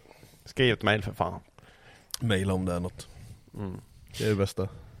 Skriv ett mail för fan. Mail om det är något. Det är det bästa.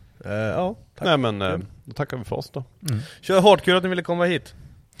 Ja, tack. Nej men, då tackar vi för oss då. Kör hårt, kul att ni ville komma hit.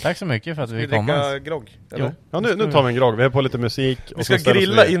 Tack så mycket för att vi kom. kom. Ska vi grogg? Eller? Ja, nu tar vi en grogg. Vi har på lite musik. Vi ska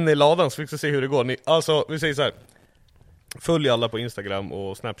grilla in i ladan så vi ska se hur det går. Alltså, vi säger så här. Följ alla på Instagram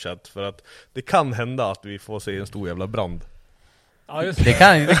och Snapchat för att det kan hända att vi får se en stor jävla brand. Ja, just det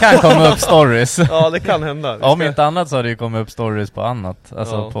kan komma upp stories. Ja, det kan hända. Om inte annat så har det ju kommit upp stories på annat.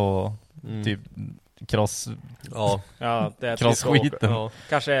 Alltså på typ cross. Ja, det är crossskiten. Ja.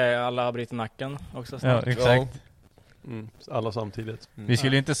 Kanske alla har brutit nacken också snart. Ja, exakt. Alla samtidigt. Vi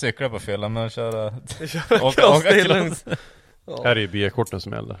skulle ju inte cykla på fjällen men köra cross. Här är ju B-korten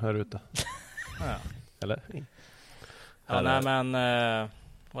som gäller här ute. Eller? Ja, nej men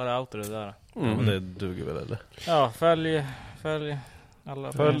vad är outro där? Men det duger väl eller? Ja, följ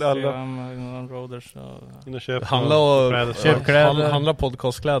alla på Instagram, Roaders och... Handla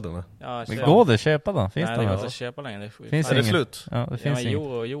podcastkläderna. Ja, men går det köpa då? Finns det inte köpa längre. Finns det slut? Ja, det finns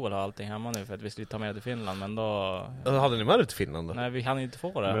inget. Joel har allting hemma nu för att vi skulle ta med det till Finland, men då... Hade ni med det till Finland då? Nej, vi hann inte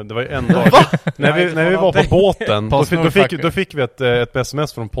få det. Men det var ju en dag. när vi var på båten, då fick vi ett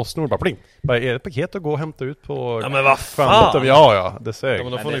sms från Postnord. Bara pling. Bara, är det ett paket att gå och hämta ut på... Ja, men vad fan! Ja, det säger jag. Ja,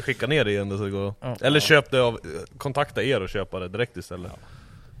 men då får ni skicka ner det igen så det går. Eller köp det av... Kontakta er och köpa det direkt istället.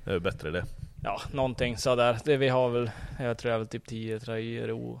 Det är bättre det. Ja, någonting sådär. Det vi har väl, jag tror väl typ 10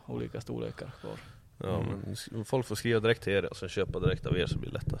 tröjor olika storlekar kvar. Ja, men folk får skriva direkt till er och sen köpa direkt av er så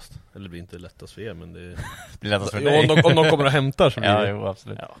blir det lättast. Eller det blir inte lättast för er, men det blir lättast för dig. Om de kommer och hämtar så blir det. Jo,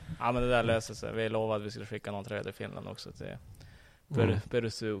 absolut. Ja, men det där löser sig. Vi lovade att vi skulle skicka någon tröja till Finland också till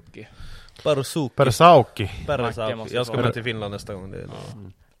Perusuki. Persauki. Jag ska med till Finland nästa gång.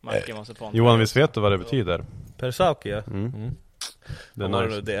 Macke måste på Johan, visst vet du vad det betyder? Persauki, ja. Det är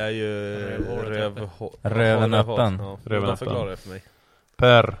nice. Det är ju röven öppen. Röven förklarar det för mig.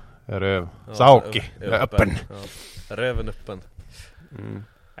 Per röv. Sauki är öppen. Röven öppen.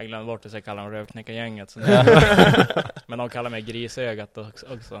 Jag glömde bort att jag kallar dem rövknäckargänget. Men de kallar mig grisögat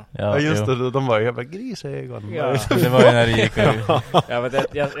också. Ja, just det. De var ju jävla grisögon. Ja. Det var ju när det gick.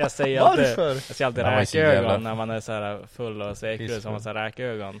 Jag säger alltid räkögon när man är så här full och säker som man säger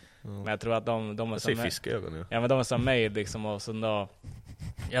räkögon. Men jag tror att de är som fiskögon. Ja, men de är som mig liksom, och så då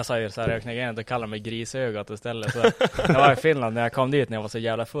jag sa ju så här rövknäckargänget och kallar mig grisögat istället. Så jag var i Finland när jag kom dit när jag var så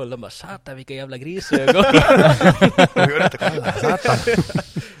jävla full. De bara, satan vilka jävla grisögon.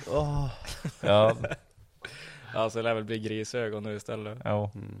 Ja. Ja, så det lär väl bli grisögon nu istället.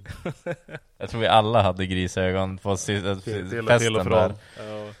 Ja. Jag tror vi alla hade grisögon på festen där.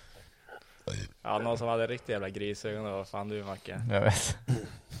 Ja, någon som hade riktigt jävla grisögon. Vad fan du, Macke?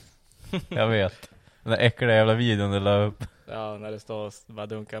 Jag vet. Den där äckliga jävla videon du la upp. Ja, när det står bara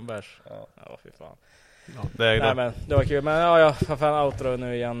dunka en bärs. Ja, fy fan. Ja, nej, men det var kul. Men ja, fan outro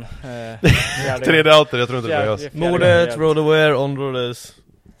nu igen. Tredje outro, jag tror inte det blir oss. Mordet, Roadaware, Onroaders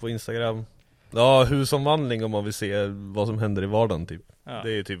på Instagram. Ja, husomvandling om man vill se vad som händer i vardagen typ. Det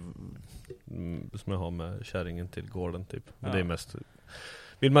är ju typ som jag har med kärringen till gården typ. Men det är mest...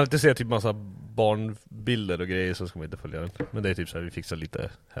 Vill man inte se typ massa barnbilder och grejer så ska man inte följa den. Men det är typ så här, vi fixar lite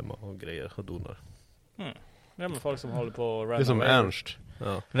hemma och grejer och donar. Ja, men folk som håller på det är som Ernst.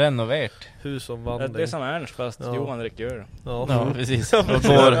 Ja. Renovert. Husomvandling. Det är som Ernst fast Johan dricker ur. Ja, precis.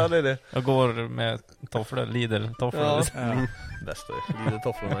 Och går med tofflor, Lidl-tofflor. Ja. Bästa,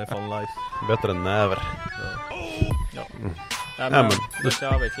 Lidl-tofflorna är fan life. Bättre än näver. Ja. Men då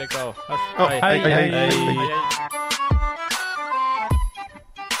kör vi, klicka av. Hej.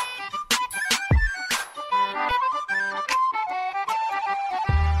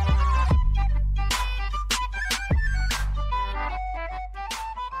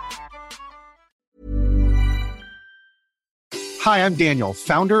 Hi, I'm Daniel,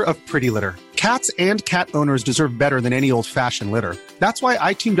 founder of Pretty Litter. Cats and cat owners deserve better than any old-fashioned litter. That's why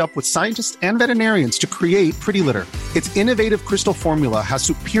I teamed up with scientists and veterinarians to create Pretty Litter. Its innovative crystal formula has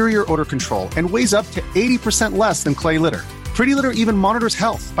superior odor control and weighs up to 80% less than clay litter. Pretty Litter even monitors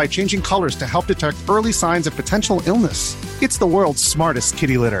health by changing colors to help detect early signs of potential illness. It's the world's smartest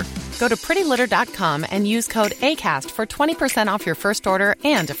kitty litter. Go to prettylitter.com and use code ACAST for 20% off your first order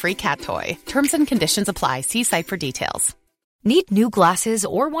and a free cat toy. Terms and conditions apply. See site for details. Need new glasses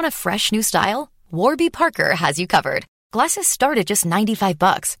or want a fresh new style? Warby Parker has you covered. Glasses start at just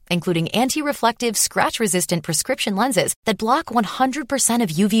 $95, including anti-reflective, scratch-resistant prescription lenses that block 100%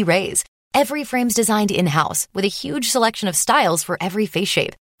 of UV rays. Every frame's designed in-house with a huge selection of styles for every face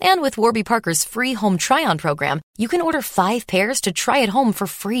shape. And with Warby Parker's free home try-on program, you can order 5 pairs to try at home for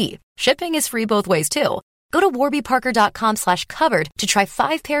free. Shipping is free both ways, too. Go to warbyparker.com/covered to try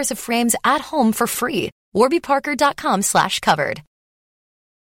 5 pairs of frames at home for free. warbyparker.com/covered.